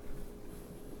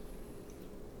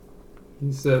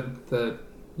 You said that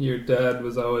your dad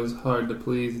was always hard to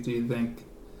please. Do you think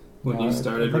when you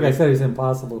started... I think I said he was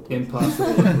impossible to please.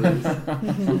 Impossible to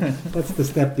please. That's the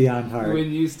step beyond hard.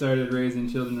 When you started raising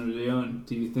children of your own,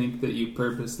 do you think that you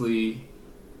purposely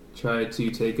tried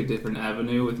to take a different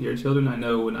avenue with your children? I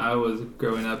know when I was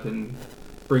growing up and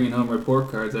bringing home report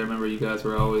cards, I remember you guys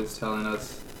were always telling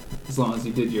us, as long as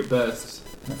you did your best.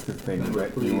 That's the thing,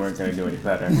 but you weren't going to do any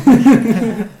better.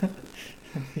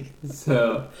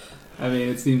 So, I mean,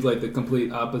 it seems like the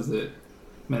complete opposite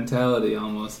mentality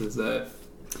almost is that.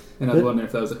 And I was wondering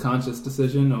if that was a conscious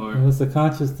decision or... It was a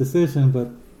conscious decision,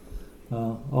 but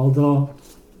although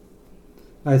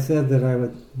I said that I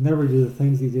would never do the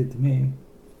things he did to me,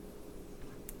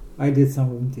 I did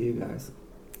some of them to you guys.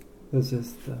 It was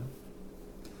just...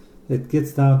 it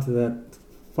gets down to that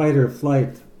fight or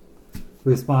flight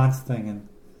response thing,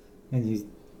 and you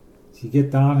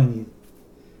get down and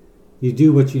you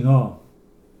do what you know.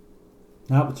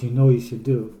 Not what you know you should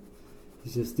do.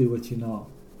 You just do what you know.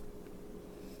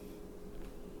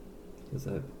 Because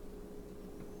I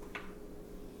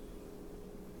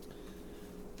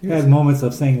had moments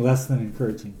of saying less than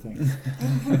encouraging things.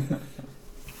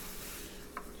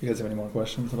 You guys have any more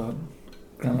questions about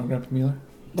Grandma and Grandpa Mueller?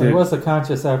 There was a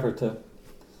conscious effort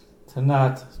to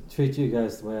not treat you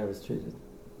guys the way I was treated.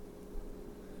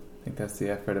 I think that's the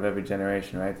effort of every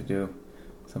generation, right? To do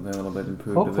something a little bit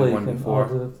improved Hopefully than the one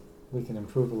before. We can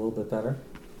improve a little bit better.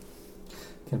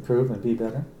 Can improve and be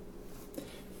better.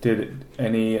 Did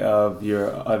any of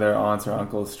your other aunts or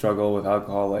uncles struggle with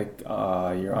alcohol, like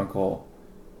your uncle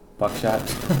Buckshot?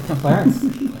 Clarence.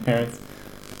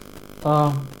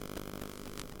 Well,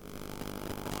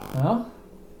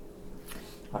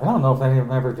 I don't know if any of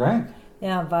them ever drank.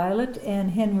 Yeah, Violet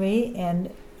and Henry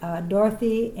and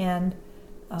Dorothy and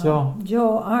Joe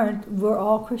were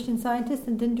all Christian Scientists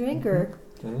and didn't drink, or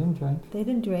They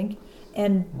didn't drink.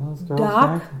 And Doc.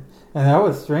 Drank. And that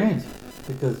was strange,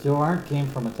 because Joe Arndt came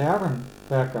from a tavern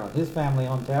background. His family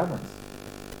owned taverns.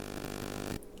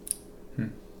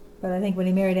 But I think when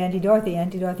he married Auntie Dorothy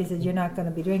said, "You're not going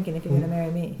to be drinking if you're going to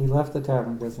marry me." He left the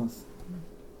tavern business.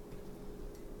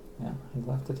 Yeah, he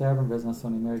left the tavern business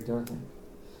when he married Dorothy.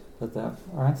 But that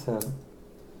Arndts had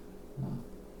a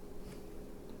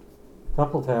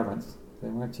couple taverns. They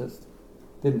weren't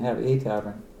didn't have a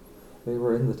tavern. They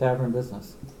were in the tavern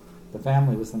business. The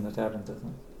family was in the tavern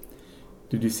business.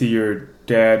 Did you see your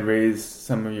dad raise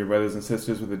some of your brothers and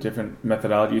sisters with a different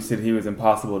methodology? You said he was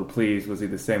impossible to please. Was he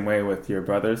the same way with your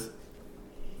brothers?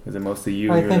 Was it mostly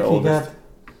you? I You're think the oldest.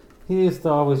 He used to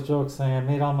always joke saying, "I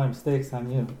made all my mistakes on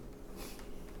you."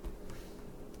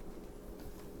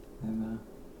 And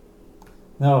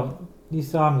no, you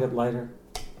saw him get lighter.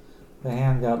 The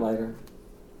hand got lighter.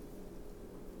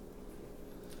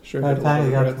 Sure. By the time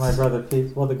he got to my brother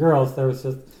Pete, the girls, there was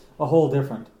just a whole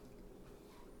different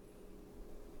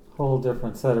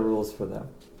set of rules for them.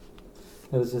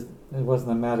 It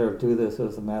wasn't a matter of do this, it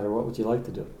was a matter of what would you like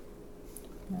to do.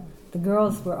 Yeah. The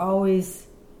girls were always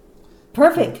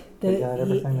perfect. They got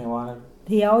everything they wanted.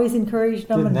 He always encouraged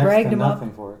them and bragged them up.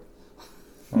 Nothing for it.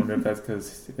 I wonder if that's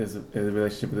because his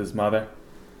relationship with his mother.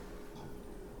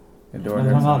 I don't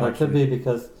know. That could be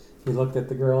because he looked at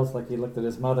the girls like he looked at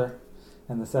his mother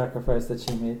and the sacrifice that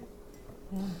she made.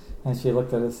 Yeah. And she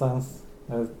looked at his sons,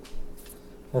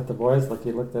 at the boys, like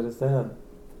he looked at his dad.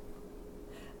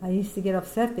 I used to get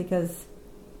upset because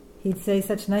he'd say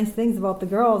such nice things about the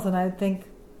girls, and I'd think,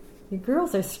 your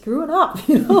girls are screwing up,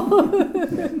 you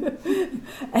know?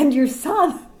 And your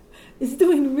son is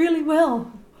doing really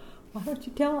well. Why don't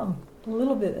you tell him a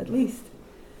little bit at least?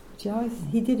 But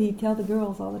he'd tell the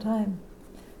girls all the time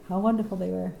how wonderful they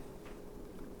were.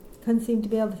 Couldn't seem to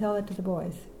be able to tell that to the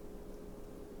boys.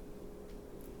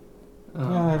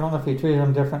 Yeah, I don't know if he treated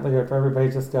them differently or if everybody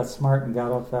just got smart and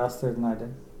got up faster than I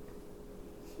did.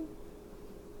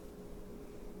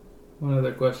 One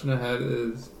other question I had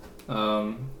is,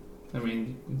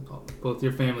 both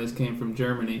your families came from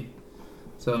Germany,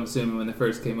 so I'm assuming when they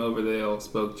first came over they all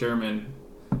spoke German.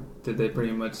 Did they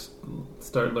pretty much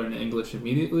start learning English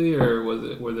immediately, or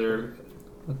were there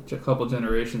a couple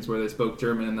generations where they spoke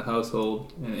German in the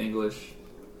household and English?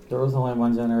 There was only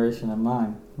one generation in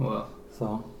mine. Well,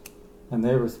 so and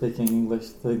they were speaking English.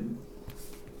 The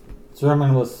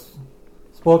German was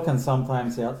spoken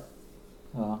sometimes yet,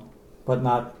 but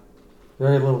not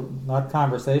very little, not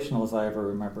conversational as I ever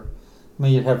remember. I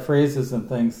mean, you'd have phrases and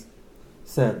things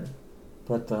said,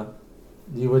 but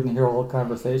you wouldn't hear whole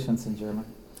conversations in German.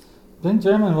 Then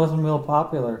German wasn't real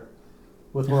popular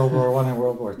with World War I and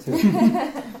World War II. It's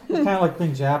kind of like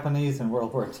being Japanese in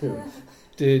World War II.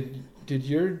 Did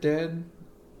your dad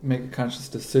make a conscious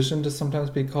decision to sometimes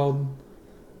be called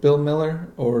Bill Miller,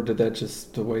 or did that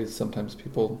just the way sometimes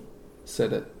people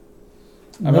said it?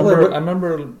 I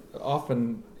remember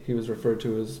often he was referred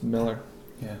to as Miller.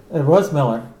 Yeah, it was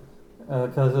Miller,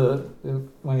 because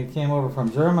when he came over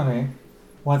from Germany,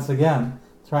 once again,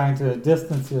 trying to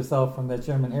distance yourself from that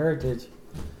German heritage,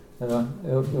 it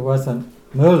wasn't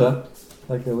Müller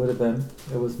like it would have been.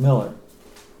 It was Miller,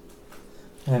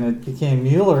 and it became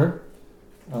Mueller.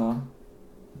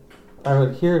 I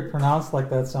would hear it pronounced like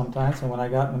that sometimes, and when I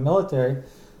got in the military,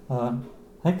 I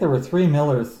think there were 3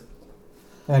 Millers,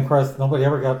 and of course nobody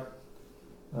ever got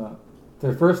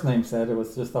their first name said. It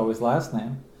was just always last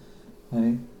name.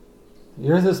 And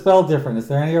yours is spelled different. Is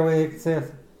there any other way you can say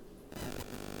it?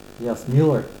 Yes,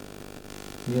 Mueller.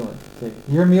 Mueller. Okay,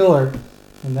 you're Mueller.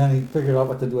 And then he figured out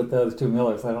what to do with those 2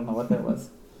 Millers. I don't know what that was.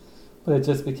 But it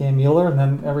just became Mueller, and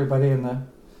then everybody in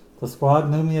the squad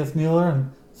knew me as Mueller,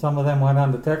 and some of them went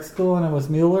on to tech school, and it was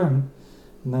Mueller, and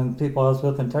then people I was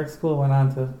with in tech school went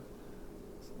on to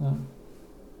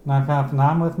Non-Conf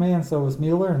Nam with me, and so it was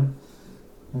Mueller,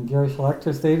 and Gary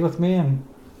Schlechter stayed with me and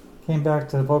came back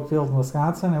to Oakfield in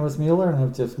Wisconsin. It was Mueller, and it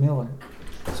was just Mueller.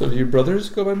 So do your brothers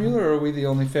go by Mueller, or are we the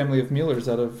only family of Muellers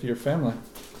out of your family?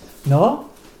 No.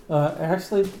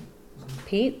 Actually,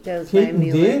 Pete goes Pete by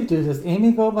Mueller. and Dave do. Does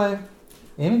Amy go by...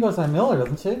 Amy goes by Miller,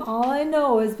 doesn't she? All I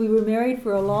know is we were married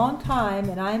for a long time,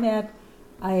 and I'm at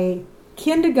a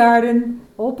kindergarten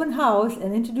open house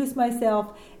and introduced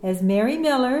myself as Mary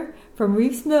Miller from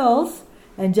Reeves Mills,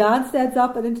 and John stands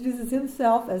up and introduces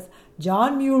himself as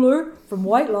John Mueller from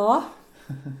Whitelaw.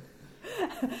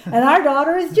 And our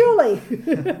daughter is Julie.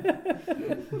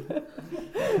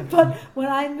 But when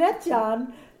I met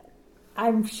John,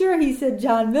 I'm sure he said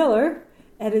John Miller,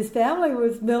 and his family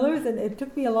was Millers, and it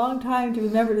took me a long time to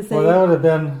remember to say Well, that would have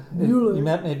been... Mueller. You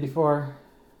met me before...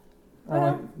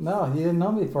 No, you didn't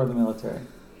know me before the military.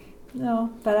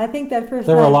 No, but I think that first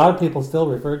There were a time- lot of people still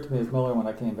referred to me as Miller when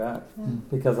I came back,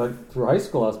 because through high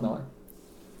school I was Miller.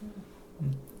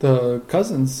 The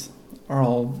cousins are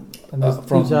all And there's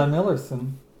from 2 John Millers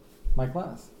in my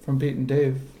class. From Pete and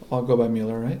Dave, all go by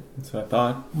Mueller, right? That's what I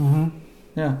thought. Mm-hmm.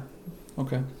 Yeah.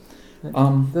 Okay.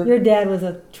 Your dad was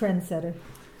a trendsetter.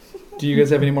 Do you guys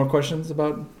have any more questions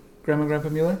about Grandma and Grandpa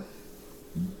Mueller?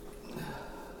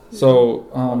 So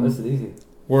this is easy.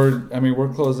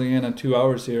 We're closing in on 2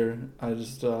 hours here. I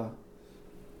just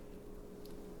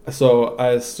so I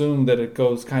assume that it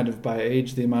goes kind of by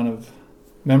age, the amount of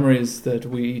memories that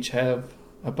we each have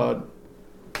about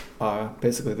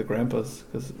basically the grandpas,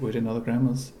 because we didn't know the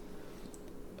grandmas.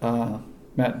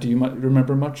 Matt, do you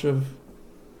remember much of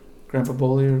Grandpa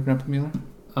Boley or Grandpa Mueller?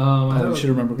 You should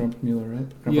remember Grandpa Mueller,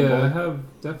 right? Grandpa Boley? I have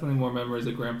definitely more memories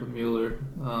of Grandpa Mueller.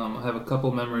 I have a couple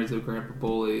memories of Grandpa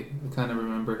Boley. I kind of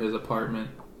remember his apartment,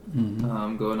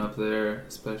 going up there,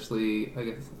 especially,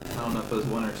 I don't know if it was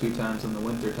 1 or 2 times in the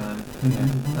winter time.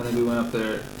 Mm-hmm. I think we went up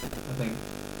there, I think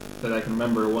that I can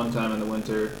remember one time in the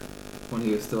winter when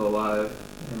he was still alive,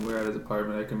 and we were at his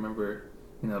apartment. I can remember,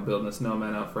 building a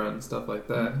snowman out front and stuff like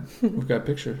that. We've got a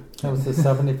picture. That was his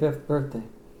 75th birthday.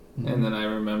 Mm-hmm. And then I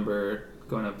remember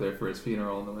going up there for his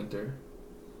funeral in the winter.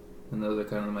 And those are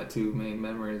kind of my 2 main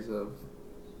memories of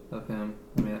him.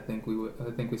 I mean, I think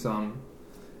we saw him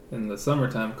in the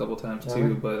summertime a couple times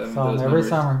too, but I mean, saw him every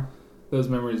summer. Those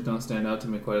memories don't stand out to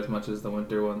me quite as much as the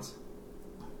winter ones.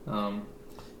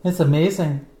 It's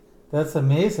amazing. That's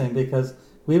amazing, because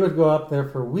we would go up there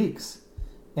for weeks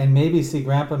and maybe see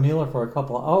Grandpa Mueller for a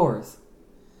couple of hours,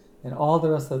 and all the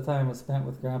rest of the time was spent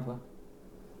with Grandpa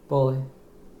Boley.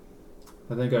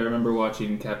 I think I remember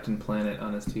watching Captain Planet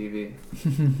on his TV.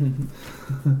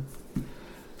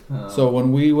 So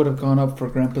when we would have gone up for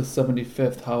Grandpa's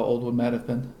 75th, how old would Matt have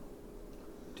been?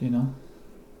 Do you know?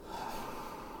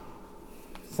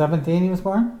 17 he was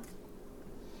born?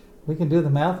 We can do the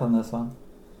math on this one.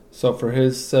 So for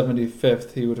his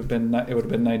 75th, it would have been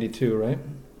 92, right?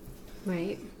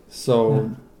 Right.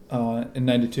 So in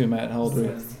 92, Matt, how old were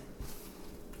you?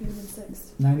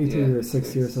 6. 92 Yeah, or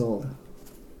 6 years old.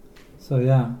 So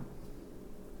yeah.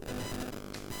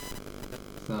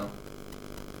 So,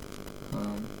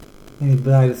 And he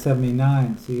died at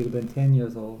 79, so you'd have been 10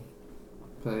 years old.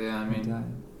 but yeah, I when he mean,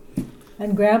 died.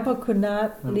 And Grandpa could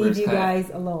not Remember leave his you hat. guys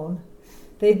alone.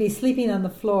 they'd be sleeping on the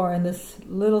floor in this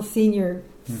little senior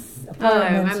Oh, apartment.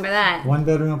 I remember that.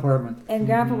 1-bedroom apartment. And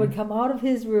Grandpa would come out of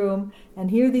his room and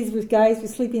hear these guys were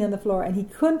sleeping on the floor, and he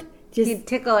couldn't just. He'd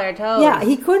tickle our toes. Yeah,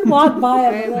 he couldn't walk by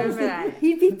I them. remember that.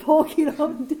 He'd be poking them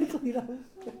and tickling them.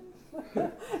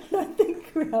 I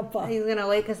think Grandpa. He's gonna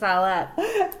wake us all up.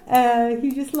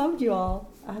 He just loved you all.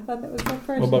 I thought that was so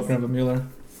precious. What about Grandpa Mueller?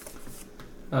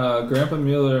 Grandpa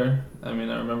Mueller, I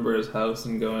remember his house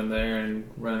and going there and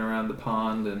running around the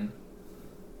pond and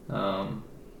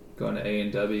going to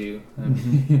A&W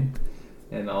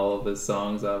and all of his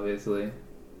songs, obviously.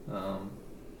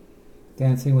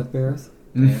 Dancing with Bears.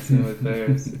 Dancing with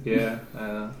Bears, yeah.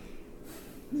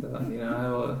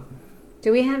 So,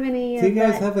 Do we have any? Do you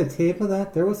guys have a tape of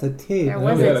that? There was a tape. There I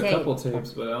was know we a had a tape. couple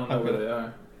tapes, but I don't know where they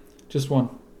are. Just one.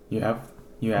 You have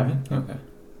it? Okay.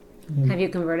 Have you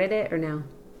converted it or no?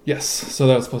 Yes, so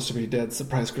that was supposed to be Dad's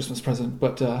surprise Christmas present,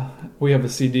 but we have a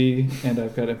CD and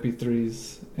I've got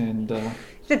MP3s and You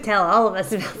should tell all of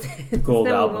us about this. Gold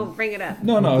so album. we won't bring it up.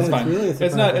 no, it's That's fine. really It's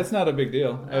surprising. not a big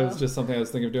deal. It was just something I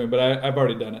was thinking of doing, but I've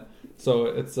already done it, so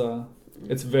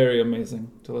it's very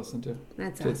amazing to listen to.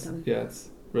 That's It's, awesome. yeah, it's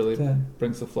really Yeah.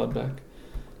 brings the flood back.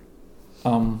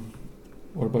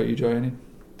 What about you, Joy?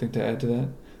 Anything to add to that?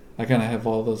 I kind of have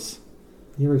all those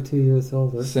You were 2 years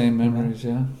older. same memories.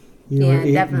 Yeah. You were Yeah,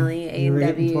 8 definitely you were 8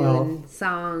 and A&W 12. and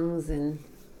songs and.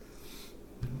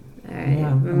 All right,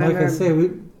 Yeah, and remember. like I say,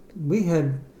 we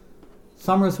had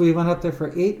summers we went up there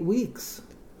for 8 weeks.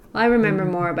 Well, I remember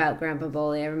more about Grandpa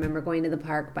Boley. I remember going to the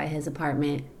park by his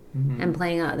apartment and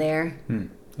playing out there, Yeah,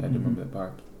 I do remember that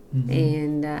part.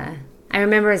 and I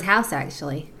remember his house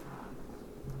actually.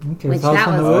 Okay, Which House that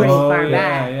on the was Woods. pretty far yeah,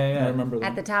 back. yeah. I remember that.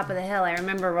 At the top of the hill. I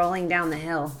remember rolling down the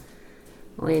hill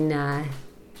when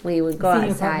we would go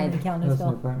Senior apartment outside. in That was an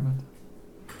Countersville. apartment.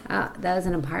 That was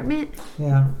an apartment?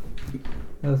 Yeah,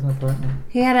 that was an apartment.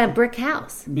 He had a brick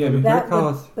house. Yeah, Brick That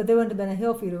house. but there wouldn't have been a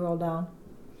hill for you to roll down.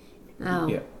 Oh.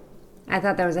 Yeah. I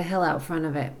thought there was a hill out front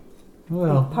of it. The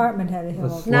Well, apartment had a hill.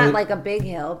 was- over Right. Not like a big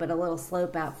hill, but a little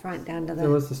slope out front down to there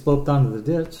the. was a slope down to the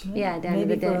ditch. Yeah, down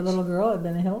Maybe to the for a ditch. little girl, it'd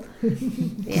been a hill.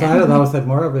 Yeah. Side of the house had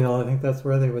more of a hill. I think that's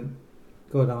where they would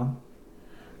go down.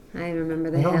 I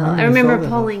remember the I don't hill. remember I remember the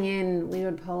pulling in. We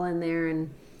would pull in there and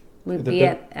we'd The be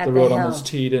bit- at the the road hill. almost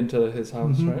teed into his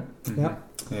house, Mhm. right? Yeah.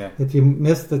 Yeah. If you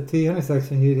missed the T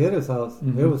intersection, you'd hit his house.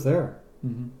 Mhm. It was there.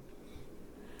 Mm-hmm.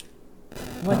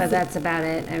 But that's about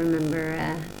it. I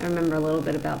remember a little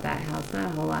bit about that house, not a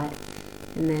whole lot,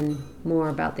 and then more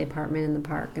about the apartment in the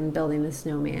park and building the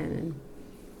snowman.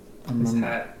 And His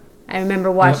hat. I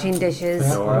remember washing dishes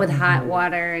Yeah. with hot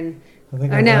water and. I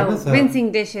think Or I no, have his hat.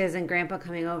 rinsing dishes and Grandpa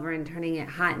coming over and turning it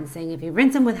hot and saying, if you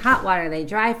rinse them with hot water, they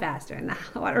dry faster. And the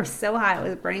hot water was so hot, it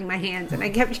was burning my hands. And I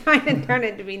kept trying to turn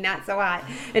it to be not so hot.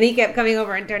 And he kept coming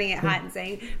over and turning it hot and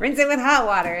saying, rinse it with hot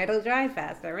water, it'll dry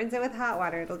faster. Rinse it with hot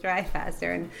water, it'll dry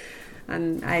faster.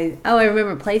 And I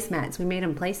remember placemats. We made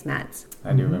him placemats.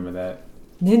 I do remember that.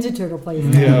 Ninja Turtle place.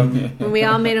 Yeah. When we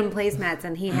all made him placemats,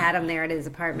 and he had them there at his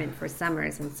apartment for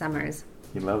summers and summers.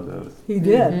 He loved those. He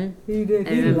did. He did. I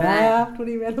He remember that. laughed when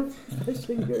he read them,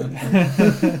 especially yours.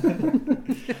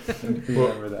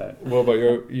 Remember that. What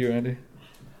about you, Andy?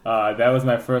 That was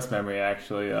my first memory,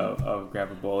 actually, of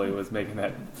Grandpa Boley, was making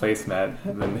that placemat,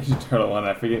 the Ninja Turtle one.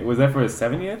 I forget, was that for his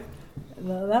 70th?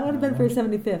 No, that would have been for his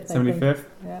 75th. I think. 75th?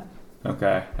 Yeah.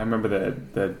 Okay. I remember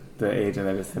the age, and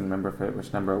I just didn't remember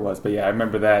which number it was. But yeah, I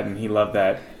remember that, and he loved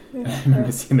that. I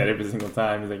remember seeing that every single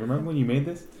time. He's like, remember when you made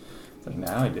this? It's like,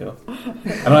 now I do. I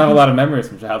don't have a lot of memories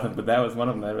from childhood, but that was one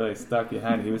of them that really stuck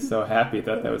behind. He was so happy. He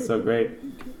thought that was so great.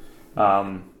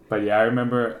 But yeah,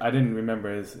 I didn't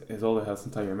remember his older house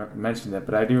until you mentioned it,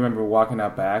 but I do remember walking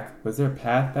out back. Was there a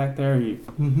path back there? He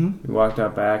walked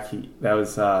out back. That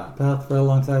was... Path right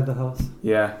alongside the house.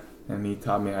 Yeah, and he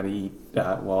taught me how to eat.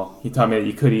 He taught me that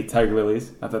you could eat tiger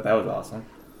lilies. I thought that was awesome.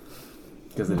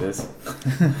 Because it is.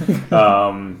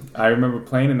 I remember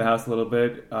playing in the house a little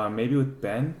bit, maybe with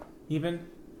Ben, even.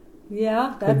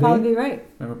 Yeah, Could that'd be. probably be right.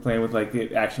 I remember playing with, like,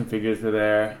 the action figures were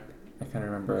there. I kind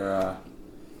of remember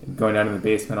going down to the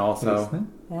basement also. Basement?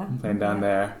 Yeah. Playing down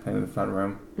there, playing in the front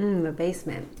room. The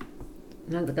basement.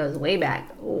 That goes way back.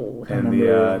 Oh. And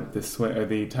remember- the swing, or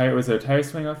the tire, was there a tire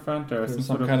swing out front? Or There's some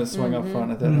some sort kind of swing up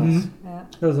front at that Mhm. house. Yeah.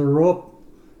 There was a rope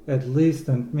at least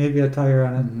and maybe a tire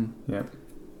on it. Mm-hmm. Yep,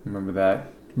 remember that.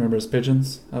 Remember his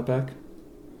pigeons out back?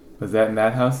 Was that in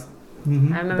that house?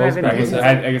 Mm-hmm. I remember Both having grandpas pigeons.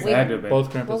 had- I guess We it had had- to have been.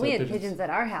 Both grandpas Well, we had had pigeons at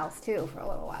our house too for a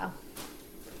little while.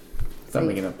 Stop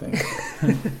making up things.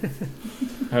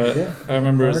 I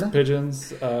remember his Florida?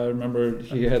 pigeons. I remember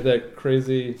he had that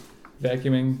crazy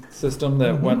vacuuming system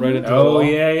that went right into the Oh wall.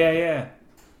 yeah.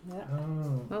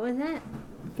 Oh. What was that?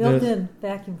 Built-in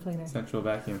vacuum cleaner. Central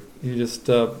vacuum. You just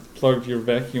plugged your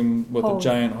vacuum with a Hose.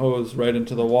 giant hose right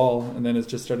into the wall, and then it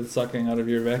just started sucking out of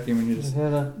your vacuum, and you It just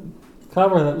had a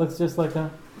cover that looks just like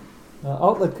a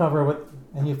outlet cover,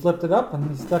 and you flipped it up and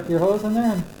you stuck your hose in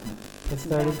there and it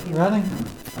started running.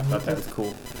 I thought that was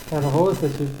cool. Had a hose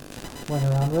that you went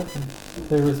around with, and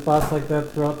there were spots like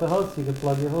that throughout the house. You could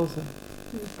plug your hose in.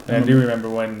 And I do remember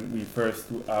when we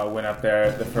first went up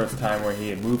there the first time where he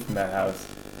had moved from that house,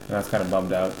 and I was kind of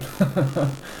bummed out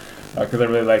because I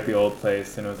really liked the old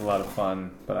place and it was a lot of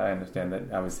fun. But I understand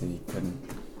that obviously he couldn't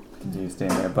continue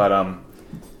staying there. But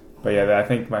yeah, I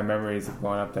think my memories of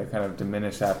going up there kind of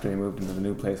diminished after he moved into the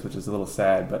new place, which is a little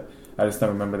sad. But I just don't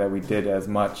remember that we did as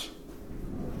much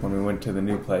when we went to the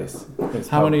new place.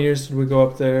 How many years did we go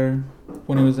up there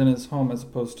when he was in his home as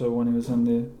opposed to when he was in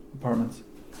the apartments?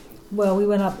 Well, we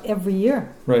went up every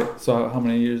year. Right. So how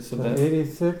many years of So that?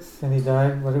 86, and he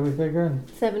died. What did we figure?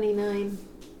 79.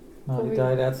 No, he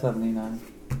died at 79.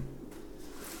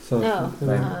 So No.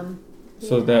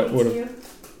 so that would have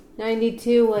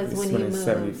 92 was This when one he is moved.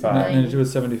 75. 92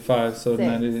 was 75, so Six.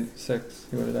 96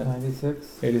 he would have died.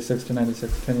 96, 86 to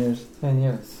 96, 10 years. 10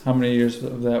 years. How many years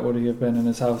of that would he have been in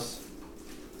his house?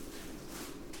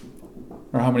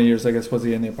 Or how many years, I guess, was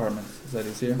he in the apartments? Is that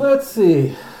easier? Let's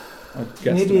see. I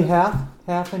guess Maybe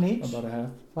half in each. about a half.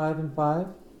 5 and 5.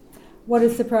 What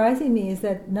is surprising me is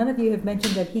that none of you have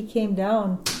mentioned that he came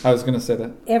down I was going to say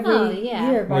that. every Oh, yeah.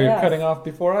 year by Well, you're us. cutting off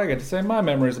before I get to say my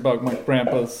memories about my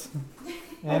grandpa's.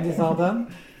 Andy's all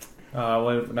done? Well,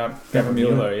 not Grandpa Grandpa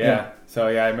Mueller, Mueller, yeah. yeah. So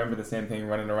yeah, I remember the same thing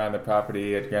running around the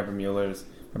property at Grandpa Mueller's.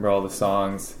 Remember all the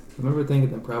songs. I remember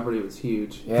thinking the property was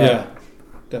huge. Yeah,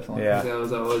 definitely. Yeah. Like, I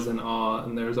was always in awe,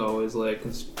 and there was always like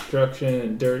construction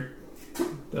and dirt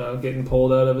getting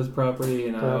pulled out of his property,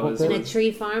 and I Gravel was pit? In a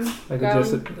tree farm. I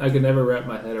could never wrap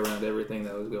my head around everything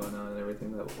that was going on and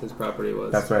everything that his property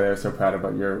was. That's why they were so proud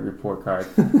about your report card.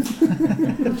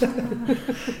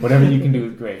 Whatever you can do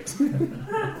is great. And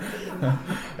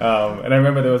I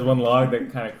remember there was one log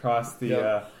that kind of crossed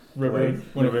the River, lake,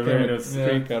 when the river, came and it a was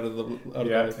streak out of the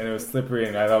and it was slippery,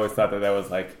 and I always thought that was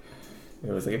like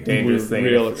it was like a dangerous thing.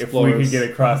 Real If we explorers. could get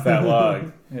across that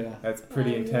log, Yeah, that's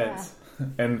pretty Oh, intense.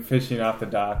 And fishing off the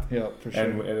dock. yeah, for sure.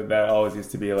 And that always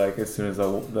used to be like as soon as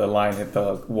the line hit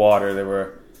the water, there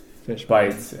were Fish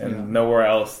bites, and yeah. nowhere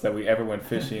else that we ever went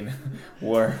fishing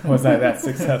was I that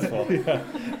successful.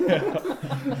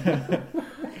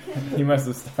 He must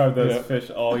have starved those Yeah. fish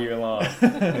all year long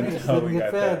until we Didn't got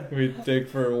get there. fed. We dig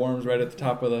for worms right at the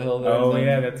top of the hill there. Oh and then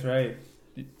yeah, that's right.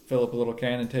 fill up a little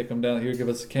can and take them down. He would give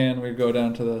us a can. We'd go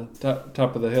down to the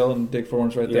top of the hill and dig for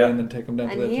worms right there, Yeah. and then take them down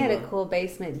to the And he edge had of a the cool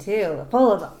basement too,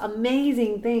 full of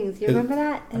amazing things. You His- remember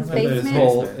that? His I remember his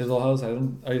basement? his whole house.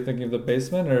 Are you thinking of the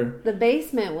basement or? The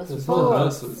basement was His full whole of.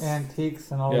 house was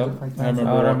Antiques and all Yep, different I kinds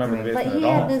remember I of don't remember the But basement he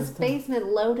at had all. this basement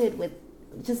loaded with,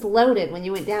 just loaded when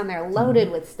you went down there,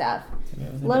 loaded with stuff. Yeah,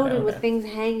 it was Loaded down with there. things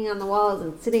hanging on the walls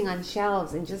and sitting on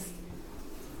shelves and just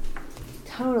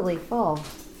totally full.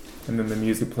 And then the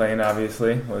music playing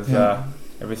obviously was Yeah.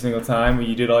 every single time when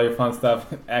you did all your fun stuff.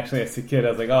 Actually, as a kid, I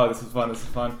was like, "Oh, this is fun,"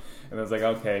 and I was like,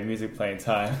 "Okay, music playing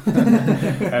time."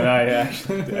 And I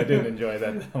didn't enjoy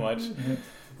that much.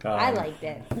 I liked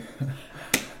it.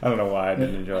 I don't know why I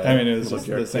didn't enjoy it. I mean, it was Little just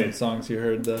jerk the same kid. songs you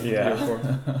heard the Yeah. year before.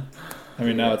 I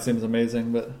mean, now it seems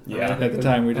amazing, but Yeah. at the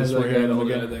time we just As were I hearing got them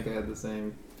older, again. I think I had the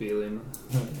same feeling.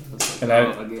 I was And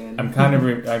like, again. I'm kind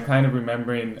of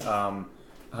remembering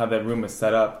how that room was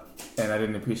set up, and I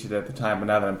didn't appreciate it at the time. But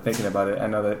now that I'm thinking about it, I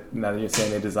know that now that you're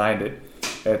saying they designed it,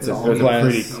 it All was a glass.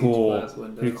 pretty Huge cool, glass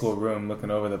windows. pretty cool room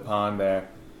looking over the pond there.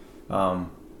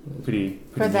 Pretty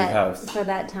For neat house.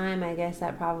 that time, I guess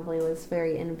that probably was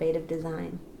very innovative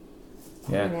design.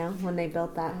 Yeah. You know, when they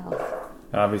built that house.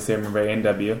 And obviously, I remember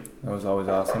A&W. That was always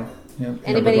awesome. Yep.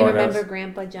 Anybody going remember out-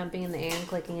 Grandpa jumping in the air and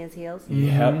clicking his heels?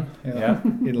 Yep. Yeah. Yep.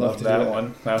 He'd love to do that that.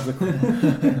 one. That was a cool.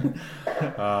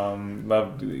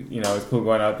 Loved, it was cool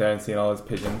going out there and seeing all those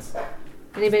pigeons.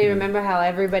 Anybody remember how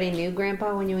everybody knew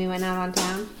Grandpa when we went out on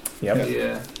town? Yep.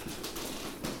 Yeah.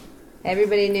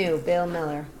 Everybody knew Bill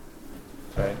Miller.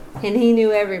 Right. And he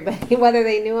knew everybody. Whether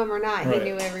they knew him or not, Right. he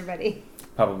knew everybody.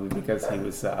 Probably because he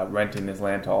was renting his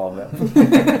land to all of them.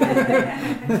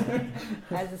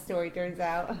 As the story turns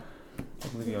out. I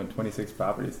believe he owned 26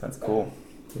 properties. That's cool.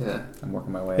 Yeah. I'm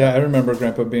working my way Yeah, up. I remember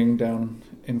Grandpa being down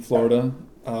in Florida.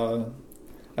 Do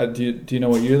you know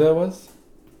what year that was?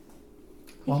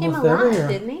 He came a Almost every lot, year.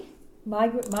 didn't he?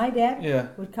 My dad Yeah.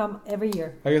 would come every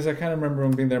year. I guess I kind of remember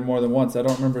him being there more than once. I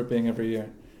don't remember it being every year.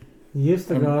 He used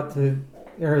to go out to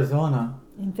Arizona.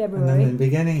 In And then in February. the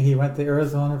beginning, he went to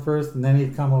Arizona first, and then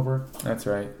he'd come over That's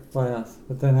right. by us.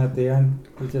 But then at the end,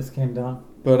 he just came down.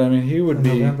 But I mean, he would in be.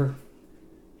 November.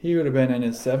 He would have been in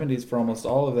his 70s for almost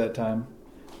all of that time.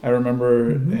 I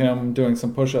remember him doing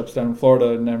some push-ups down in Florida,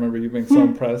 and I remember you being so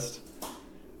impressed.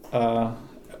 I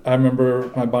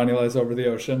remember my Bonnie Lies Over the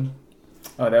Ocean.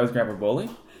 Oh, that was Grandpa Boley?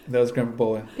 That was Grandpa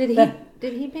Boley.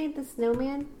 Did he paint the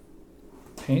snowman?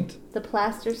 Paint? The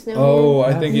plaster snowman? Oh,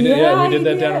 I think he did. Yeah, we did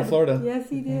that down in did. Florida. Yes,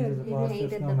 he did. He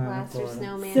painted the plaster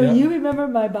snowman. So Yeah. you remember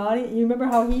my body? You remember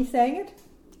how he sang it?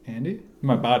 Andy?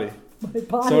 My body. My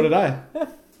body. So did I.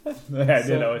 I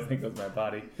did always think it was my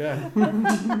body. Yeah.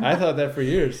 I thought that for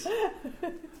years.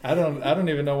 I don't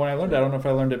even know when I learned it. I don't know if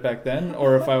I learned it back then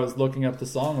or if I was looking up the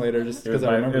song later just because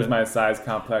I remember it was my size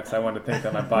complex. I wanted to think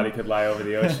that my body could lie over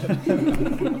the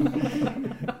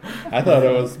ocean. I thought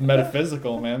it was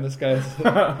metaphysical, man. This guy's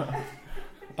I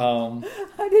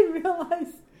didn't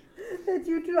realize that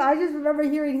you two. I just remember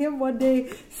hearing him one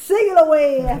day singing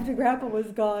away after Grandpa was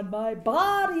gone. My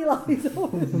body lies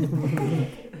over.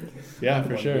 yeah, for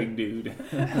One sure. big dude.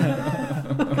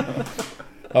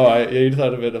 Oh, you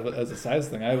thought of it as a size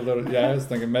thing. I was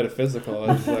thinking metaphysical.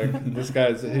 It's like this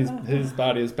guy's his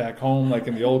body is back home, like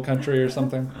in the old country or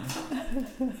something.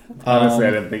 Honestly,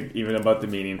 I didn't think even about the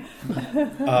meaning.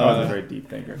 I was a very deep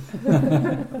thinker.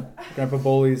 Grandpa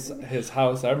Boley's his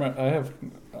house. I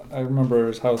remember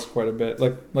his house quite a bit.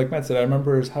 Like Matt said, I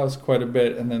remember his house quite a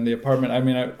bit, and then the apartment. I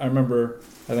mean, I remember.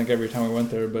 I think every time we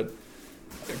went there, but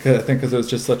because it was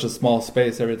just such a small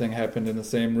space, everything happened in the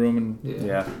same room. And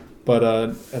Yeah. But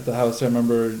at the house, I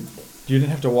remember you didn't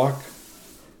have to walk.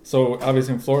 So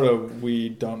obviously in Florida, we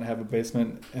don't have a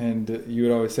basement, and you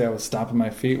would always say I was stomping my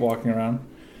feet walking around.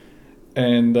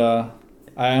 And I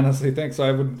honestly think so.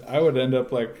 I would end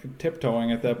up like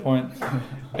tiptoeing at that point.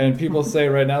 And people say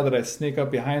right now that I sneak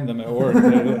up behind them at work.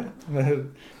 They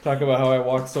talk about how I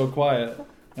walk so quiet,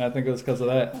 and I think it was because of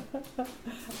that.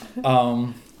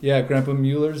 Yeah, Grandpa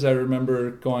Mueller's. I remember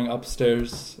going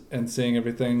upstairs and seeing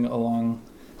everything along.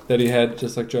 That he had,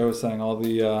 just like Joe was saying, all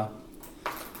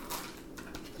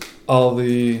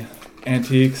the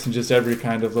antiques and just every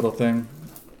kind of little thing,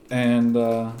 and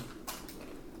the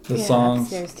songs.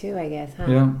 Upstairs too, I guess. Huh?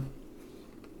 Yeah,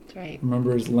 That's right.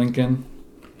 remember his Lincoln,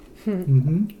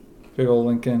 Mm-hmm. big old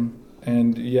Lincoln,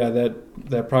 and yeah,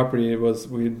 that property was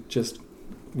we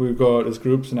would go out as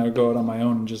groups, and I would go out on my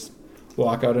own and just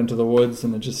walk out into the woods,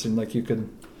 and it just seemed like you could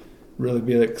really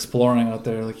be like, exploring out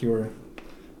there, like you were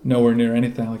nowhere near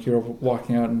anything, like you were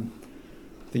walking out in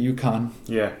the Yukon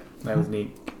Yeah, that was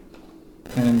neat.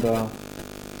 and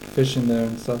fishing there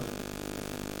and stuff.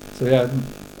 So yeah,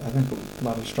 I think a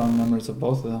lot of strong memories of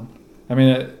both of them. I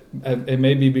mean, it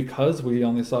may be because we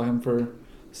only saw him for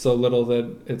so little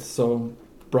that it's so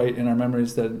bright in our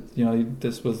memories that, you know,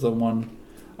 this was the 1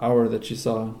 hour that you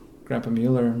saw Grandpa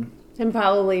Mueller. And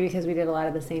probably because we did a lot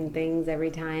of the same things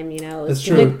every time, you know. It was That's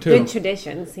true, good, too. good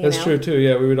traditions, you That's know. true too.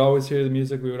 Yeah, we would always hear the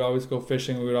music. We would always go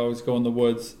fishing. We would always go in the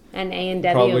woods. And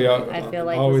Probably A&W, I feel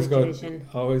like, always was a go tradition.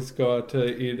 always go out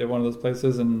to eat at one of those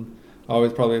places, and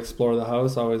always probably explore the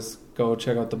house. Always go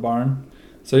check out the barn.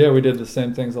 So yeah, we did the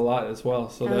same things a lot as well.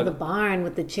 So the that barn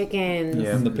with the chickens.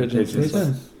 Yeah, and the pigeons. and stuff.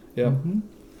 Pigeons. Yeah. Mm-hmm.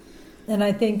 And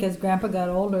I think as Grandpa got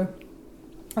older,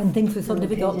 and things were so And the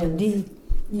difficult with pigeons. Dee,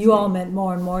 you all meant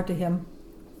more and more to him.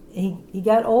 He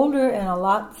got older and a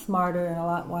lot smarter and a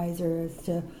lot wiser as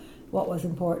to what was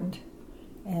important.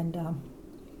 And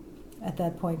at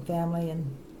that point, family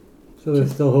and So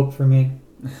there's still hope for me.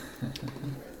 I'm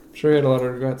sure he had a lot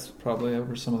of regrets probably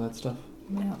over some of that stuff.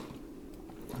 yeah.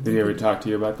 Did he ever talk to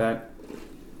you about that?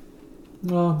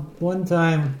 Well, one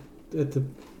time at the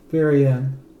very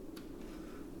end,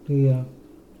 in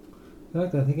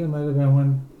fact, I think it might have been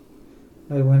when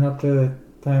I went up there the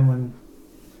time when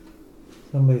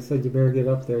somebody said, "You better get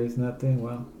up there, he's not doing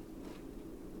well."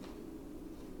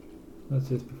 That's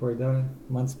just before he died.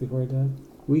 Months before he died.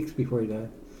 Weeks before he died.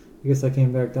 I guess I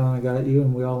came back down and got you,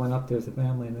 and we all went up there as a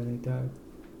family, and then he died.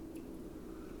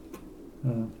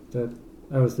 That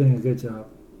I was doing a good job.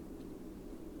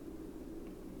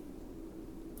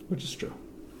 Which is true.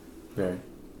 Very.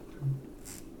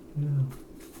 Yeah.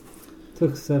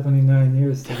 Took 79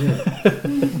 years to get.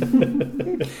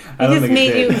 I don't just think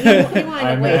made it you. did. He wanted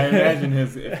I to wait. imagine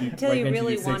his. If you, Until why you can't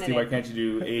really you do 60? wanted Why it. can't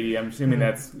you do 80? I'm assuming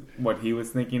that's what he was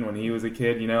thinking when he was a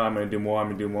kid. You know, I'm going to do more. I'm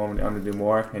going to do more. I'm going to do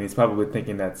more. And he's probably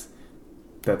thinking that's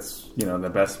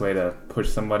the best way to push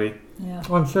somebody. Yeah.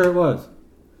 Oh, I'm sure it was.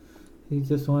 He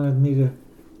just wanted me to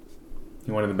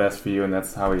He wanted the best for you, and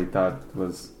that's how he thought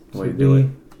was the way to do it.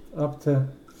 be up to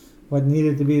what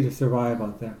needed to be to survive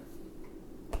out there.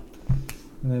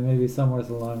 And then maybe somewhere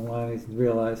along the line he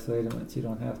realized, wait a minute, you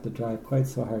don't have to drive quite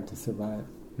so hard to survive.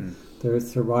 There is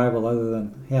survival other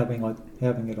than having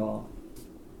it all.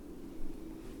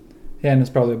 Yeah, and it's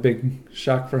probably a big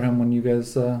shock for him when you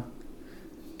guys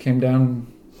came down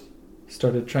and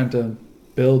started trying to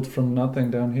build from nothing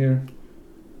down here.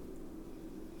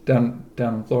 Down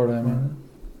in Florida, I mean.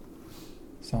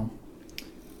 So,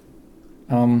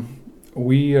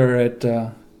 we are at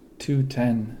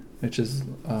 2:10, which is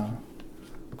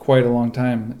quite a long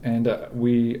time, and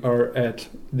we are at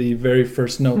the very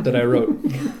first note that I wrote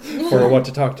for what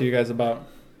to talk to you guys about.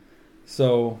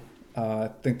 So, I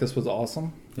think this was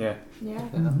awesome. Yeah. Yeah.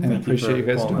 And I appreciate you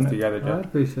guys doing it. I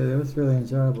appreciate it. It was really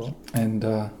enjoyable. And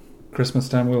Christmas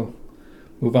time, we'll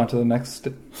move on to the next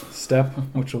step,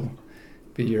 which will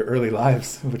be your early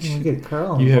lives, which We'll get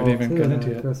Carl you haven't involved, even too, got at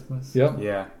into yet. Christmas. Yep.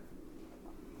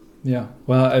 Yeah.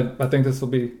 Well, I think this will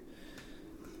be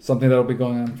something that will be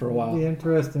going on for a It'll while. be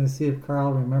interesting to see if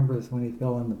Carl remembers when he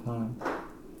fell in the pond.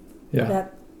 Yeah.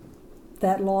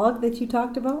 That log that you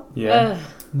talked about? Yeah.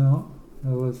 No,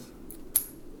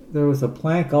 there was a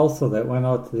plank also that went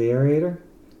out to the aerator.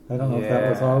 I don't know if that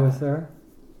was Yeah. always there.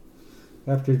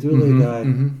 After Julie Mhm, died,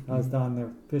 mhm. I was down there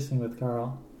fishing with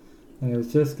Carl, and it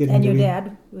was just getting And to your be,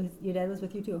 dad was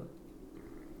with you too.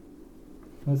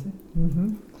 Was it?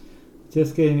 Mm-hmm.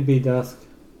 Just getting to be dusk,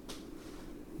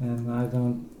 and I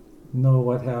don't know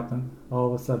what happened.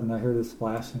 All of a sudden, I heard a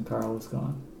splash, and Carl was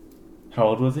gone. How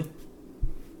old was he?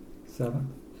 7.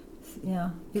 Yeah,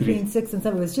 Could between he- 6 and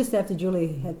 7. It was just after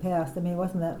Julie had passed. I mean, it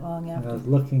wasn't that long And I after. was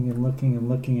looking and looking and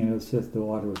looking, and it was just the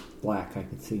water was black. I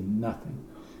could see nothing.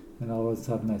 And all of a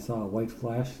sudden, I saw a white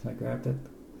flash. And I grabbed it.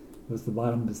 It was the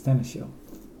bottom of his tennis shoe.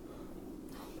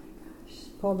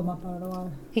 Pulled them up out of the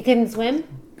water. He couldn't swim?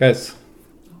 Guys,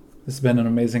 this has been an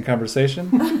amazing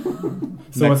conversation.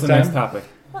 So what's the next topic?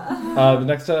 The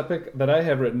next topic that I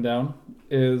have written down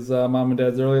is Mom and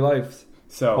Dad's early lives.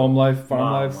 So Home life, farm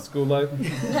Mom. life, school life,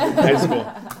 high school.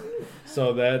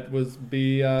 So that was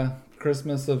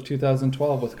Christmas of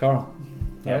 2012 with Carl.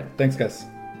 Yeah. All right, thanks, guys.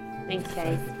 Thanks,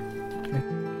 guys.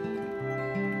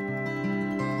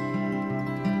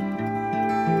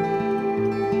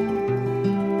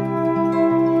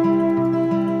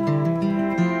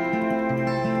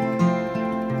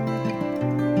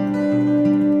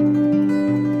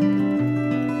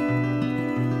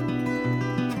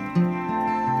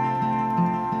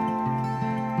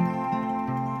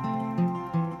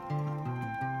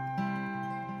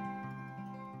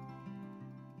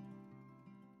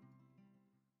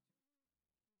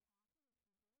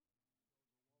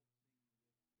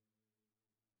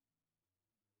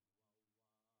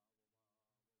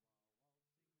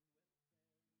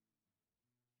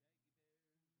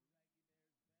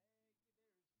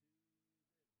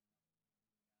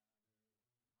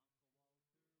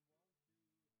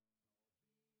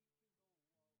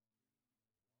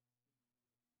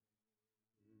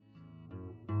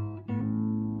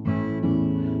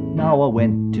 Now I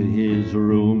went to his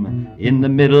room in the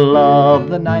middle of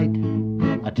the night.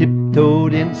 I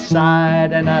tiptoed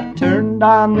inside and I turned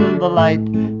on the light.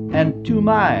 And to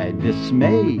my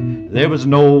dismay, there was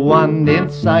no one in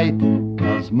sight,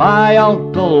 'cause my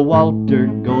Uncle Walter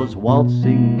goes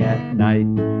waltzing at night.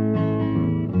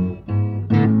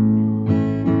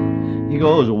 He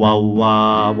goes wah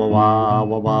wah wah wah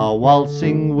wah wah,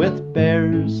 waltzing with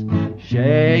bears.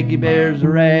 Shaggy bears,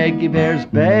 raggy bears,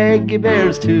 baggy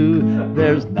bears too.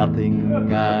 There's nothing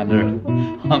on earth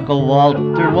Uncle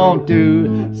Walter won't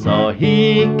do, so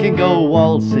he can go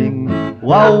waltzing,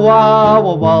 wah wah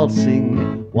wah,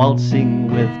 waltzing,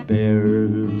 waltzing with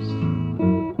bears.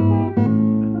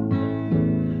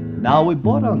 Now we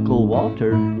bought Uncle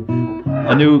Walter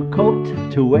a new coat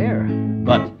to wear,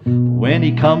 but when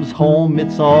he comes home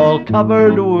it's all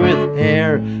covered with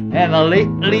hair. And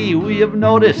lately we have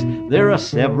noticed there are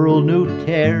several new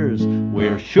tears.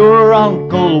 We're sure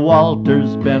Uncle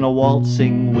Walter's been a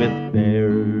waltzing with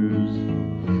bears.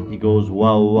 He goes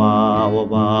wah wah wah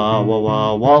wah wah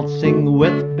wah, waltzing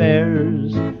with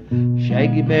bears.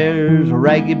 Shaggy bears,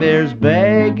 raggy bears,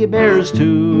 baggy bears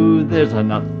too. There's a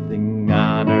nothing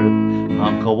on earth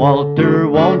Uncle Walter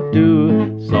won't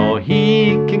do, so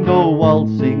he can go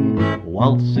waltzing,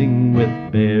 waltzing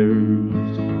with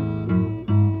bears.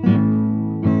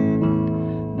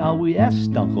 Now we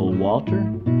asked Uncle Walter,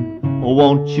 oh,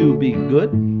 won't you be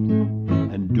good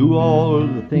and do all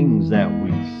the things that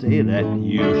we say that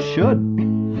you should?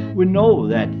 We know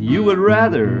that you would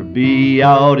rather be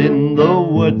out in the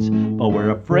woods, but we're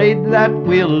afraid that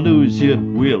we'll lose you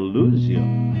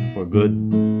for good.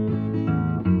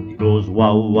 He goes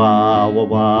wah wah wah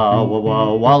wah wah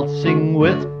wah, waltzing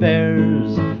with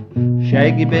bears.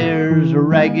 Shaggy bears,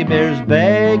 raggy bears,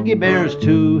 baggy bears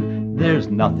too. There's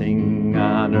nothing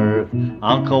on earth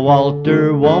Uncle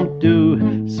Walter won't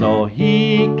do, so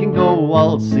he can go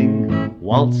waltzing,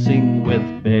 waltzing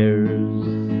with bears.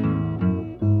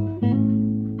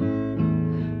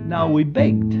 Now we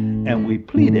begged and we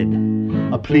pleaded,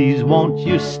 please won't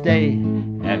you stay?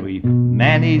 And we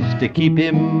managed to keep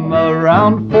him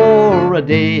around for a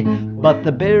day. But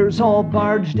the bears all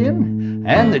barged in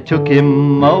and they took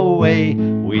him away.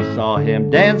 We saw him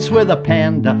dance with a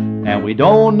panda and we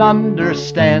don't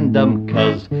understand him,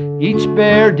 'cause each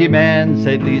bear demands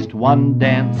at least one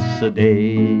dance a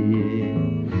day.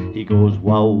 He goes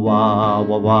wah wah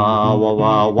wah wah wah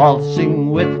wah,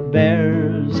 waltzing with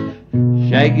bears.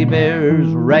 Shaggy bears,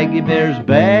 raggy bears,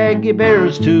 baggy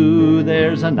bears too.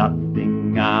 There's a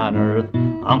nothing on earth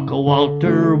Uncle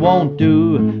Walter won't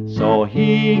do, so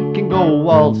he can go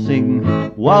waltzing,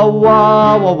 wah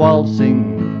wah wah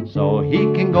waltzing, so he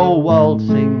can go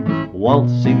waltzing,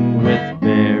 waltzing with bears.